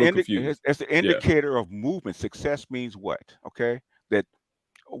a little confused. It's the indicator of movement. Success means what? Okay, that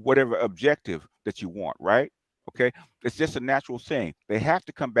whatever objective that you want, right? Okay, it's just a natural thing. They have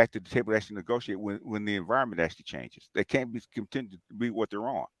to come back to the table to actually negotiate when the environment actually changes. They can't be continue to be what they're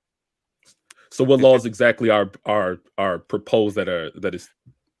on. So, what laws exactly are proposed that is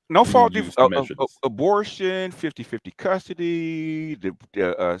no fault abortion, 50-50 custody,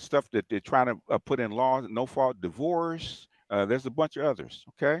 the stuff that they're trying to put in laws, no fault divorce. There's a bunch of others.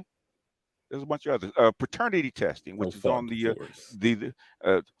 Okay, there's a bunch of others. Paternity testing, which is on the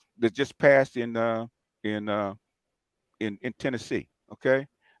that just passed in Tennessee. Okay,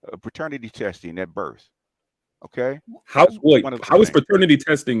 paternity testing at birth. Okay, how is paternity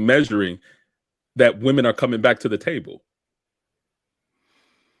testing measuring that women are coming back to the table?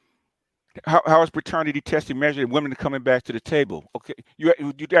 How is paternity testing measured women coming back to the table? Okay, you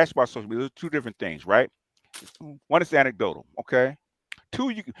asked about social media. There's two different things, right? One is anecdotal. Okay,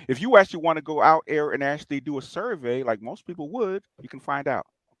 two, if you actually want to go out there and actually do a survey, like most people would, you can find out.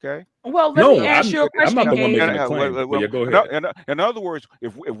 Okay. Well, let me ask you a question. I'm not the one making a claim. Go ahead. In other words,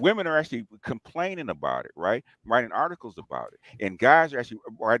 if women are actually complaining about it, right, writing articles about it, and guys are actually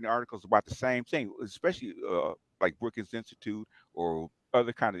writing articles about the same thing, especially like Brookings Institute or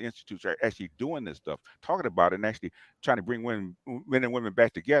other kind of institutes are actually doing this stuff, talking about it, and actually trying to bring men and women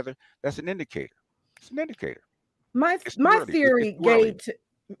back together. That's an indicator. It's an indicator. My theory,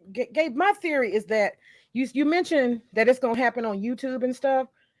 Gabe, my theory is that you mentioned that it's going to happen on YouTube and stuff.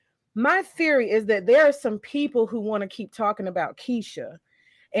 My theory is that there are some people who want to keep talking about Keisha,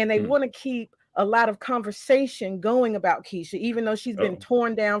 and they want to keep a lot of conversation going about Keisha, even though she's been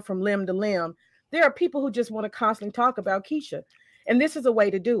torn down from limb to limb. There are people who just want to constantly talk about Keisha. And this is a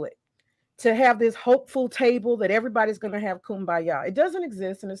way to do it, to have this hopeful table that everybody's going to have kumbaya. It doesn't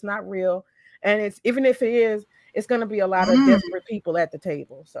exist and it's not real. And it's even if it is, it's going to be a lot of desperate people at the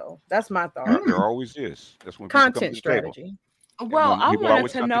table. So that's my thought. There always is. That's when content strategy. Well, I wanted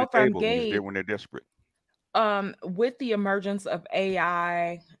to know from Gabe, when they're desperate. With the emergence of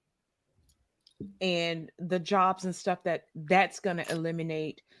AI and the jobs and stuff that's going to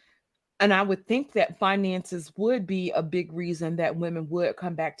eliminate. And I would think that finances would be a big reason that women would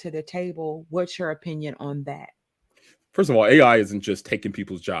come back to the table. What's your opinion on that? First of all, AI isn't just taking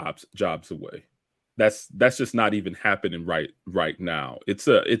people's jobs away. That's just not even happening right now. It's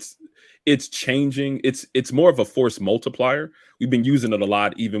changing. It's more of a force multiplier. We've been using it a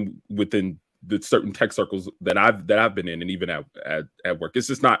lot, even within the certain tech circles that I've been in, and even at work. It's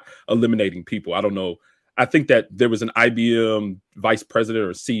just not eliminating people. I don't know. I think that there was an IBM vice president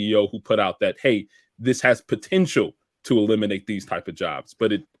or CEO who put out that, hey, this has potential to eliminate these type of jobs,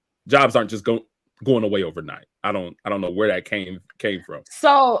 but jobs aren't just going away overnight. I don't know where that came from.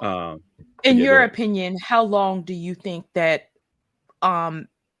 So, in your opinion, how long do you think that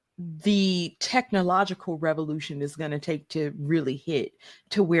the technological revolution is going to take to really hit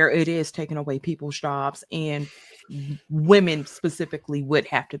to where it is taking away people's jobs and women specifically would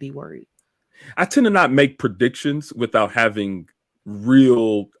have to be worried? I tend to not make predictions without having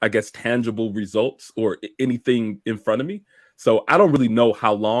real, I guess, tangible results or anything in front of me. So I don't really know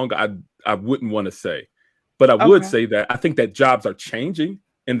how long. I wouldn't want to say, but I would say that I think that jobs are changing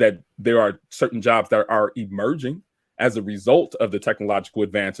and that there are certain jobs that are emerging as a result of the technological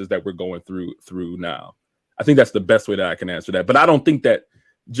advances that we're going through now. I think that's the best way that I can answer that. But I don't think that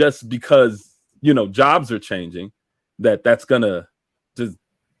just because, jobs are changing, that's going to just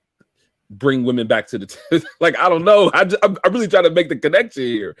bring women back to the like, I don't know. I'm really trying to make the connection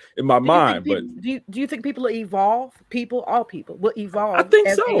here in my mind. But do you think people will evolve? All people will evolve. I think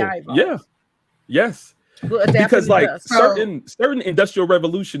so. Yeah. Yes. Because certain industrial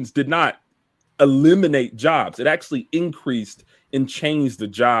revolutions did not eliminate jobs. It actually increased and changed the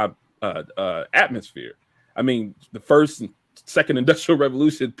job atmosphere. I mean, the first and second industrial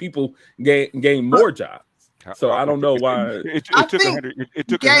revolution, people gained more jobs. So I don't know why it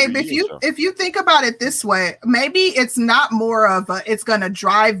took Gabe, if you think about it this way, maybe it's not more of it's going to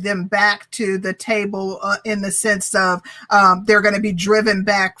drive them back to the table in the sense of they're going to be driven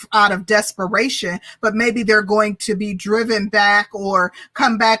back out of desperation, but maybe they're going to be driven back or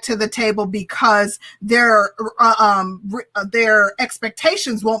come back to the table because their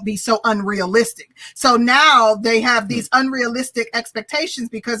expectations won't be so unrealistic. So now they have these unrealistic expectations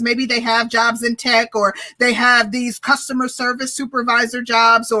because maybe they have jobs in tech or they have these customer service supervisor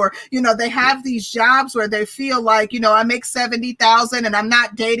jobs, or they have these jobs where they feel like I make $70,000 and I'm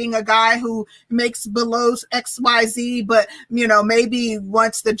not dating a guy who makes below XYZ, but maybe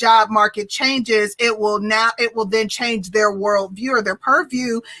once the job market changes, it will then change their worldview or their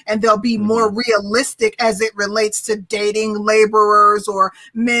purview, and they'll be more realistic as it relates to dating laborers or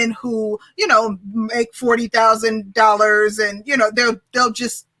men who make $40,000, and they'll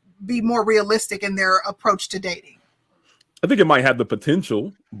just be more realistic in their approach to dating? I think it might have the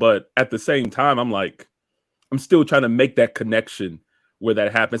potential, but at the same time, I'm still trying to make that connection where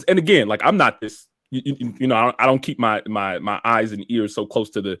that happens. And again, like I'm not this, you know, I don't keep my eyes and ears so close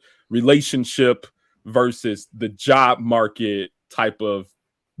to the relationship versus the job market type of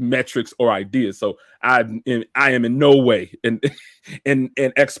metrics or ideas. So I am in no way an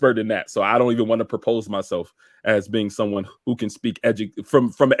expert in that. So I don't even want to propose myself as being someone who can speak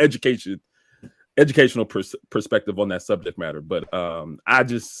from an educational perspective on that subject matter. But I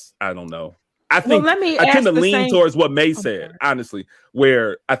don't know. I think I tend to lean towards what May said, honestly,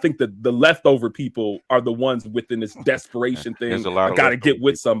 where I think that the leftover people are the ones within this desperation thing. I got to get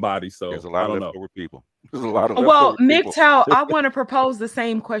with somebody. So there's a lot of leftover people. There's a lot of well, MGTOW, I want to propose the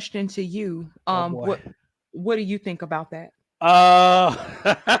same question to you. What do you think about that?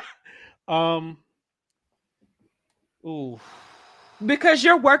 Because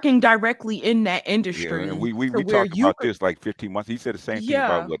you're working directly in that industry. Yeah, and we talked about this like 15 months. He said the same thing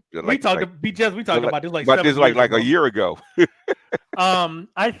about what we talked about this like a year ago.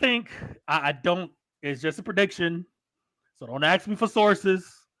 I think I don't. It's just a prediction, so don't ask me for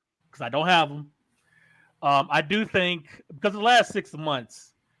sources because I don't have them. I do think because the last 6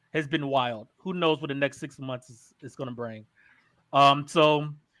 months has been wild. Who knows what the next 6 months is going to bring?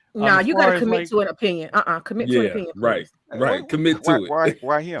 Nah, you got to commit to an opinion. Commit to an opinion. Right. Right. Commit to it.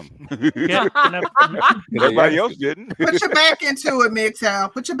 Why him? Everybody else didn't. Put your back into it,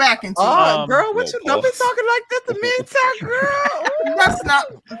 MGTOW. Put your back into it. Girl, what you don't be talking like that to MGTOW, girl. That's not.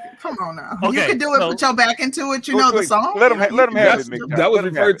 Come on now. Okay, you can do it. Put your back into it. You know the song. Let him have it. MGTOW. That was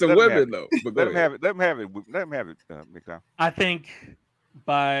referred to women, though. Let him have it. Let him have it. MGTOW. I think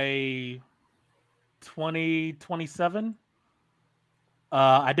by 2027.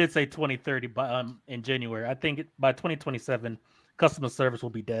 I did say 2030, but in January, I think by 2027, customer service will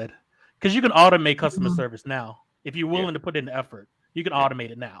be dead because you can automate customer service now. If you're willing to put in the effort, you can automate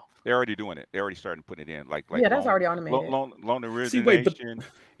it now. They're already doing it. They're already starting to put it in. Like that's already automated. Loan origination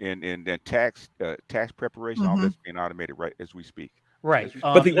and tax preparation, all that's being automated right as we speak. Right.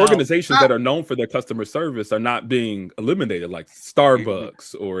 But the organizations that are known for their customer service are not being eliminated, like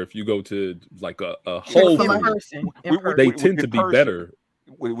Starbucks, or if you go to like a Whole Foods, they tend to be better.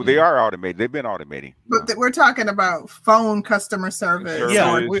 They are automated. They've been automating. But we're talking about phone customer service.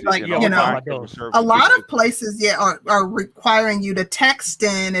 A lot of places, are requiring you to text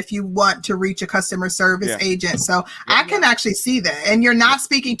in if you want to reach a customer service agent. So I can actually see that. And you're not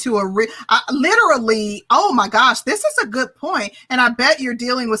speaking to literally, oh my gosh, this is a good point. And I bet you're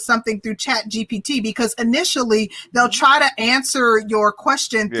dealing with something through Chat GPT because initially they'll try to answer your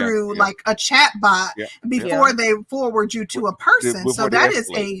question through like a chat bot before they forward you to a person. So that is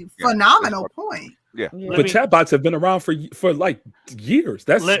a phenomenal point. Yeah, but chatbots have been around for like years.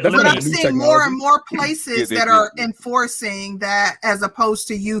 But I'm seeing more and more places that are enforcing that, as opposed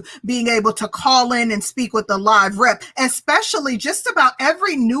to you being able to call in and speak with the live rep. Especially just about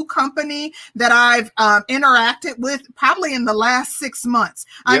every new company that I've interacted with, probably in the last 6 months.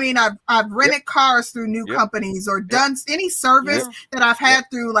 I mean, I've rented cars through new companies or done any service that I've had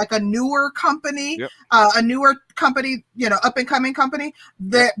through like a newer company, up and coming company.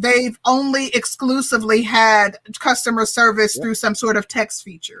 That they've only exclusively had customer service through some sort of text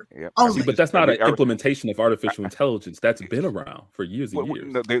feature. See, but that's not an implementation of artificial intelligence. That's been around for years and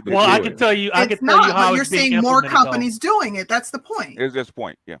years. I can tell you how you're seeing more companies doing it. That's the point. It's this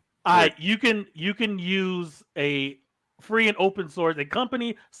point. You can use a free and open source. A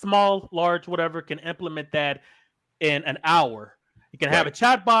company, small, large, whatever, can implement that in an hour. You can have a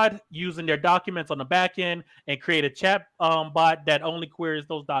chat bot using their documents on the back end and create a chat bot that only queries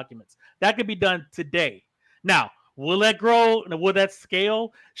those documents. That could be done today. Now, will that grow? Will that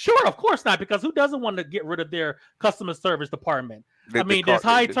scale? Sure, of course not, because who doesn't want to get rid of their customer service department? There's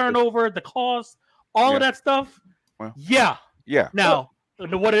high turnover, the cost, all of that stuff. Well, yeah. Now,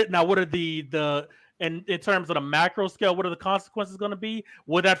 what are the in terms of the macro scale, what are the consequences going to be?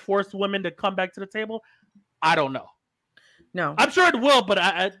 Will that force women to come back to the table? I don't know. No, I'm sure it will, but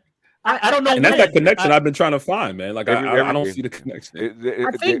I don't know. And that's that connection I've been trying to find, man. Like I don't see the connection.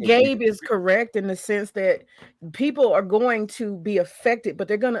 I think Gabe is correct in the sense that people are going to be affected, but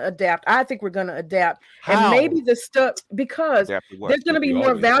they're going to adapt. I think we're going to adapt, and maybe the stuff because there's going to be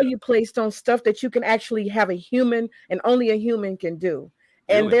more value placed on stuff that you can actually have a human and only a human can do,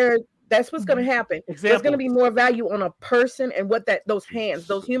 and that's what's going to happen. There's going to be more value on a person and what those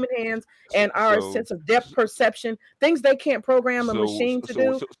human hands and our sense of depth perception, things they can't program a machine to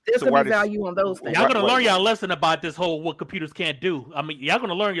do. There's going to be value on those things. Y'all going to learn y'all lesson about this whole what computers can't do. I mean, y'all going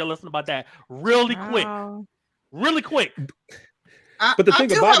to learn your lesson about that really quick. But the I thing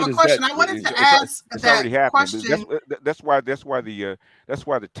do about have it a is question. that I wanted to it's ask already that happening. question. That's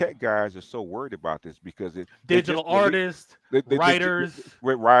why the tech guys are so worried about this, because they Digital just released artists, they just writers.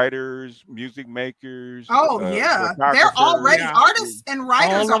 with writers, music makers, Oh yeah, they're already photographers, artists and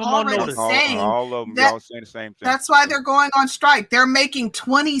writers All are of them on already notice. saying all of them, that y'all saying the same thing. that's why they're going on strike. They're making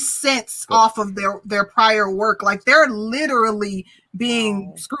 20 cents off of their prior work. Like they're literally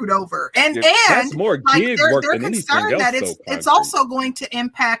being screwed over. And Yeah. That's more like gig they're work than anything concerned else, that though, it's Concrete. also going to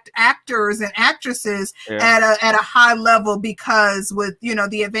impact actors and actresses Yeah. at a high level, because with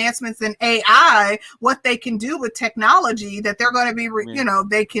the advancements in AI, what they can do with technology, that they're going to be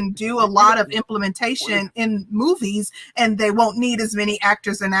they can do a lot of implementation in movies, and they won't need as many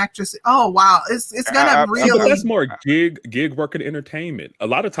actors and actresses. Oh wow, it's gonna But really. that's more gig work and entertainment. A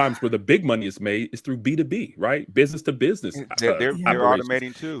lot of times where the big money is made is through B2B, right? Business to business. They're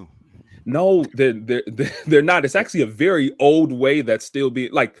automating too. No, they're not. It's actually a very old way that's still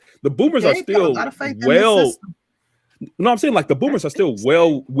being, like, the boomers are still well. No, I'm saying, like, the boomers are still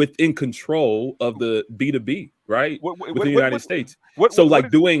well within control of the B2B, right? Within the United States.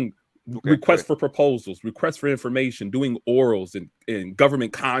 Doing requests for proposals, requests for information, doing orals and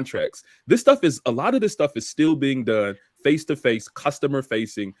government contracts. A lot of this stuff is still being done face-to-face,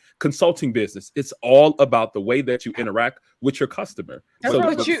 customer-facing, consulting business. It's all about the way that you interact with your customer. It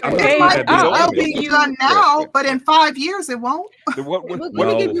might be done now, but in 5 years it won't. Let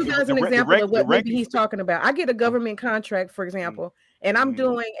me give you guys an example of what maybe he's talking about. I get a government contract, for example, and I'm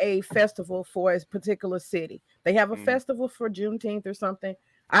doing a festival for a particular city. They have a festival for Juneteenth or something.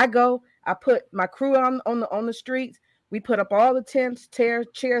 I go, I put my crew on the streets. We put up all the tents,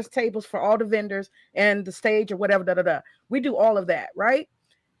 chairs, tables for all the vendors and the stage or whatever. We do all of that, right?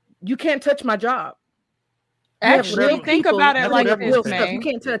 You can't touch my job. Actually, think about it like this, man. You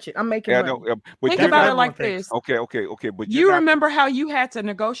can't touch it. I'm making money. Think about it like this. Okay. But you remember how you had to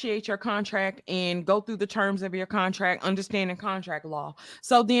negotiate your contract and go through the terms of your contract, understanding contract law.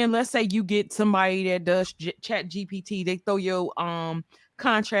 So then let's say you get somebody that does Chat GPT. They throw your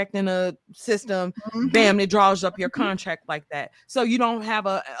contract in a system, bam, it draws up your contract like that. So you don't have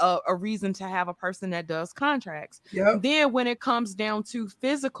a reason to have a person that does contracts. Then when it comes down to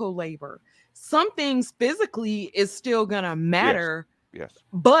physical labor, some things physically is still gonna matter. Yes.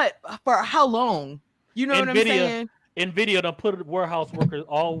 But for how long? You know what I'm saying? NVIDIA done put warehouse workers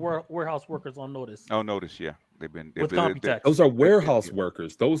on notice. Oh, notice, yeah. They've been those are warehouse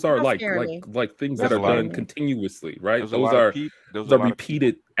workers. Those are like things that are done continuously, right? Those are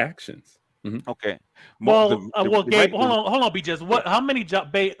repeated actions. Okay. Gabe, hold on, BJ. How many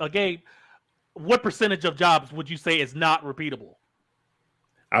Gabe, what percentage of jobs would you say is not repeatable?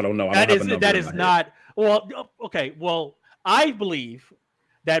 I don't know. That is not. Well, okay. Well, I believe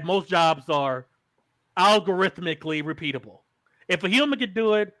that most jobs are algorithmically repeatable. If a human could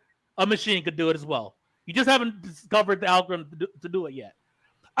do it, a machine could do it as well. You just haven't discovered the algorithm to do it yet.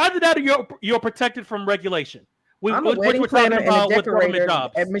 Either that, or you're protected from regulation. I'm a wedding planner and a decorator.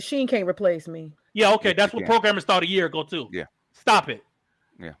 A machine can't replace me. Yeah, okay. That's what programmers thought a year ago too. Yeah. Stop it.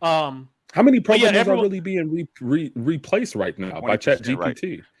 Yeah. How many programmers are really being replaced right now by Chat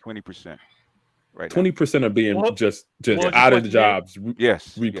GPT? 20%. Right. 20% are being just out of the jobs.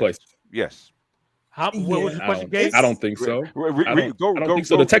 Replaced. Yes. What was the question, Gabe? I don't think so. I don't think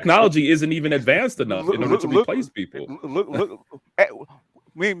so. The technology isn't even advanced enough in order to replace people. Look.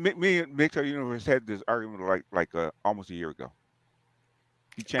 Me and Mixer Universe had this argument like almost a year ago.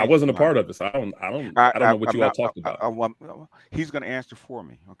 I wasn't a part of it, so I don't know what you all talked about. He's going to answer for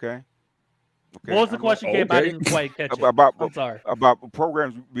me, okay? What was the question, Gabe? I didn't quite catch it. I'm sorry. About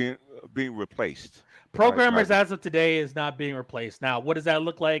programs being replaced. Programmers as of today is not being replaced. Now, what does that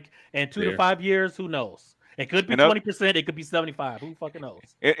look like in 2 to 5 years? Who knows? It could be 20%. It could be 75%. Who fucking knows?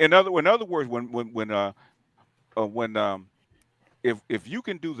 In other words, if you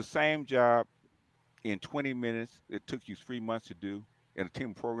can do the same job in 20 minutes, it took you 3 months to do, and a team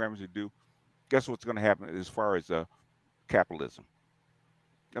of programmers to do, guess what's going to happen as far as capitalism?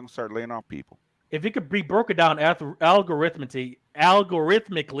 I'm going to start laying off people. If it could be broken down algorithmically,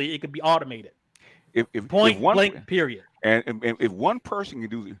 it could be automated. If point one, blank, period. And if one person can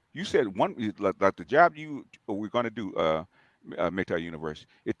do, you said one, like the job we're going to do, MGTOW Universe,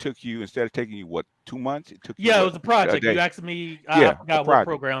 it took you, instead of taking you 2 months, it took you. Yeah, it was a project. You asked me, I forgot what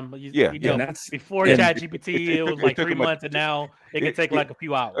program. Before ChatGPT, it was like 3 months, and now it can take like a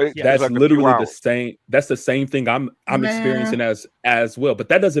few hours. That's literally the same. That's the same thing I'm experiencing as well. But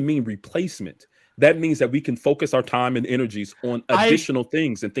that doesn't mean replacement. that means that we can focus our time and energies on additional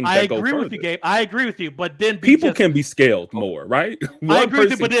things and things that go further. I agree with you, Gabe. I agree with you, but then people can be scaled more, right? I agree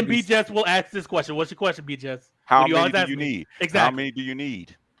with you, but then BJS will ask this question. What's your question, BJS? How many do you need? Exactly. How many do you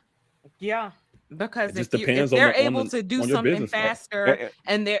need? Yeah. Because if depends they're able to do something faster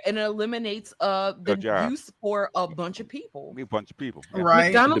and it eliminates the use for a bunch of people. A bunch of people. Right.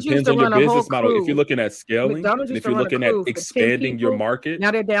 McDonald's depends on your business model. If you're looking at scaling, if you're looking at expanding your market,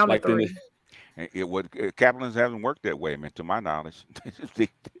 now they're down to 3. Capitalism hasn't worked that way, man. To my knowledge,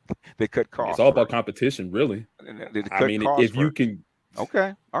 they cut costs. It's all about competition, really. I mean, if you can.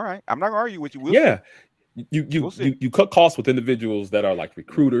 Okay, all right. I'm not gonna argue with you. You cut costs with individuals that are like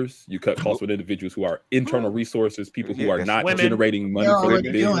recruiters. You cut costs with individuals who are internal resources, people who are not generating money for the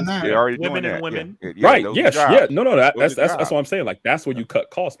business. They're already doing that. Women. Right? Yes. Yeah. No. That's what I'm saying. Like that's where you cut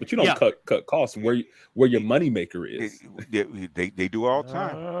costs, but you don't cut costs where your money maker is. They do all the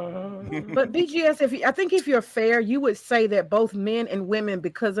time. But BGS, I think if you're fair, you would say that both men and women,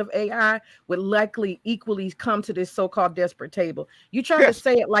 because of AI, would likely equally come to this so-called desperate table. You try to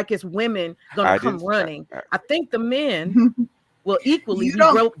say it like it's women gonna come running. I think the men will equally be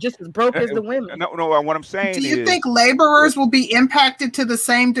broke, just as broke as the women. No, what I'm saying is, do you think laborers will be impacted to the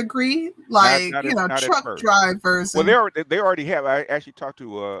same degree, like truck drivers? Well, they already have. I actually talked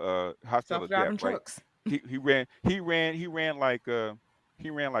to self-driving trucks. Right? He ran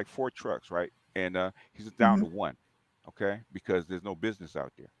like 4 trucks, right? And he's down to 1, okay, because there's no business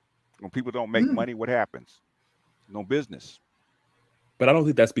out there. When people don't make money, what happens? No business. But I don't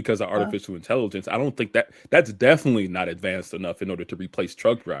think that's because of artificial intelligence. I don't think that's definitely not advanced enough in order to replace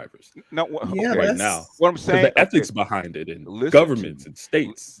truck drivers. No, right now. What I'm saying, the ethics behind it, and governments and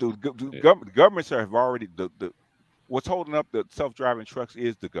states. Governments have already what's holding up the self-driving trucks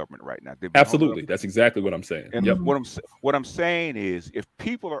is the government right now. Absolutely, that's exactly what I'm saying. And what I'm saying is, if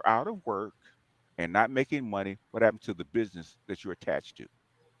people are out of work and not making money, what happens to the business that you're attached to?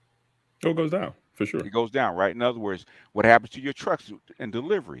 It goes down. For sure. It goes down, right? In other words, what happens to your trucks and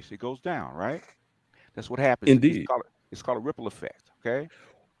deliveries? It goes down, right? That's what happens. Indeed. It's called a ripple effect, okay?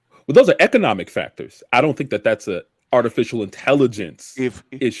 Well, those are economic factors. I don't think that's a artificial intelligence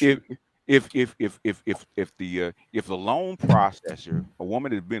issue. If the loan processor, a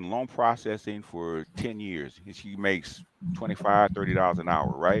woman has been loan processing for 10 years and she makes $25-$30 an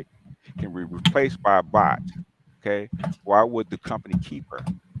hour, right? Can be replaced by a bot, okay? Why would the company keep her?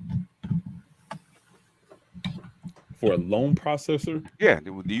 For a loan processor? Yeah,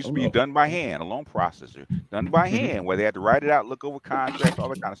 it used to be done by hand, a loan processor. Done by hand, where they had to write it out, look over contracts, all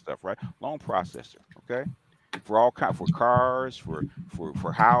that kind of stuff, right? Loan processor, okay? For all kind, for cars, for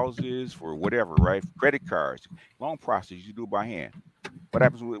houses, for whatever, right? For credit cards, loan processor, you do it by hand. What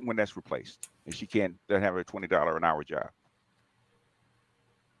happens when that's replaced? And she doesn't have a $20 an hour job.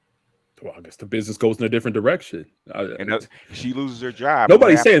 Well, I guess the business goes in a different direction. And she loses her job.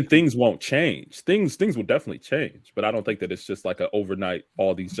 Nobody's saying things won't change. Things will definitely change, but I don't think that it's just like an overnight.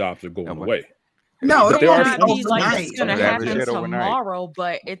 All these jobs are going away. No, it might not be like it's going to happen tomorrow,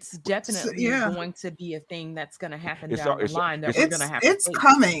 but it's definitely going to be a thing that's going to happen down the line that we're going to have. It's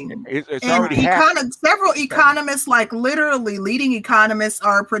coming. It's already happened. Several economists, like literally leading economists,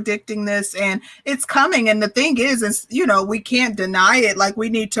 are predicting this, and it's coming. And the thing is we can't deny it. Like, we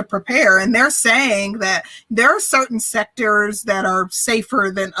need to prepare. And they're saying that there are certain sectors that are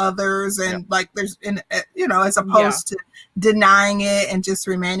safer than others, and like there's, as opposed to denying it and just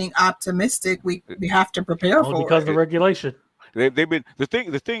remaining optimistic, we have to prepare for because it. of the regulation. They've been the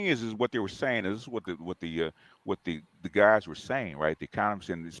thing is what they were saying is what the guys were saying, right? The economists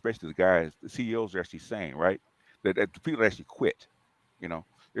and especially the CEOs are actually saying, right, that the people actually quit.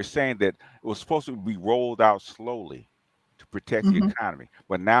 They're saying that it was supposed to be rolled out slowly to protect the economy,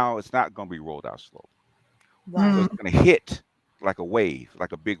 but now it's not going to be rolled out slowly. Right. So it's going to hit like a wave,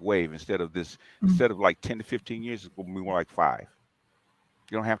 like a big wave, instead of like 10 to 15 years, it's going to be more like 5.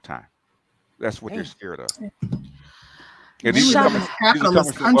 You don't have time. That's what they're scared of. And these are coming,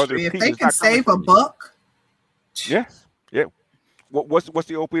 capitalist country. If they can save a buck. Yes. Yeah. What's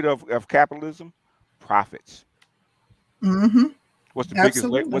the opiate of capitalism? Profits. Mm-hmm. What's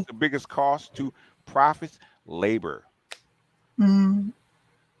the biggest cost to profits? Labor. Mm-hmm.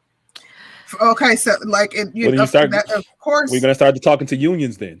 Okay, so like of course we're gonna start talking to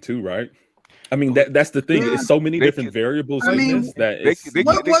unions then too, right? I mean that's the thing. It's so many different variables in this that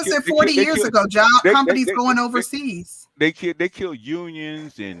what was it 40 years ago? Companies going overseas. They killed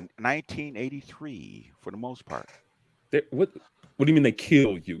unions in 1983 for the most part. What do you mean they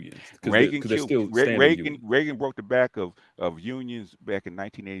kill unions? Reagan broke the back of unions back in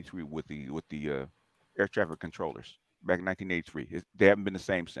 1983 with the air traffic controllers back in 1983. They haven't been the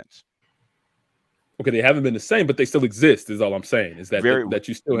same since. Okay, they haven't been the same, but they still exist. Is all I'm saying. Is that Very- that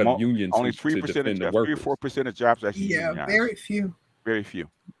you still have unions Only to 3% defend the of 3 or workers. 4% of jobs actually Yeah, unionized. very few. Very few.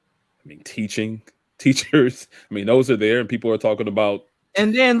 I mean, teachers. I mean, those are there, and people are talking about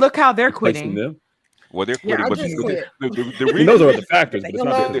And then look how they're replacing quitting. them. Well, they're Yeah, quitting, I but just the quit. reason, I mean, those are the factors, but it's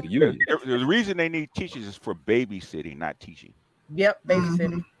not Hello? because of the union. the reason they need teachers is for babysitting, not teaching. Yep,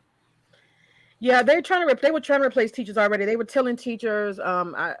 babysitting. Yeah, they were trying to replace teachers already. They were telling teachers,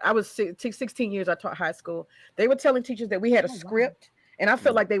 I was 16 years, I taught high school. They were telling teachers that we had a script, and I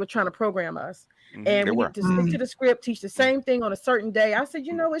felt like they were trying to program us. Mhm, And they we were. need to stick to the script, teach the same thing on a certain day. I said,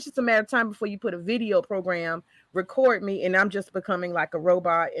 it's just a matter of time before you put a video program, record me, and I'm just becoming like a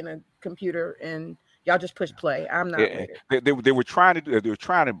robot in a computer, and y'all just push play. I'm not with it. They were trying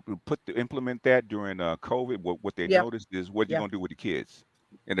to implement that during COVID. What they Yeah. noticed is what you're Yeah. gonna do with the kids,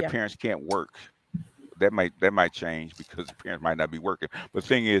 and the Yeah. parents can't work. That might change because the parents might not be working. But the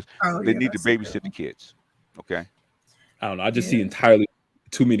thing is, they need to babysit the kids. Okay. I don't know. I just see entirely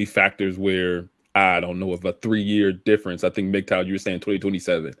too many factors where I don't know of a 3-year difference. I think MGTOW, you were saying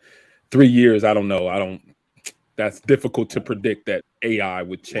 2027. 3 years, I don't know. That's difficult to predict that AI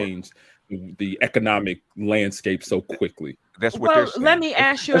would change the economic landscape so quickly. That's what they're saying. Let me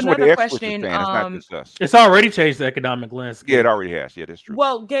ask you That's what the another experts are question. saying. It's not just us. It's already changed the economic landscape. Yeah, it already has. Yeah, that's true.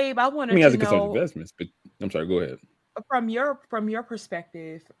 Well, Gabe, I I wanted mean, as to it concerns know investments, but I'm sorry, go ahead. from your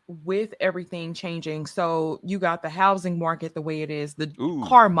perspective with everything changing. So you got the housing market the way it is, the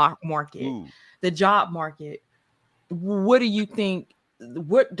car market, the job market. What do you think?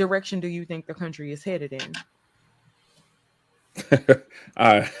 What direction do you think the country is headed in?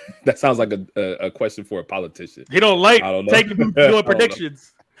 That sounds like a question for a politician. He don't like I don't know. taking I don't know. doing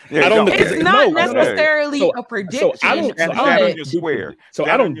predictions. I don't know. It's not necessarily a prediction. So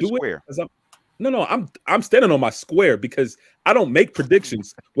I don't do it. No, I'm standing on my square because I don't make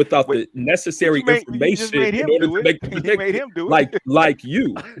predictions without the necessary information in order to make the prediction. Like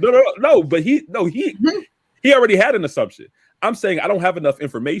you. No. But he already had an assumption. I'm saying I don't have enough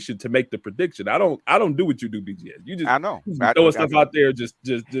information to make the prediction. I don't do what you do, BGS. You just throw stuff out there, just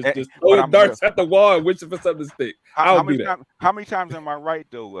throw darts at the wall and wishing for something to stick. I'll do that. How many times am I right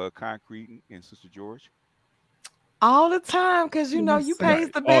though, Concrete and Sister George? All the time, because you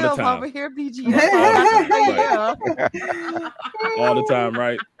pays the All the bills time. over here, BGS. All the time,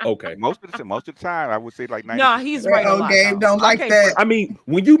 right? Okay. Most of the time, I would say like 90%. No, he's right. a lot, Gabe, though. don't like that. I mean,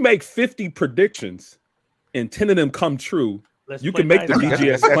 when you make 50 predictions and 10 of them come true, you can make the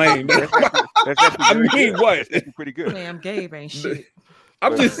BGS claim. I mean, what? That's pretty good. Damn, Gabe ain't shit.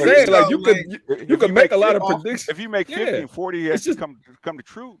 I'm just saying, like you can make a lot of predictions. If you make 50 and 40 has to come to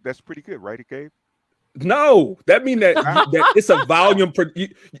true, that's pretty good, right, Gabe? No, that means that it's a volume.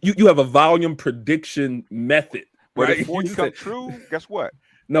 You have a volume prediction method. But right? if 40 come true, guess what?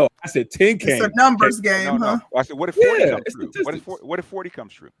 No, I said 10 came. It's a numbers game, no. huh? I said, what if 40 comes true? What if 40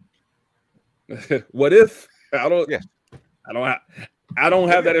 comes true? What if? I don't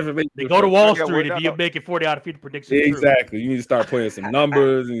have that information. They go to Wall Street if you make it 40 out of 50 predictions. Exactly. You need to start playing some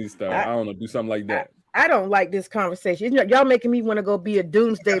numbers and you start, I don't know, do something like that. I don't like this conversation. Y'all making me want to go be a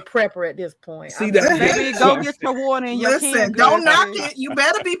doomsday prepper at this point. See that? Baby, go get your water and your Listen, don't knock it. You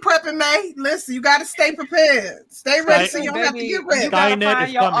better be prepping, May. Listen, you got to stay prepared. Stay ready so you don't have to get ready. You got to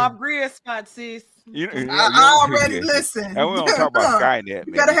find your off-grid spot, sis. I already listen. And we don't talk about Skynet.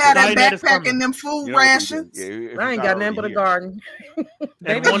 You better have that backpack and them food rations. I ain't got nothing but a garden.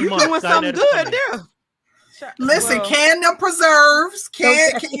 Baby, you doing something good there. Listen, can them preserves,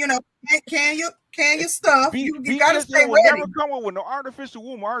 can your stuff. You gotta stay ready. Never come up with no artificial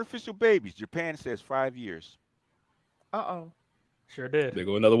womb, artificial babies. Japan says 5 years. Uh-oh. Sure did. There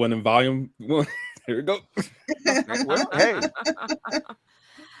go another one in volume one. Here we go. Hey.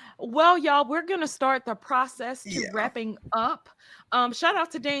 Well, y'all, we're going to start the process to wrapping up. Shout out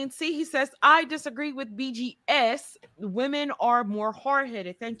to Dane C. He says, I disagree with BGS. Women are more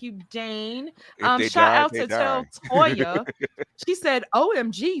hard-headed. Thank you, Dane. Shout out to Toya. She said,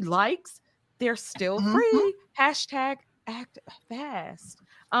 OMG, likes. They're still free. Hashtag act fast.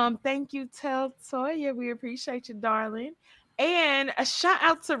 Thank you, Toya. We appreciate you, darling. And a shout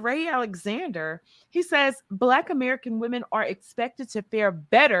out to Ray Alexander. He says, Black American women are expected to fare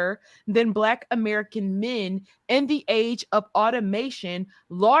better than Black American men in the age of automation,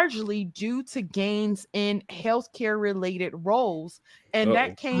 largely due to gains in healthcare related roles. And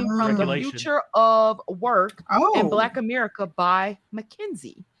that came from The Future of Work in Black America by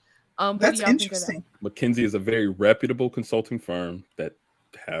McKinsey. That's interesting. McKinsey is a very reputable consulting firm that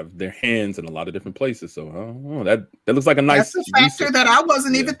have their hands in a lot of different places. So I don't know, that looks like a nice. That's a factor that I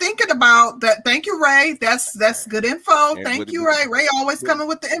wasn't even thinking about. That. Thank you, Ray. That's good info. Thank you, Ray. Ray always coming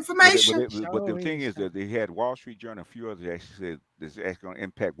with the information. But the thing is that they had Wall Street Journal, a few others actually said this is actually going to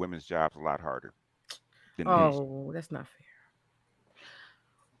impact women's jobs a lot harder. Oh, that's not fair.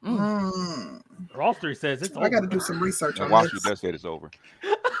 Wall Street says it's over. I got to do some research on Wall this. Street does say it's over.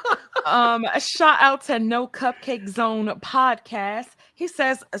 Shout out to No Cupcake Zone podcast. He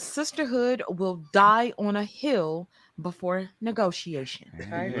says sisterhood will die on a hill before negotiation.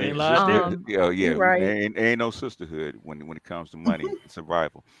 Right. Right. Ain't no sisterhood when it comes to money and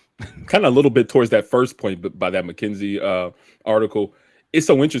survival. Kind of a little bit towards that first point, but by that McKinsey article, it's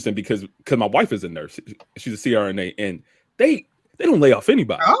so interesting because my wife is a nurse. She's a CRNA, and they don't lay off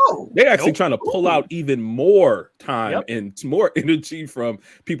anybody. Oh, they're actually trying to pull out even more time and more energy from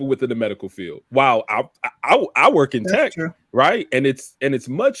people within the medical field. Wow, I work in tech, right? And it's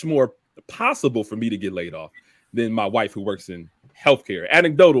much more possible for me to get laid off than my wife who works in healthcare.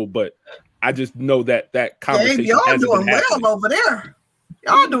 Anecdotal, but I just know that conversation. Y'all doing well over there.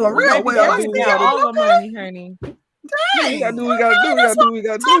 Y'all doing real well. We got all the money, honey. Dang, we gotta do. We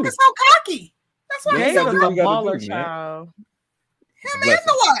gotta do. Talking so cocky. That's what They he's was a doing. baller child. Him and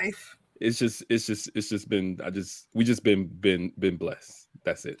the wife. It's just been we just been blessed.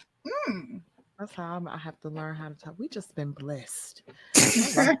 That's it. That's how I have to learn how to talk. We just been blessed.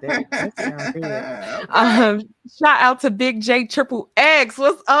 That sounds good. Shout out to Big J Triple X.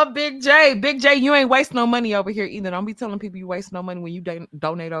 What's up, Big J? Big J, you ain't waste no money over here either. Don't be telling people you waste no money when you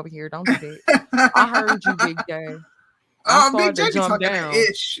donate over here. Don't do that. I heard you, Big J. Big J be talking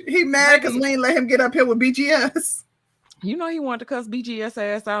ish. He mad because we ain't let him get up here with BGS. You know he wanted to cuss BGS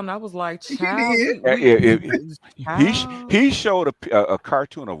ass out, and I was like, child, he showed a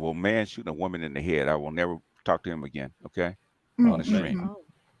cartoon of a man shooting a woman in the head. I will never talk to him again. Okay, on the stream.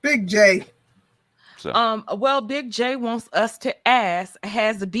 Big J. So. Well, Big J wants us to ask: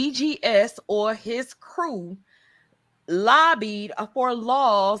 has the BGS or his crew lobbied for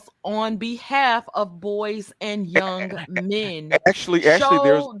laws on behalf of boys and young men? Actually, there's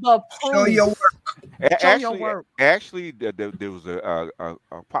show your work. Actually, there was a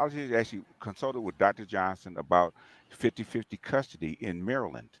politician actually consulted with Dr. Johnson about 50-50 custody in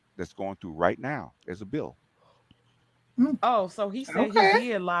Maryland that's going through right now as a bill. Oh, so he said he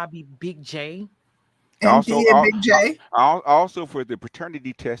did lobby Big J. Big J. Also for the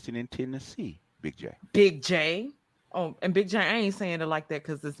paternity testing in Tennessee, Big J. Big J. Oh, and Big J, I ain't saying it like that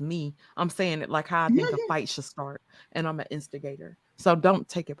because it's me. I'm saying it like how I think a fight should start, and I'm an instigator. So don't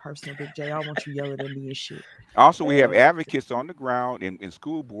take it personal, Big J. I don't want you yelling at me and shit. Also, we have advocates on the ground in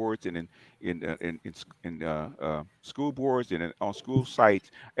school boards and in school boards and on school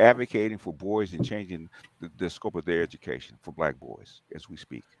sites advocating for boys and changing the scope of their education for Black boys as we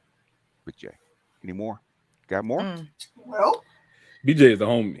speak. Big J, any more? Got more? Well, BJ is the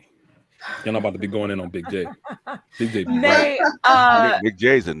homie. You're not about to be going in on Big J. Big J. Big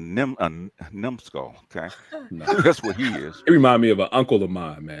J's a numbskull. Okay, no. That's what he is. It reminds me of an uncle of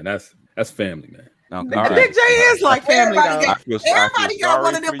mine, man. That's family, man. Big J is like family. Everybody got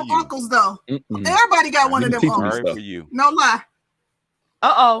one of them uncles, though. Everybody got one of them uncles. For you. No lie.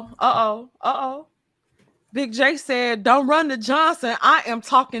 Big J said, "Don't run to Johnson. I am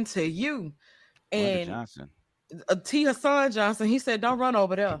talking to you." And Johnson. T. Hassan Johnson, he said, "Don't run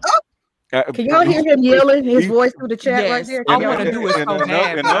over there." Can y'all hear him yelling his voice through the chat right there? I want to do it.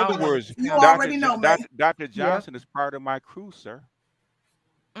 In other words, you already know, Dr. Johnson is part of my crew, sir.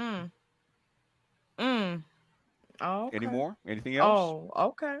 Oh, okay. Any more? Anything else? Oh,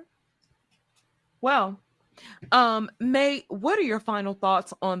 okay. Well, May, what are your final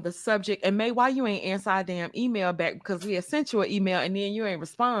thoughts on the subject? And May, why you ain't answer our damn email back? Because we had sent you an email and then you ain't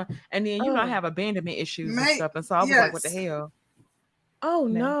respond, and then you don't have abandonment issues and stuff. And so I was like, what the hell? Oh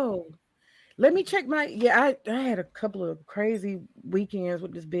no. Let me check my I had a couple of crazy weekends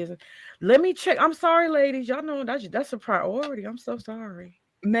with this business. Let me check. I'm sorry, ladies. Y'all know that's a priority. I'm so sorry.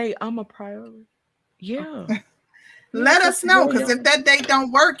 May, I'm a priority. Yeah. Let us know, because if that date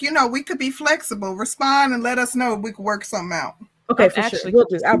don't work, we could be flexible. Respond and let us know if we could work something out. Okay, for sure. We'll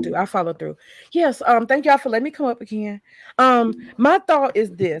do. I'll follow through. Yes. Thank y'all for letting me come up again. My thought is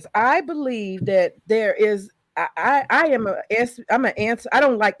this. I believe that there is I'm an answer. I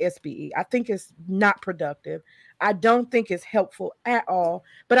don't like SBE. I think it's not productive. I don't think it's helpful at all.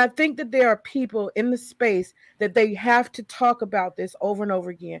 But I think that there are people in the space that they have to talk about this over and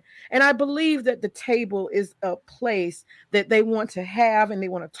over again. And I believe that the table is a place that they want to have and they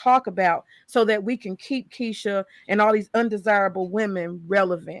want to talk about so that we can keep Keisha and all these undesirable women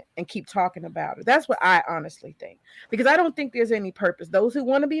relevant and keep talking about it. That's what I honestly think. Because I don't think there's any purpose. Those who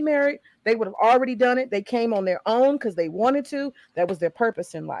want to be married, they would have already done it. They came on their own because they wanted to. That was their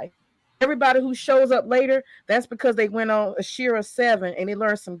purpose in life. Everybody who shows up later, that's because they went on a Shira 7 and they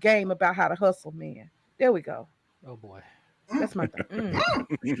learned some game about how to hustle men. There we go. Oh boy. That's my thing.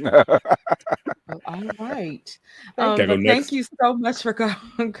 All right. Thank you so much for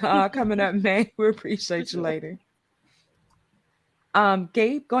coming up, May. We appreciate you later.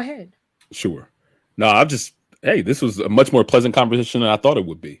 Gabe, go ahead. Sure. No, hey, this was a much more pleasant conversation than I thought it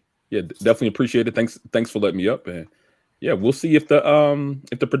would be. Yeah, definitely appreciate it. Thanks for letting me up, and yeah, we'll see if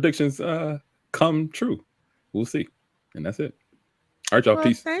the predictions come true. We'll see, and that's it. All right, y'all.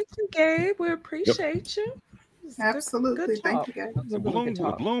 Peace. Thank you, Gabe. We appreciate you. Absolutely. Good Thank you, guys.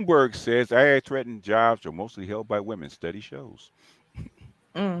 Bloomberg says AI-threatened jobs are mostly held by women. Study shows.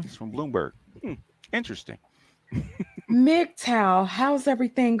 It's from Bloomberg. Interesting. MGTOW, how's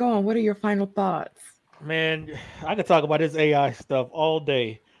everything going? What are your final thoughts? Man, I could talk about this AI stuff all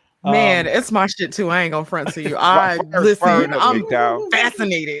day. Man, it's my shit too. I ain't gonna front to you. I'm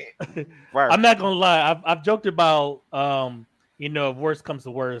fascinated. I'm not gonna lie. I've joked about if worse comes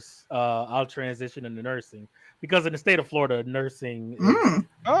to worse, I'll transition into nursing because in the state of Florida, nursing.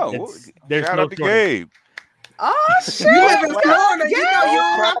 There's shout no out to Gabe. Oh shit! You live in Florida. You know you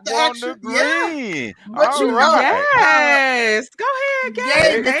don't have to actually. But you yes. Go ahead,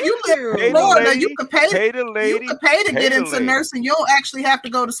 Gabe. If you live in Florida, you could pay to get into nursing. You don't actually have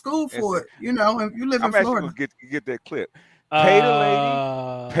to go to school for it. You know, if you live in Florida. I'm actually gonna get that clip. Pay the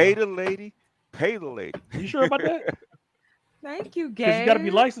lady. Pay the lady. Pay the lady. You sure about that? Thank you, Gabe. Because you got to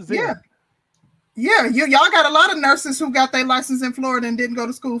be licensed here. Yeah. Y'all got a lot of nurses who got their license in Florida and didn't go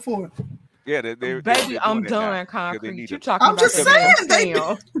to school for it. Yeah, baby, I'm done. Concrete. You talking about? I'm just saying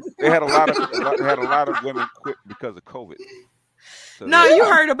they had a lot of women quit because of COVID. So you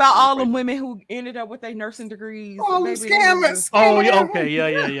heard about all the women who ended up with their nursing degrees. All the scammers. Oh, yeah, okay,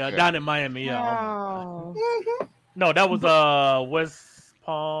 yeah. Down in Miami, yeah. Oh. No, that was West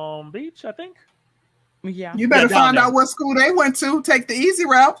Palm Beach, I think. Yeah. You better find out what school they went to. Take the easy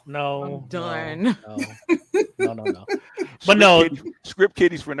route. No, I'm done. No. But no, script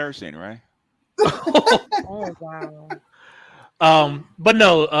kiddies for nursing, right? Oh wow. But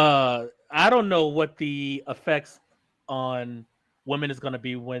no, I don't know what the effects on women is going to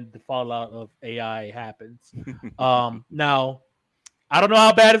be when the fallout of AI happens. Now, I don't know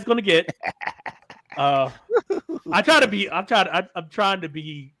how bad it's going to get. I'm trying to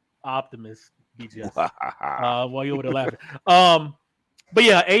be optimist, BGS. While you're over there laughing. But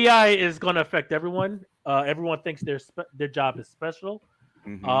yeah, AI is going to affect everyone. Everyone thinks their job is special.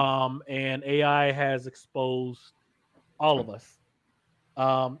 And AI has exposed all of us.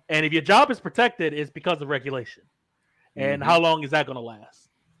 And if your job is protected, it's because of regulation. And how long is that going to last?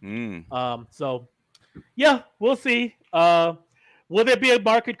 So, yeah, we'll see. Will there be a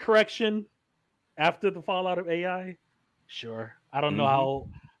market correction after the fallout of AI? Sure. I don't know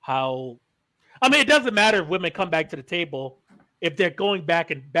how. I mean, it doesn't matter if women come back to the table if they're going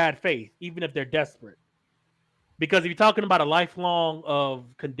back in bad faith, even if they're desperate. Because if you're talking about a lifelong of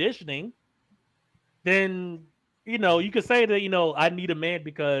conditioning, then, you could say that, I need a man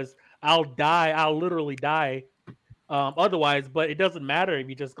because I'll literally die otherwise, but it doesn't matter if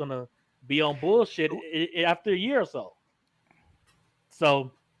you're just going to be on bullshit after a year or so.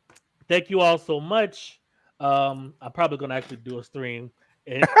 So thank you all so much. I'm probably going to actually do a stream,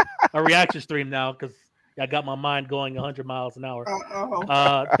 a reaction stream now because I got my mind going 100 miles an hour.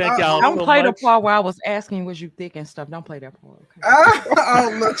 Thank y'all. Don't play the part where I was asking, was you thick and stuff? Don't play that part.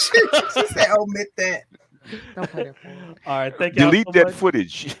 Okay? Look, she said, omit that. Don't play that part. All right, thank y'all. Delete so that much.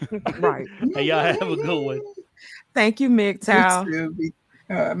 footage. Right. Hey, y'all have a good one. Thank you, MGTOW.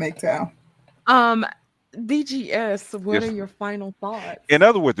 MGTOW. BGS, what are your final thoughts? In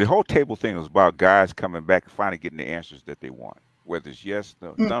other words, the whole table thing was about guys coming back and finally getting the answers that they want. Whether it's yes,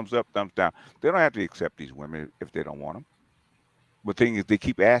 no, thumbs up, thumbs down. They don't have to accept these women if they don't want them. But the thing is, they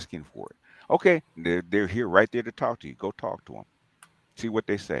keep asking for it. Okay, they're here right there to talk to you. Go talk to them. See what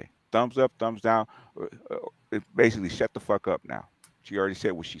they say. Thumbs up, thumbs down. Basically, shut the fuck up now. She already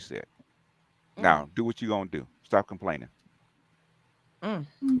said what she said. Now, do what you're going to do. Stop complaining.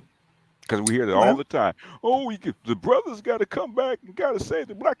 Because we hear that all the time. Oh, the brothers got to come back and got to save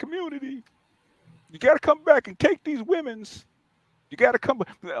the black community. You got to come back and take these women's. You got to come back.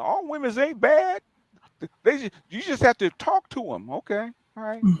 All women's ain't bad. You just have to talk to them. Okay, all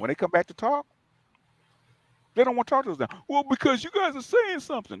right. When they come back to talk, they don't want to talk to us now. Well, because you guys are saying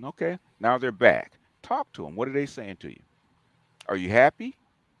something. Okay, now they're back. Talk to them. What are they saying to you? Are you happy?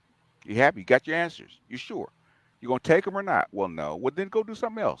 You happy? You got your answers? You sure? You gonna take them or not? Well, no. Well, then go do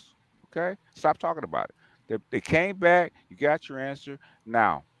something else. Okay, stop talking about it. They came back. You got your answer.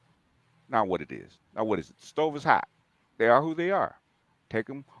 Now what it is? Now what is it? The stove is hot. They are who they are. Take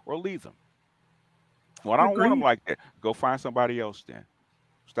them or leave them. Well, I don't want them like that. Go find somebody else then.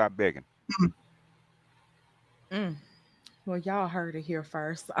 Stop begging. Well, y'all heard it here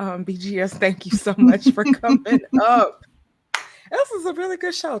first. BGS, thank you so much for coming up. This is a really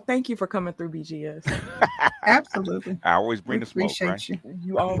good show. Thank you for coming through, BGS. Absolutely. I always bring the smoke, right?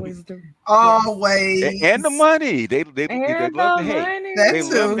 You always do. Always. And the money. They love to hate.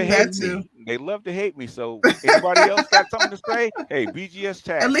 They love to hate me. So anybody else got something to say? Hey, BGS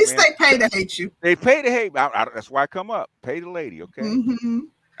tag. At least they pay to hate you. They pay to hate me. That's why I come up. Pay the lady, okay?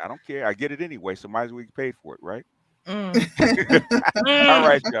 I don't care. I get it anyway, so might as well get paid for it, right? All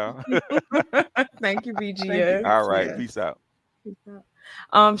right, y'all. Thank you, BGS. All right, peace out.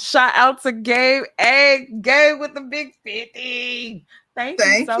 Shout out to Gabe. Hey, Gabe with the big 50. Thank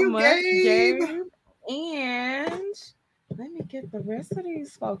you so much, Gabe. And let me get the rest of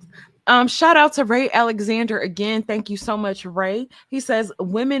these folks. Shout out to Ray Alexander again. Thank you so much, Ray. He says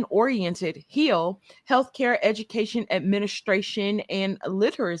women-oriented, HEAL, healthcare, education, administration, and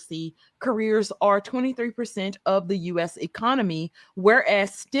literacy careers are 23% of the U.S. economy,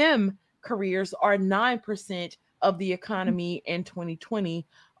 whereas STEM careers are 9% of the economy in 2020.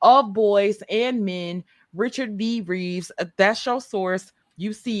 All boys and men. Richard V. Reeves, that's your source.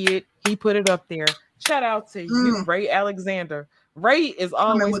 You see it. He put it up there. Shout out to you, Ray Alexander. Ray is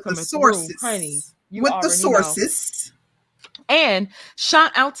always coming with sources, through, honey. You with the sources. Know. And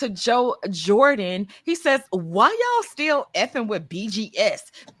shout out to Joe Jordan. He says, why y'all still effing with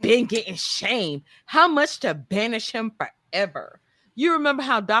BGS? Been getting shamed. How much to banish him forever? You remember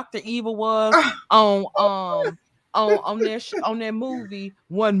how Dr. Evil was on that movie,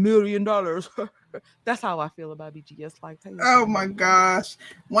 $1 million. That's how I feel about BGS. Like, oh my gosh.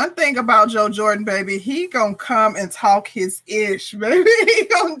 One thing about Joe Jordan, baby, he gonna come and talk his ish, baby. He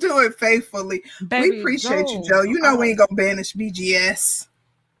gonna do it faithfully. Baby, we appreciate you, Joe. You know we ain't gonna banish BGS.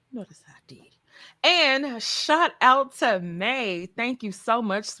 Notice I did. And shout out to May. Thank you so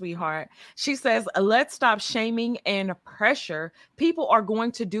much, sweetheart. She says, let's stop shaming and pressure. People are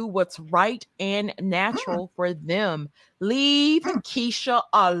going to do what's right and natural for them. Leave Keisha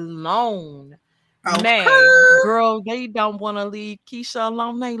alone. Okay. May, girl, they don't want to leave Keisha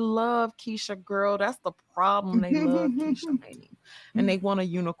alone. They love Keisha, girl. That's the problem. They love Keisha, and they want a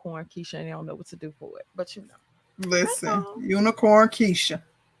unicorn Keisha, and they don't know what to do for it. But you know, listen, unicorn Keisha.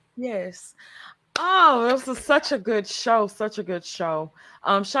 Yes. Oh, this was such a good show. Such a good show.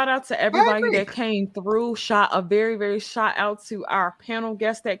 Shout out to everybody that came through. A very, very shout out to our panel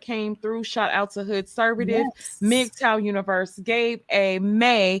guests that came through. Shout out to Hood Conservative, MGTOW Universe, Gabe A.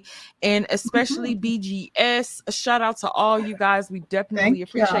 May, and especially BGS. A shout out to all you guys. We definitely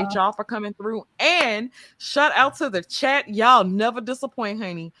appreciate y'all for coming through. And shout out to the chat. Y'all never disappoint,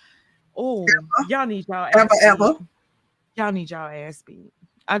 honey. Oh, y'all need y'all ass beat. Y'all need y'all ass beat.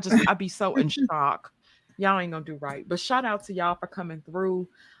 I'd be so in shock. Y'all ain't gonna do right. But shout out to y'all for coming through.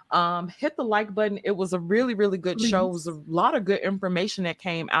 Hit the like button. It was a really, really good show. It was a lot of good information that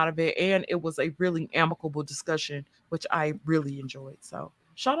came out of it, and it was a really amicable discussion, which I really enjoyed. So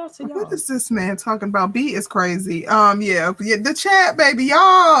shout out to y'all. What is this man talking about? B is crazy. Yeah, the chat, baby,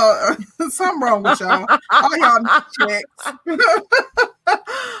 y'all. Something wrong with y'all. All y'all checks.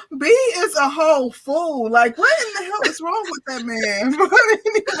 B is a whole fool. Like, what in the hell is wrong with that man? But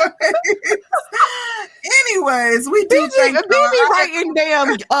anyways, we do think BB writing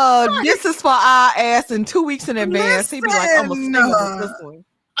damn this is for our ass in 2 weeks in advance. He'd be like, I'm gonna this one.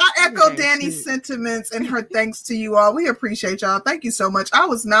 I echo Danny's sentiments and her thanks to you all. We appreciate y'all. Thank you so much. I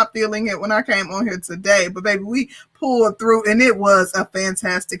was not feeling it when I came on here today, but baby, we pulled through and it was a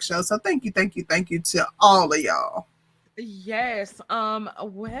fantastic show. So thank you to all of y'all. Yes.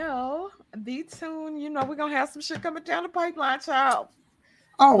 Well, be tuned. You know, we're gonna have some shit coming down the pipeline, child.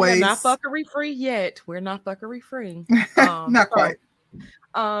 Always. We're not fuckery free yet. We're not fuckery free. Not quite.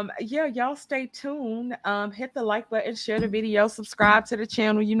 Yeah, y'all stay tuned. Hit the like button, share the video, subscribe to the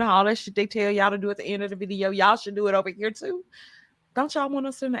channel. You know all that shit they tell y'all to do at the end of the video. Y'all should do it over here too. Don't y'all want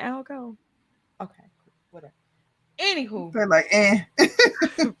us in the algo? Okay, whatever. Anywho, they're like,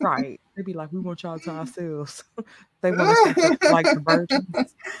 right. They be like, we want y'all to ourselves. They want us to like the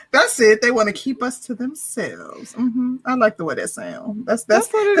virgins. That's it. They want to keep us to themselves. I like the way that sounds. That's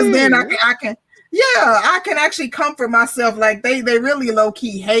what it is. Then I can Yeah, I can actually comfort myself. Like they really low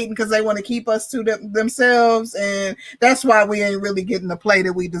key hating because they want to keep us to themselves, and that's why we ain't really getting the play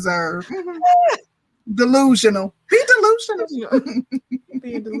that we deserve. Delusional. Be delusional.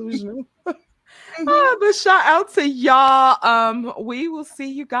 Being delusional. But shout out to y'all. We will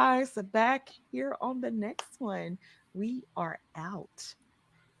see you guys back here on the next one. We are out.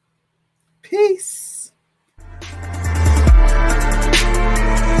 Peace.